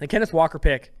 The Kenneth Walker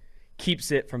pick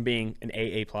keeps it from being an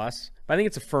AA+, but I think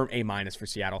it's a firm A- for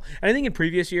Seattle. And I think in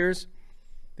previous years,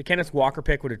 the Kenneth Walker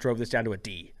pick would have drove this down to a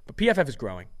D. But PFF is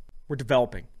growing. We're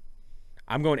developing.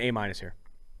 I'm going A- here.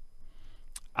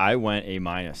 I went A-.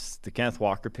 The Kenneth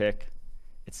Walker pick,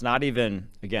 it's not even,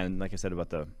 again, like I said about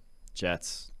the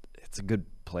Jets, it's a good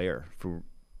player for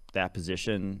that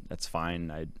position. That's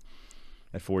fine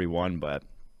at 41, but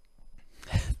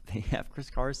they have Chris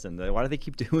Carson. Why do they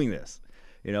keep doing this?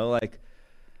 The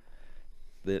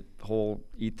whole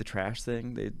eat the trash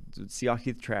thing. They Seahawks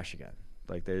eat the trash again,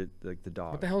 like the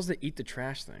dog. What the hell is the eat the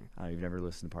trash thing? You've never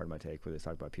listened to Part of My Take where they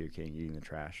talk about Peter King eating the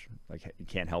trash, like he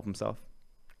can't help himself.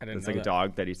 I didn't It's know like that. a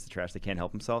dog that eats the trash. They can't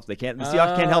help themselves. The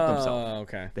Seahawks can't help themselves. Oh,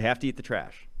 okay. They have to eat the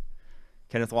trash.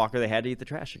 Kenneth Walker, they had to eat the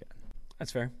trash again.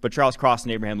 That's fair. But Charles Cross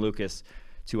and Abraham Lucas,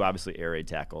 two obviously air raid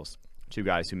tackles, two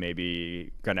guys who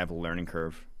maybe going to have a learning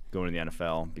curve going to the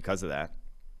NFL because of that.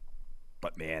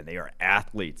 But, man, they are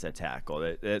athletes at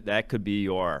tackle. That could be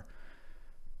your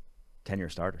 10-year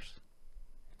starters.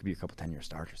 It could be a couple 10-year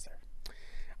starters there.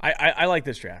 I like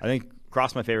this draft. I think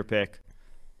Cross my favorite pick,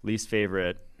 least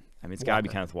favorite. I mean, it's got to be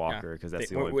Kenneth Walker because that's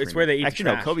the only. It's where they eat Actually, the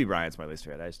no, trash. Kobe Bryant's my least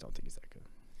favorite. I just don't think he's that good.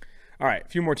 All right, a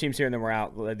few more teams here, and then we're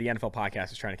out. The NFL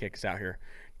podcast is trying to kick us out here.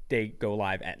 They go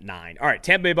live at 9. All right,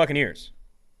 Tampa Bay Buccaneers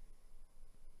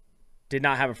did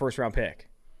not have a first-round pick,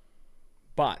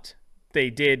 but they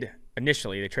did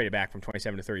initially. They traded back from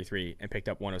 27 to 33 and picked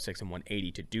up 106 and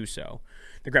 180 to do so.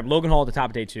 They grabbed Logan Hall at the top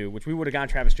of day 2, which we would have gone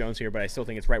Travis Jones here, but I still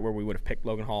think it's right where we would have picked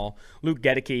Logan Hall. Luke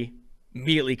Gedeke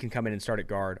immediately can come in and start at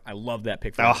guard. I love that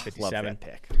pick for 57. Love that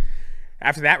pick.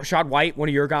 After that, Rashad White, one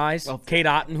of your guys. Cade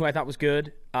Otton, who I thought was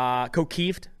good.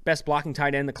 Kokeeft, best blocking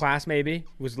tight end in the class maybe.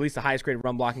 Was at least the highest graded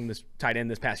run blocking this tight end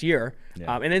this past year.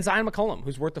 Yeah. And then Zion McCollum,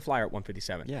 who's worth the flyer at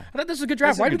 157. Yeah. I thought this was a good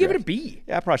draft. Why did we give it a B?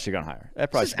 Yeah, I probably should have gone higher.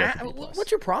 That probably should have been B+.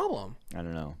 What's your problem? I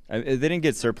don't know. They didn't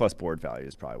get surplus board value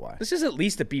is probably why. This is at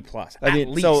least a B+. I mean, at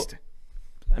least.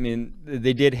 I mean,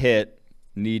 they did hit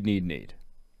need.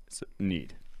 So,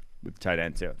 need with tight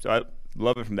end too. So I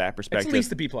love it from that perspective. It's at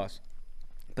least a B+.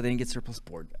 But they didn't get surplus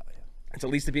board value. It's at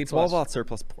least a B+. It's all about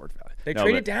surplus board value. They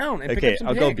traded down and picked up some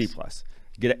I'll go picks.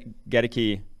 B+. Get a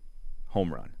key,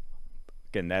 home run.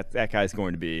 Again, that guy's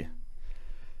going to be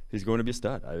a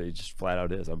stud. He just flat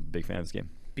out is. I'm a big fan of this game.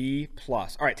 B+. All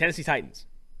right, Tennessee Titans.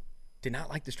 Did not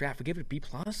like this draft. We gave it a B+.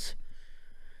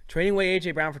 Trading away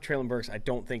A.J. Brown for Traylon Burks, I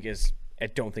don't think is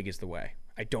the way.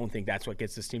 I don't think that's what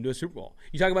gets this team to a Super Bowl.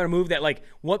 You talk about a move that, like,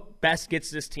 what best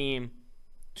gets this team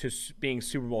to being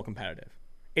Super Bowl competitive?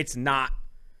 It's not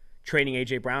trading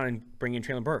A.J. Brown and bringing in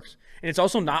Traylon Burks. And it's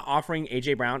also not offering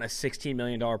A.J. Brown a $16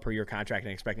 million per year contract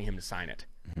and expecting him to sign it.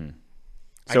 Mm-hmm.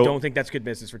 I don't think that's good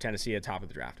business for Tennessee at the top of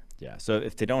the draft. Yeah, so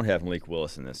if they don't have Malik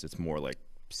Willis in this, it's more like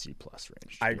C+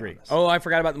 range. I agree. Oh, I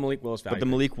forgot about the Malik Willis value. But the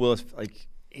Malik Willis, like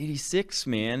 86,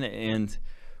 man, and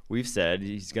we've said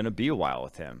he's going to be a while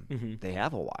with him. Mm-hmm. They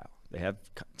have a while. They have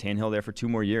Tannehill there for 2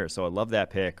 more years, so I love that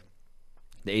pick.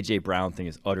 The A.J. Brown thing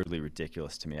is utterly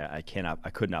ridiculous to me. I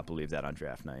could not believe that on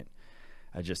draft night.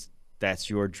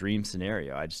 That's your dream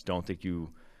scenario. I just don't think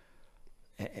you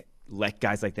let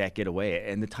guys like that get away.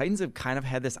 And the Titans have kind of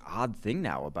had this odd thing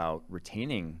now about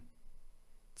retaining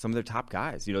some of their top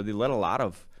guys. You know, they let a lot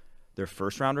of their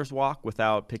first-rounders walk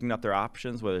without picking up their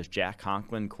options, whether it's Jack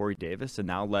Conklin, Corey Davis, and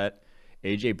now let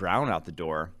A.J. Brown out the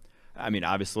door. I mean,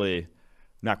 obviously,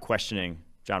 not questioning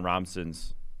John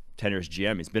Robinson's tenure as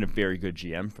GM. He's been a very good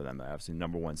GM for them. Obviously,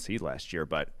 number 1 seed last year,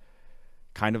 but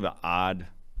kind of an odd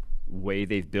way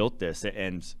they've built this,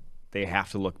 and they have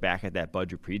to look back at that Bud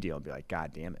Dupree deal and be like,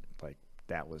 God damn it. Like,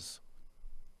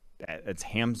 it's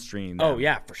hamstringing them. Oh,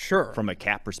 yeah, for sure. From a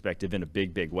cap perspective in a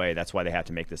big, big way. That's why they have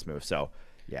to make this move. So,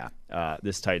 yeah,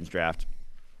 this Titans draft,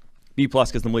 B+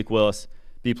 because the Malik Willis,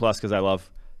 B+ because I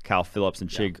love Kyle Phillips and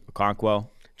Chig Okonkwo.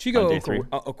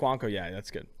 Okonkwo, yeah,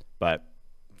 that's good. But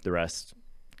the rest,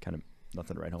 kind of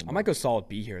nothing to write home. I might go solid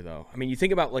B here, though. I mean, you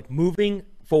think about, like, moving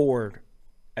forward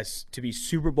as to be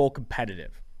Super Bowl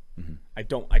competitive. Mm-hmm.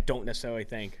 I don't necessarily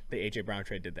think the A.J. Brown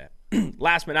trade did that.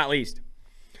 Last but not least,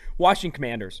 Washington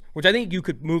Commanders, which I think you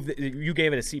could move. You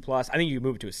gave it a C+. I think you could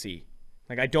move it to a C.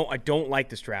 Like, I don't like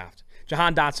this draft.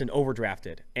 Jahan Dotson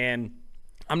overdrafted, and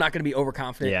I'm not going to be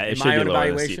overconfident in my own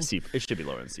evaluation. It should be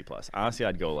lower than C+. Honestly,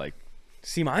 I'd go like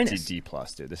C-. D+,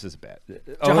 dude. This is bad.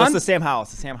 That's the Sam Howell.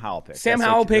 It's the Sam Howell pick. Sam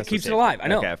Howell pick keeps it alive. I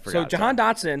know. Okay, so Jahan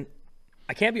Dotson,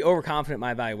 I can't be overconfident in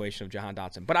my evaluation of Jahan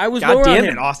Dotson, but I was God lower damn on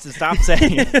it, him. Austin! Stop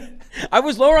saying it. I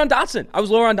was lower on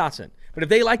Dotson. But if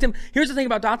they liked him, here's the thing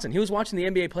about Dotson. He was watching the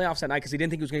NBA playoffs that night because he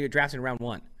didn't think he was going to get drafted in round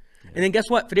 1. Yeah. And then guess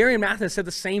what? Fedarian Mathis said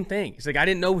the same thing. He's like, I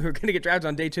didn't know we were going to get drafted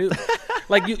on day 2.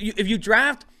 Like, if you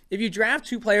draft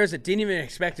 2 players that didn't even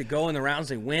expect to go in the rounds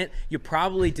they went, you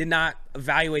probably did not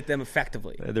evaluate them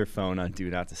effectively. They had their phone on Do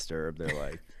Not Disturb. They're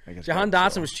like, Jahan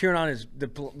Dotson was cheering on the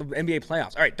NBA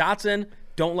playoffs. All right, Dotson,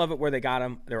 don't love it where they got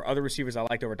him. There are other receivers I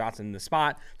liked over Dotson in the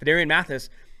spot. Fedarian Mathis,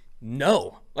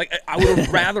 no. Like, I would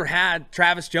have rather had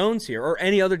Travis Jones here or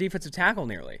any other defensive tackle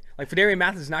nearly. Like, Fedarian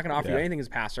Mathis is not going to offer you anything as a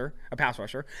pass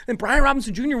rusher. Then Brian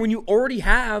Robinson Jr., when you already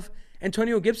have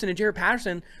Antonio Gibson and Jared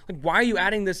Patterson, like, why are you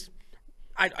adding this?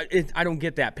 I don't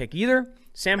get that pick either.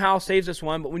 Sam Howell saves us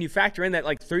one, but when you factor in that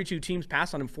like 32 teams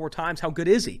passed on him 4 times, how good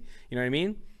is he? You know what I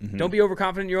mean? Don't be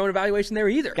overconfident in your own evaluation there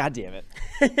either. God damn it.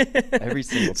 Every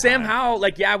single time. Sam Howell,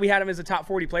 like, yeah, we had him as a top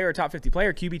 40 player, a top 50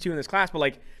 player, QB2 in this class, but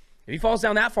like, if he falls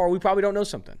down that far, we probably don't know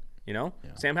something. You know,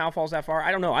 Sam Howell falls that far.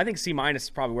 I don't know. I think C- is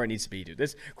probably where it needs to be, dude.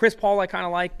 This Chris Paul I kind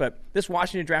of like, but this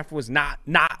Washington draft was I'm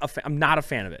not a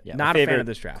fan of it. Yeah, not a fan of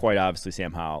this draft. Quite obviously,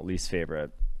 Sam Howell, least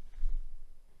favorite.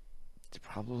 It's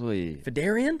probably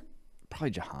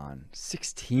Jahan.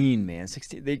 16, man.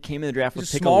 16. They came in the draft with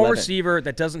He's a pick small 11. receiver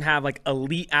that doesn't have like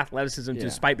elite athleticism Yeah.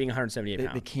 despite being 178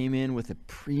 pounds. They came in with a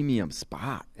premium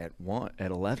spot at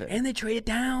 11. And they traded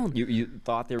down. You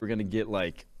thought they were going to get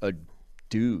like a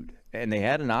dude, and they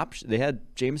had an option. They had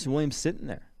Jameson Williams sitting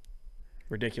there.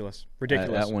 Ridiculous.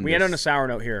 that one We end on a just- sour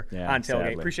note here Yeah, on Tailgate.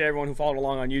 sadly. Appreciate everyone who followed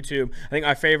along on YouTube. I think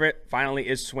my favorite finally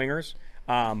is Swingers,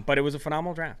 but it was a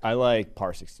phenomenal draft. I like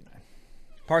par 69.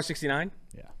 Par 69?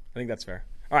 Yeah. I think that's fair.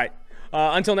 All right.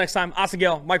 Until next time, Austin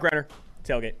Gale, Mike Renner,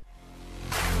 Tailgate.